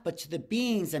craft, but to the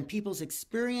beings and people's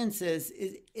experiences.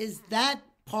 Is that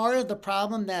part of the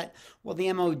problem that,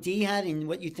 the MOD had and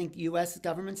what you think U.S.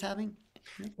 government's having?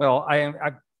 Well, I'm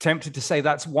tempted to say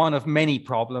that's one of many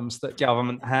problems that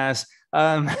government has.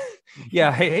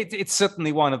 It's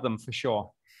certainly one of them for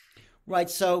sure. Right.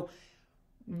 So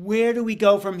where do we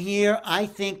go from here? I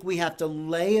think we have to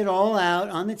lay it all out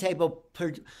on the table,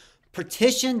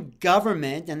 petition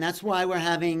government, and that's why we're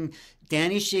having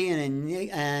Danny Sheehan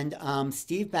and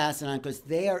Steve Bassett on, because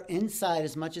they are inside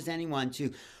as much as anyone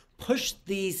to push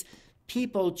these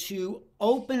people to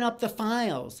open up the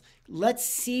files. Let's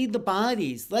see the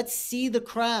bodies. Let's see the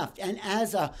craft. And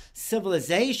as a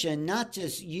civilization, not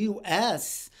just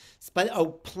U.S., but a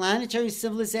planetary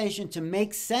civilization, to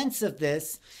make sense of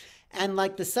this. And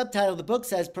like the subtitle of the book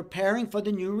says, preparing for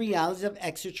the new realities of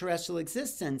extraterrestrial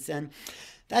existence. And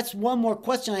that's one more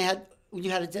question I had. You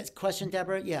had a question,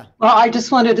 Deborah? Yeah. Well, I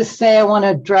just wanted to say I want to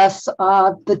address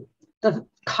the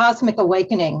cosmic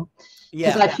awakening.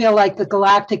 Because I feel like the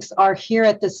galactics are here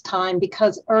at this time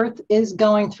because Earth is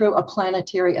going through a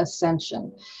planetary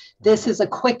ascension. This is a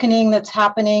quickening that's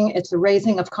happening. It's a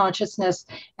raising of consciousness,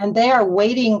 and they are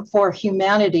waiting for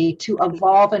humanity to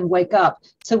evolve and wake up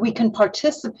so we can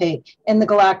participate in the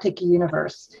galactic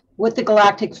universe with the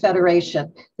Galactic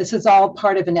Federation. This is all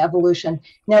part of an evolution.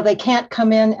 Now, they can't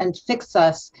come in and fix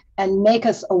us and make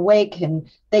us awaken.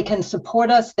 They can support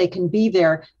us, they can be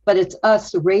there, but it's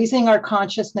us raising our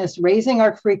consciousness, raising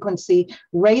our frequency,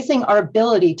 raising our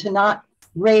ability to not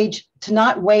wage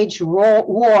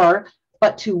war,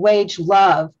 but to wage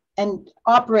love and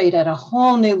operate at a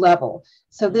whole new level.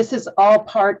 So this is all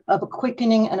part of a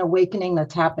quickening and awakening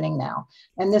that's happening now.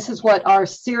 And this is what our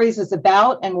series is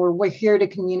about, and we're here to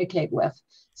communicate with.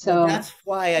 So that's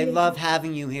why I love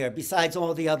having you here, besides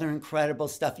all the other incredible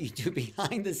stuff you do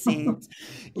behind the scenes.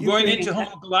 We're going into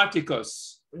Homo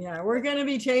Galacticus. Yeah, we're going to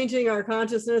be changing our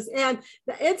consciousness, and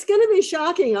it's going to be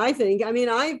shocking, I think. I mean,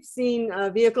 I've seen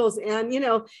vehicles, and,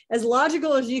 as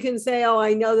logical as you can say, oh,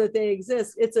 I know that they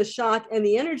exist, it's a shock. And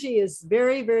the energy is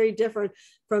very, very different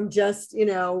from just,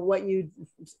 what you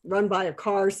run by a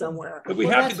car somewhere. But we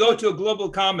have to go to a global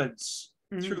commons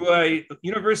through a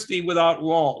university without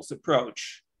walls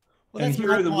approach. And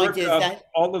here the work of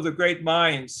all of the great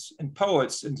minds and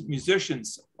poets and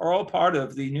musicians are all part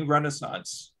of the new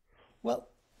Renaissance. Well,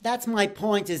 that's my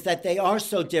point, is that they are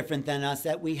so different than us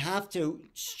that we have to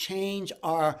change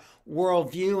our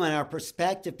worldview and our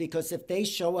perspective, because if they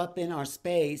show up in our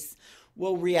space,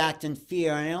 we'll react in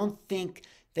fear. And I don't think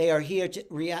they are here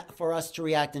to for us to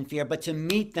react in fear, but to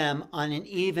meet them on an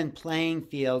even playing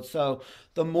field. So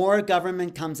the more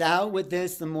government comes out with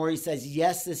this, the more he says,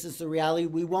 yes, this is the reality.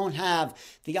 We won't have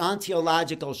the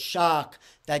ontological shock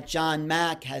that John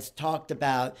Mack has talked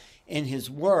about in his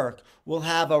work. We'll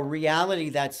have a reality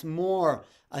that's more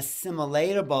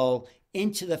assimilatable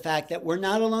into the fact that we're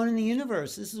not alone in the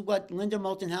universe. This is what Linda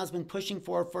Moulton Howe has been pushing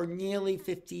for nearly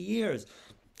 50 years.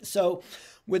 So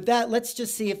with that, let's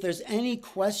just see if there's any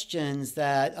questions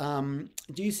that,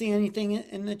 do you see anything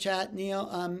in the chat,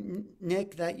 Neil,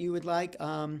 Nick, that you would like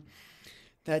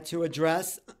that to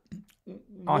address?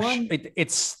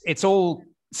 It's all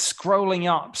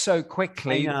scrolling up so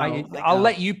quickly. I'll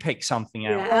let you pick something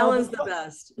out. Yeah, Alan's the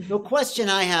best. The question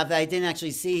I have that I didn't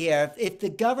actually see here, if the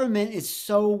government is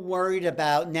so worried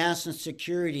about national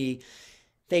security,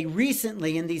 they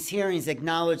recently in these hearings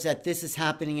acknowledged that this is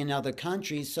happening in other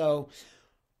countries. So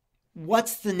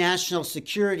what's the national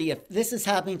security? If this is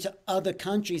happening to other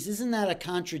countries, isn't that a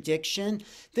contradiction?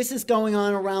 This is going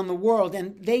on around the world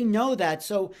and they know that.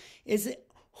 So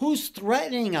who's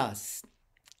threatening us?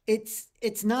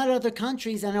 It's not other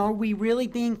countries. And are we really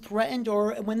being threatened?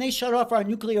 Or when they shut off our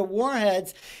nuclear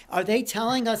warheads, are they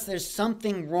telling us there's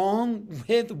something wrong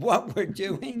with what we're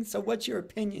doing? So what's your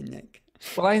opinion, Nick?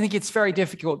 Well, I think it's very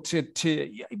difficult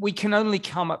we can only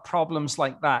come at problems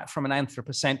like that from an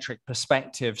anthropocentric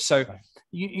perspective. So,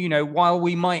 you know, while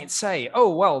we might say,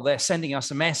 oh, well, they're sending us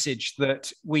a message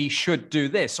that we should do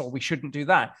this or we shouldn't do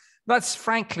that, that's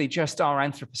frankly just our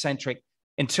anthropocentric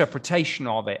interpretation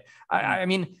of it. I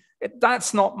mean,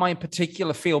 that's not my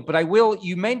particular field, but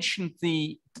you mentioned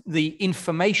the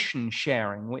information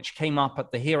sharing, which came up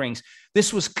at the hearings.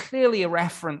 This was clearly a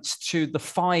reference to the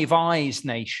Five Eyes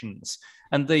nations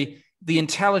and the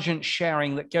intelligence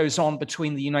sharing that goes on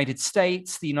between the United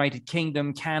States, the United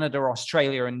Kingdom, Canada,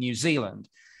 Australia, and New Zealand.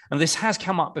 And this has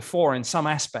come up before in some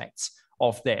aspects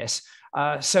of this.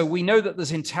 So we know that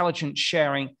there's intelligence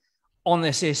sharing on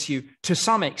this issue to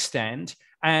some extent.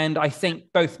 And I think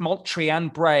both Moultrie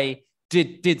and Bray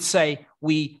did say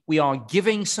we are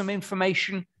giving some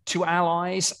information to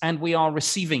allies and we are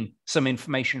receiving some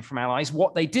information from allies.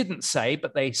 What they didn't say,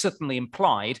 but they certainly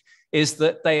implied, is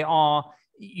that they are,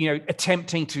 you know,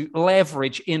 attempting to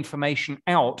leverage information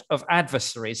out of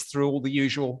adversaries through all the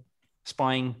usual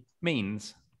spying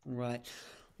means. Right.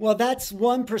 Well, that's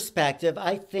one perspective.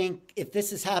 I think if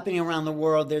this is happening around the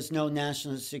world, there's no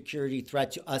national security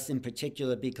threat to us in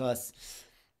particular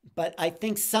but I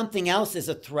think something else is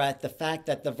a threat, the fact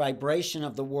that the vibration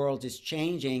of the world is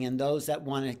changing and those that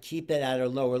want to keep it at a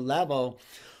lower level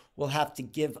will have to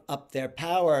give up their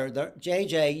power.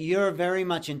 JJ, you're very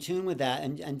much in tune with that.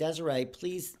 And Desiree,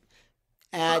 please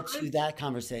add to that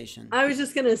conversation. I was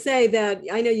just going to say that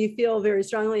I know you feel very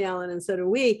strongly, Alan, and so do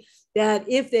we, that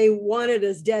if they wanted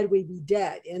us dead, we'd be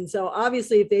dead. And so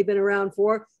obviously if they've been around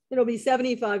for, it'll be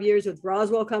 75 years with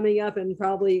Roswell coming up and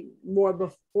probably more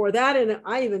before that. And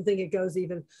I even think it goes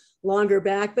even longer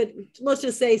back, but let's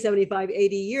just say 75,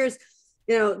 80 years,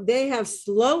 you know, they have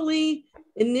slowly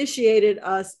initiated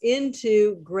us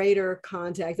into greater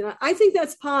contact. And I think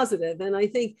that's positive. And I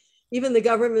think even the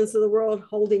governments of the world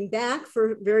holding back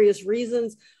for various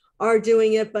reasons are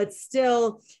doing it, but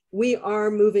still we are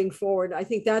moving forward. I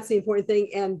think that's the important thing.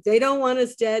 And they don't want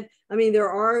us dead. I mean, there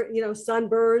are, you know,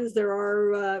 sunburns, there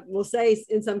are, we'll say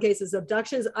in some cases,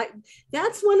 abductions.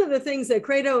 That's one of the things that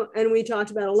Credo and we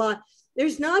talked about a lot.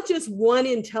 There's not just one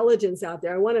intelligence out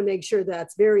there. I want to make sure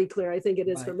that's very clear. I think it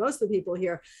is for most of the people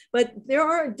here, but there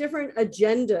are different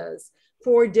agendas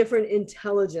for different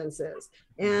intelligences.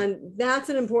 And that's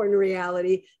an important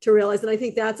reality to realize. And I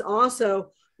think that's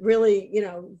also really, you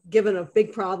know, given a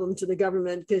big problem to the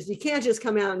government, because you can't just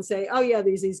come out and say, oh yeah,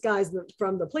 these guys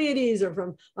from the Pleiades or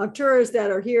from Arcturus that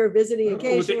are here visiting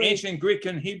occasionally. The ancient Greek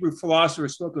and Hebrew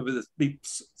philosophers spoke of the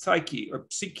psyche or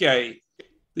psyche,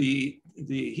 the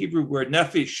Hebrew word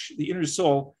nephesh, the inner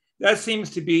soul. That seems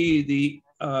to be the,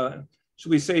 should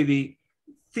we say, the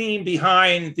theme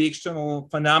behind the external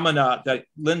phenomena that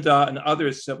Linda and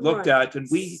others have looked at. And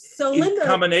we, in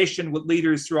combination with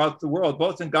leaders throughout the world,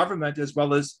 both in government as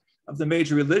well as of the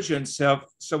major religions, have,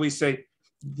 so we say,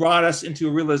 brought us into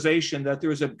a realization that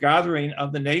there is a gathering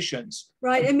of the nations.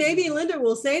 Right. And maybe Linda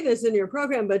will say this in your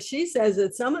program, but she says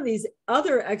that some of these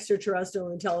other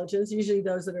extraterrestrial intelligence, usually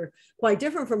those that are quite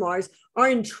different from ours, are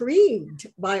intrigued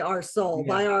by our soul,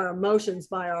 by our emotions,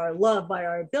 by our love, by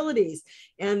our abilities,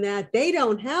 and that they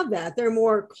don't have that. They're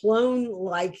more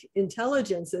clone-like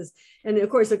intelligences. And of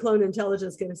course, a clone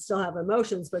intelligence can still have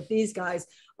emotions, but these guys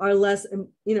are less,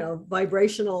 you know,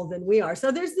 vibrational than we are.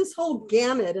 So there's this whole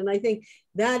gamut. And I think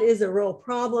that is a real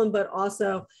problem, but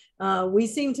also we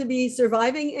seem to be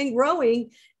surviving and growing.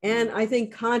 And I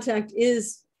think contact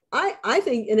is, I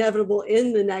think, inevitable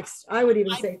in the next, I would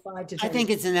even say 5 to 10 I think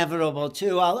it's inevitable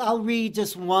too. I'll read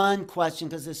just one question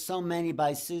because there's so many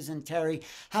by Susan Terry.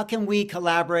 How can we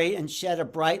collaborate and shed a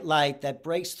bright light that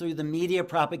breaks through the media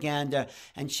propaganda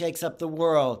and shakes up the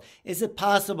world? Is it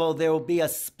possible there will be a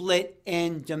split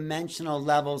in dimensional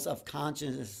levels of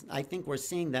consciousness? I think we're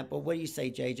seeing that, but what do you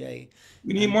say, JJ?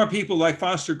 We need more people like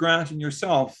Foster Grant and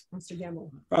yourself. Foster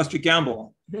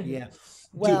Gamble. Yeah.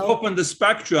 Well, to open the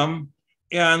spectrum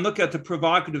and look at the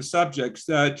provocative subjects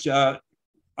that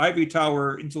ivory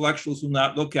tower intellectuals will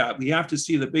not look at. We have to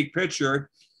see the big picture,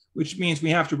 which means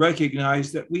we have to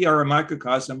recognize that we are a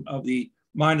microcosm of the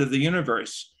mind of the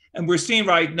universe. And we're seeing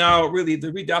right now really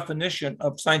the redefinition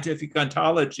of scientific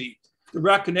ontology, the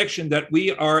recognition that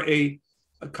we are a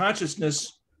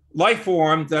consciousness life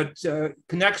form that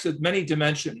connects with many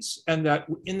dimensions, and that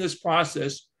in this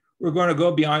process, we're going to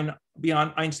go beyond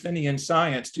Einsteinian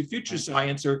science to future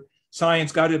science, or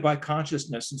science guided by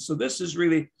consciousness. And so this is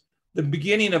really the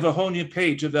beginning of a whole new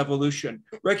page of evolution,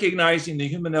 recognizing the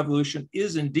human evolution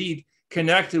is indeed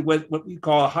connected with what we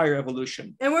call a higher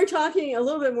evolution. And we're talking a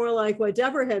little bit more like what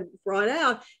Deborah had brought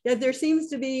out, that there seems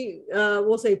to be,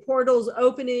 we'll say, portals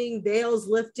opening, veils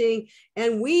lifting,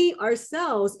 and we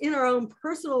ourselves in our own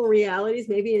personal realities,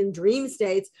 maybe in dream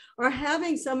states, are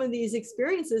having some of these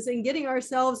experiences and getting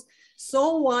ourselves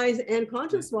soul-wise and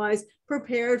conscious-wise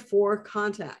prepared for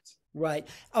contact. Right.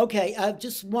 Okay.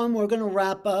 Just one more. We're going to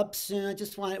wrap up soon. I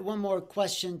just wanted one more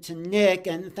question to Nick,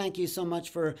 and thank you so much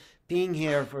for being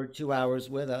here for 2 hours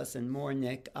with us and more,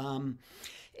 Nick.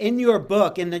 In your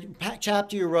book, in the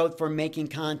chapter you wrote for Making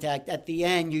Contact, at the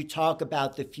end you talk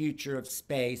about the future of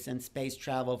space and space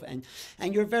travel,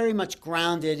 and you're very much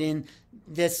grounded in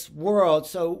this world.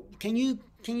 So can you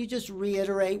just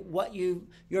reiterate what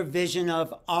your vision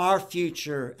of our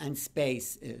future and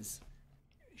space is?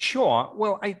 Sure.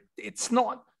 Well, it's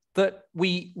not that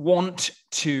we want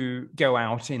to go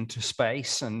out into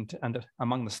space and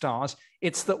among the stars.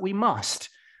 It's that we must,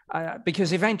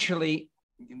 because eventually,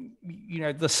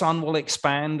 the sun will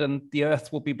expand and the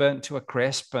Earth will be burnt to a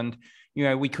crisp, and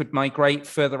we could migrate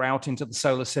further out into the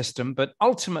solar system. But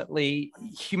ultimately,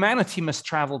 humanity must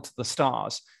travel to the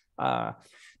stars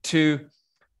to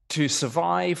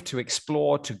survive, to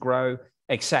explore, to grow,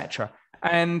 etc.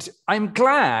 And I'm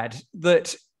glad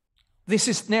that this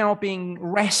is now being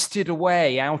wrested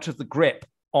away out of the grip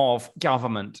of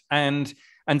government. And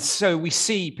so we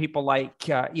see people like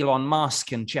Elon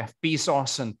Musk and Jeff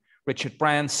Bezos and Richard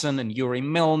Branson and Yuri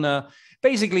Milner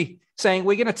basically saying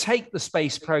we're going to take the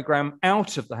space program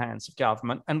out of the hands of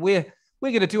government, and we're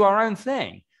going to do our own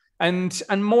thing. And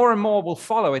more will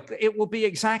follow it. It will be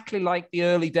exactly like the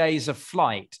early days of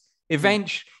flight.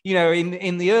 Eventually,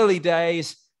 in the early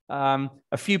days,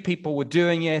 a few people were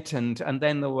doing it, and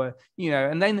then there were,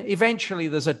 and then eventually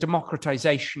there's a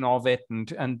democratization of it,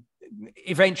 and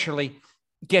eventually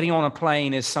getting on a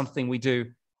plane is something we do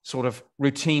sort of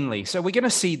routinely. So we're going to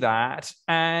see that,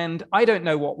 and I don't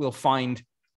know what we'll find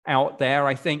out there.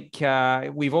 I think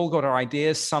we've all got our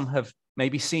ideas. Some have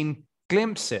maybe seen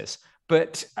glimpses,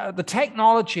 but the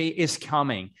technology is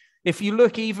coming. If you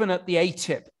look even at the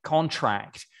ATIP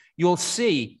contract, you'll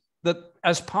see that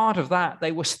as part of that,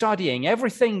 they were studying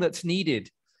everything that's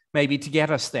needed maybe to get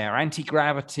us there: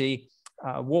 anti-gravity,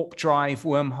 warp drive,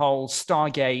 wormholes,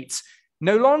 stargates.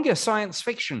 No longer science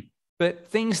fiction, but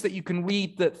things that you can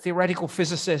read that theoretical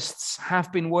physicists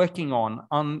have been working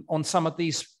on some of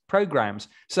these programs.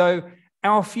 So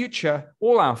our future,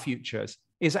 all our futures,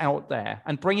 is out there,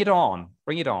 and bring it on,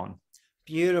 bring it on.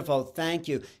 Beautiful. Thank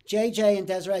you. JJ and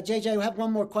Desiree. JJ, we have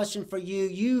one more question for you.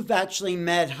 You've actually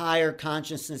met higher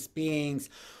consciousness beings.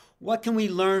 What can we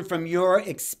learn from your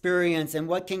experience, and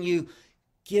what can you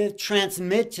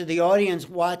transmit to the audience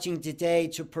watching today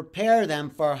to prepare them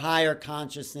for higher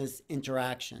consciousness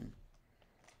interaction?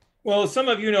 Well, some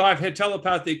of you know I've had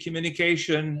telepathic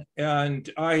communication, and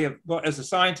I have, as a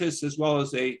scientist as well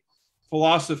as a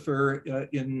philosopher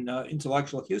in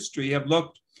intellectual history, have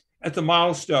looked at the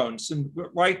milestones. And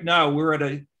right now we're at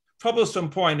a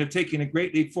troublesome point of taking a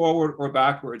great leap forward or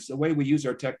backwards, the way we use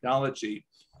our technology.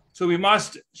 So we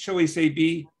must, shall we say,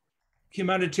 be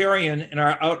humanitarian in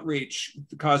our outreach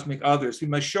to cosmic others. We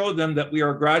must show them that we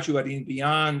are graduating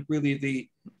beyond really the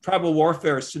tribal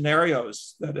warfare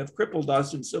scenarios that have crippled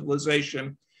us in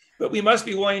civilization. But we must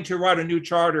be willing to write a new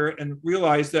charter and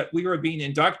realize that we are being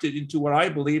inducted into what I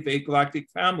believe a galactic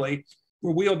family,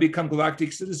 where we'll become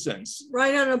galactic citizens.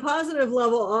 Right. On a positive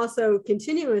level, also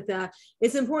continue with that,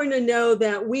 it's important to know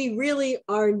that we really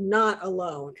are not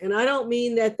alone. And I don't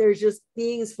mean that there's just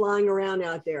beings flying around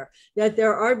out there, that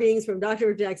there are beings from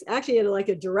Dr. Jack's actually had like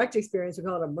a direct experience, we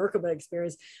call it a Merkaba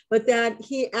experience, but that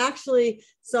he actually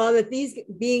saw that these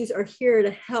beings are here to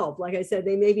help. Like I said,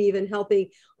 they may be even helping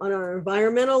on our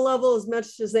environmental level as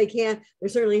much as they can. They're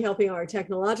certainly helping our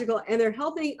technological, and they're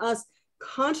helping us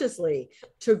consciously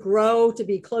to grow, to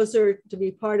be closer, to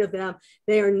be part of them.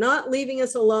 They are not leaving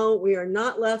us alone. We are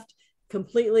not left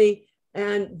completely.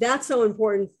 And that's so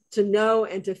important to know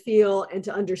and to feel and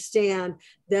to understand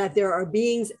that there are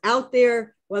beings out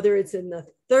there, whether it's in the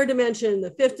third dimension,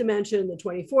 the fifth dimension, the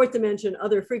 24th dimension,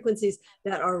 other frequencies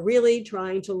that are really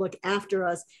trying to look after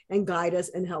us and guide us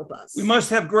and help us. We must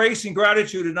have grace and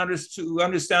gratitude to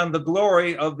understand the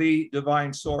glory of the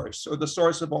divine source, or the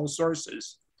source of all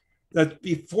sources. That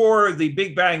before the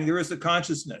Big Bang, there is a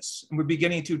consciousness, and we're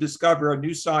beginning to discover a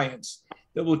new science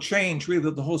that will change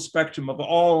really the whole spectrum of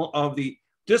all of the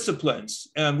disciplines.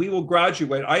 And we will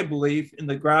graduate, I believe, in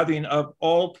the gathering of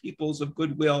all peoples of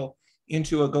goodwill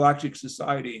into a galactic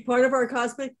society. Part of our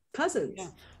cosmic cousins. Yeah.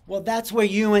 Well, that's where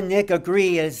you and Nick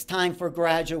agree. It's time for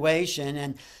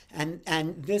graduation,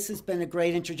 and this has been a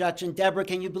great introduction. Deborah,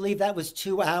 can you believe that was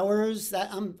 2 hours? That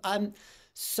I'm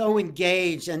so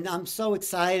engaged, and I'm so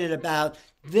excited about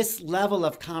this level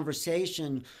of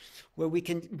conversation where we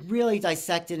can really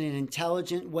dissect it in an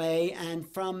intelligent way and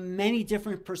from many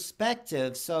different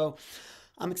perspectives. So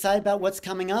I'm excited about what's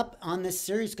coming up on this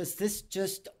series, because this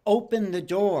just opened the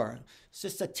door. It's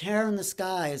just a tear in the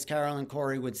sky, as Carolyn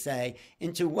Corey would say,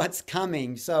 into what's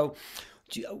coming. So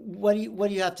what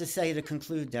do you have to say to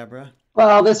conclude, Deborah?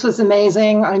 Well, this was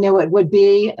amazing. I knew it would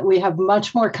be. We have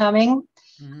much more coming.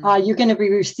 You're going to be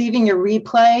receiving your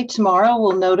replay tomorrow.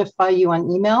 We'll notify you on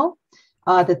email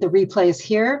that the replay is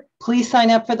here. Please sign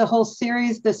up for the whole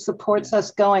series. This supports us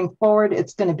going forward.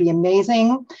 It's going to be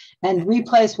amazing. And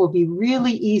replays will be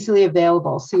really easily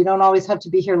available. So you don't always have to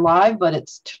be here live, but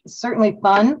it's certainly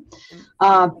fun.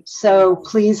 So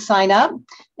please sign up.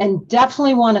 And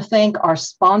definitely want to thank our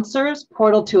sponsors,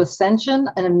 Portal to Ascension,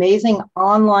 an amazing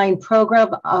online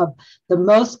program of the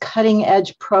most cutting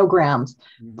edge programs.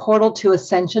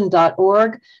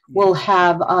 Portal2ascension.org will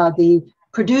have the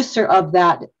producer of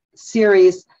that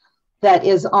series that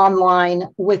is online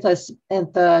with us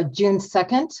at the June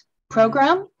 2nd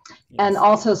program. And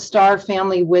also Star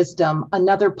Family Wisdom,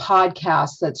 another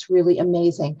podcast that's really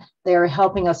amazing. They are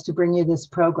helping us to bring you this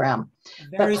program.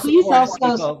 Very but please also,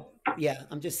 people. Yeah,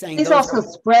 I'm just saying. Please also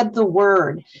spread the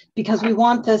word, because we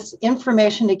want this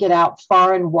information to get out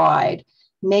far and wide.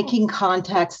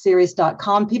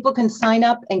 MakingContactSeries.com. People can sign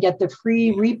up and get the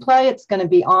free replay. It's going to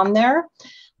be on there.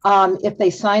 If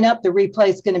they sign up, the replay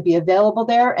is going to be available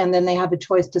there, and then they have a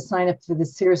choice to sign up for the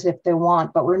series if they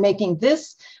want. But we're making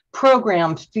this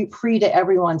program free to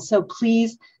everyone. So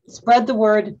please spread the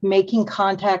word,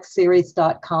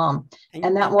 makingcontactseries.com.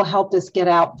 And that will help us get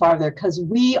out farther, because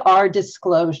we are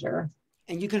disclosure.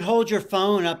 And you can hold your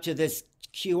phone up to this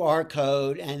QR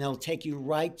code and it'll take you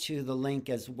right to the link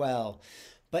as well.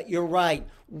 But you're right,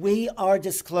 we are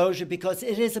disclosure because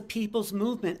it is a people's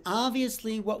movement.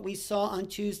 Obviously, what we saw on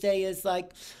Tuesday is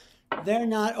like, they're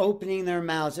not opening their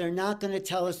mouths. They're not going to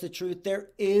tell us the truth. There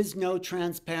is no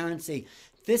transparency.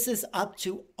 This is up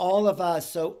to all of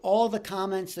us. So all the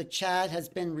comments, the chat has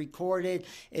been recorded.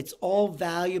 It's all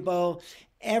valuable.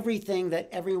 Everything that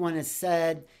everyone has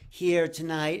said here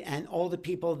tonight and all the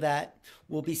people that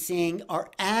we'll be seeing are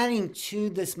adding to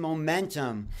this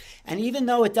momentum. And even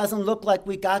though it doesn't look like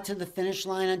we got to the finish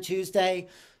line on Tuesday,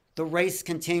 the race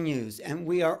continues and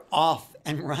we are off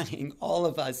and running, all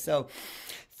of us. So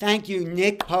thank you,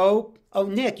 Nick Pope. Oh,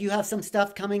 Nick, you have some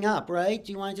stuff coming up, right?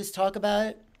 Do you want to just talk about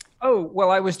it? Oh, well,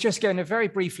 I was just going to very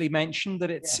briefly mention that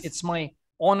it's my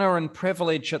honor and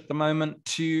privilege at the moment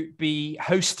to be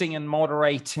hosting and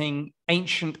moderating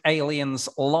Ancient Aliens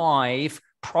Live,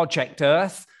 Project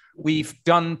Earth. We've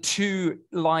done 2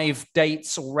 live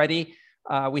dates already.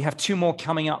 We have 2 more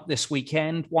coming up this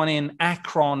weekend, one in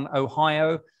Akron,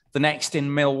 Ohio, the next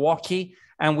in Milwaukee.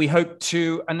 And we hope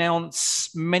to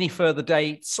announce many further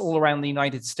dates all around the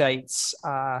United States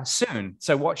soon.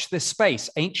 So watch this space,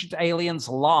 Ancient Aliens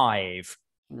Live.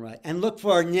 Right. And look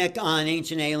for Nick on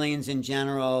Ancient Aliens in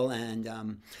general.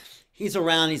 And he's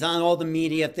around. He's on all the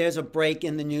media. If there's a break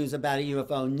in the news about a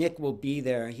UFO, Nick will be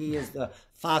there. He is the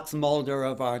Fox Mulder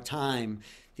of our time,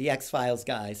 the X-Files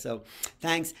guy. So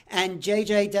thanks. And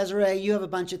JJ, Desiree, you have a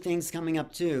bunch of things coming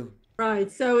up too.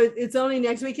 Right. So it's only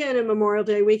next weekend and Memorial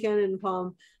Day weekend in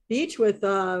Palm Beach with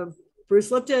Bruce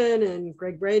Lipton and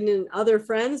Greg Braden and other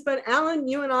friends. But Alan,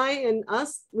 you and I and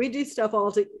us, we do stuff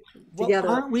all together.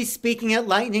 Aren't we speaking at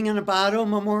Lightning in a Bottle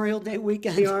Memorial Day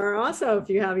weekend? We are also. If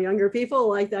you have younger people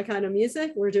like that kind of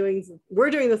music, we're doing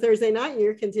the Thursday night.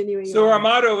 You're continuing. So our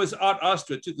motto is Ad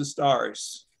Astra, to the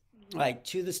stars. Right,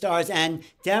 to the stars. And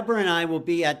Deborah and I will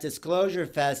be at Disclosure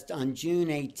Fest on June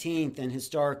 18th in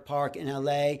Historic Park in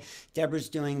LA. Deborah's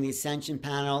doing the Ascension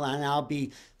panel, and I'll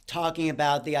be talking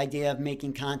about the idea of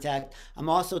making contact. I'm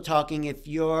also talking, if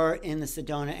you're in the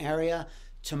Sedona area,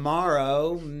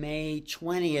 tomorrow, May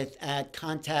 20th at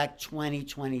Contact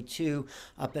 2022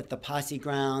 up at the Posse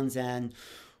Grounds. And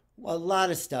A lot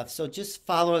of stuff. So just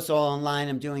follow us all online.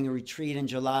 I'm doing a retreat in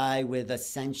July with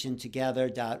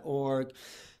ascensiontogether.org.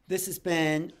 This has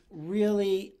been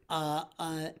really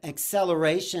an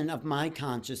acceleration of my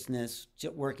consciousness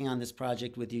working on this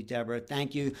project with you, Deborah.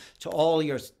 Thank you to all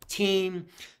your team,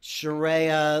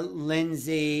 Sharia,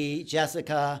 Lindsay,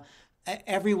 Jessica,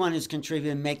 everyone who's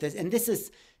contributed to make this. And this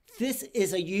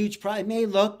is a huge project. It may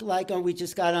look like, oh, we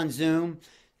just got on Zoom.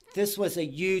 This was a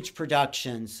huge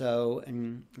production. So,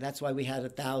 and that's why we had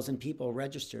 1,000 people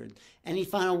registered. Any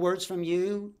final words from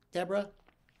you, Deborah?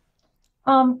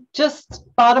 Just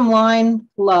bottom line,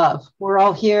 love. We're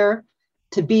all here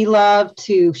to be loved,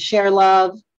 to share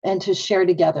love, and to share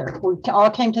together. We all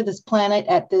came to this planet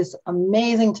at this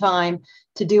amazing time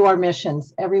to do our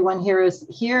missions. Everyone here is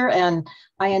here, and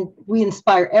we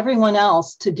inspire everyone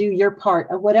else to do your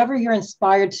part of whatever you're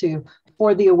inspired to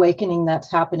for the awakening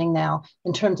that's happening now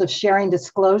in terms of sharing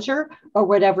disclosure or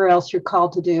whatever else you're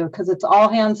called to do, because it's all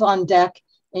hands on deck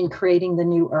in creating the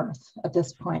new earth at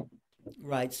this point.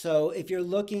 Right. So if you're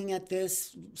looking at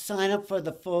this, sign up for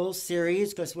the full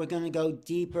series, because we're going to go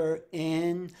deeper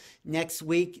in next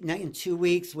week, in 2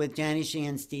 weeks, with Danny Shee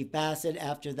and Steve Bassett.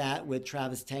 After that, with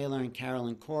Travis Taylor and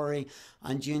Carolyn Corey.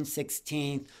 On June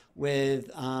 16th,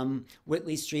 with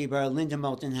Whitley Strieber, Linda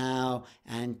Moulton Howe,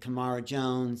 and Kamara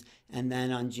Jones. And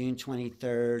then on June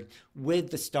 23rd,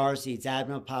 with the Starseeds,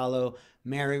 Admiral Apollo,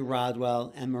 Mary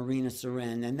Rodwell, and Marina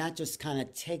Seren. And that just kind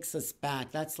of takes us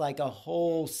back. That's like a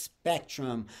whole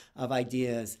spectrum of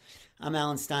ideas. I'm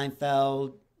Alan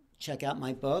Steinfeld. Check out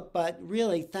my book. But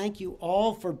really, thank you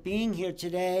all for being here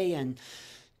today and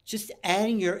just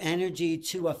adding your energy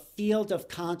to a field of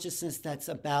consciousness that's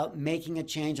about making a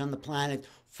change on the planet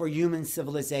for human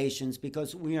civilizations,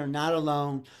 because we are not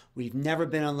alone. We've never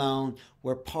been alone.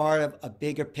 We're part of a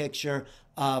bigger picture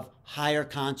of higher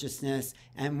consciousness.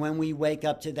 And when we wake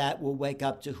up to that, we'll wake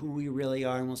up to who we really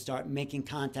are, and we'll start making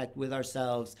contact with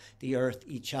ourselves, the earth,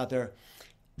 each other,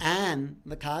 and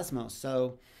the cosmos.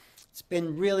 So it's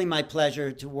been really my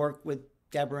pleasure to work with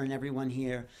Deborah and everyone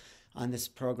here on this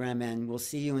program, and we'll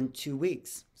see you in 2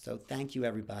 weeks. So thank you,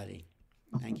 everybody.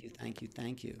 Thank you, thank you,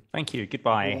 thank you. Thank you.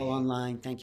 Goodbye. We're all online. Thank you.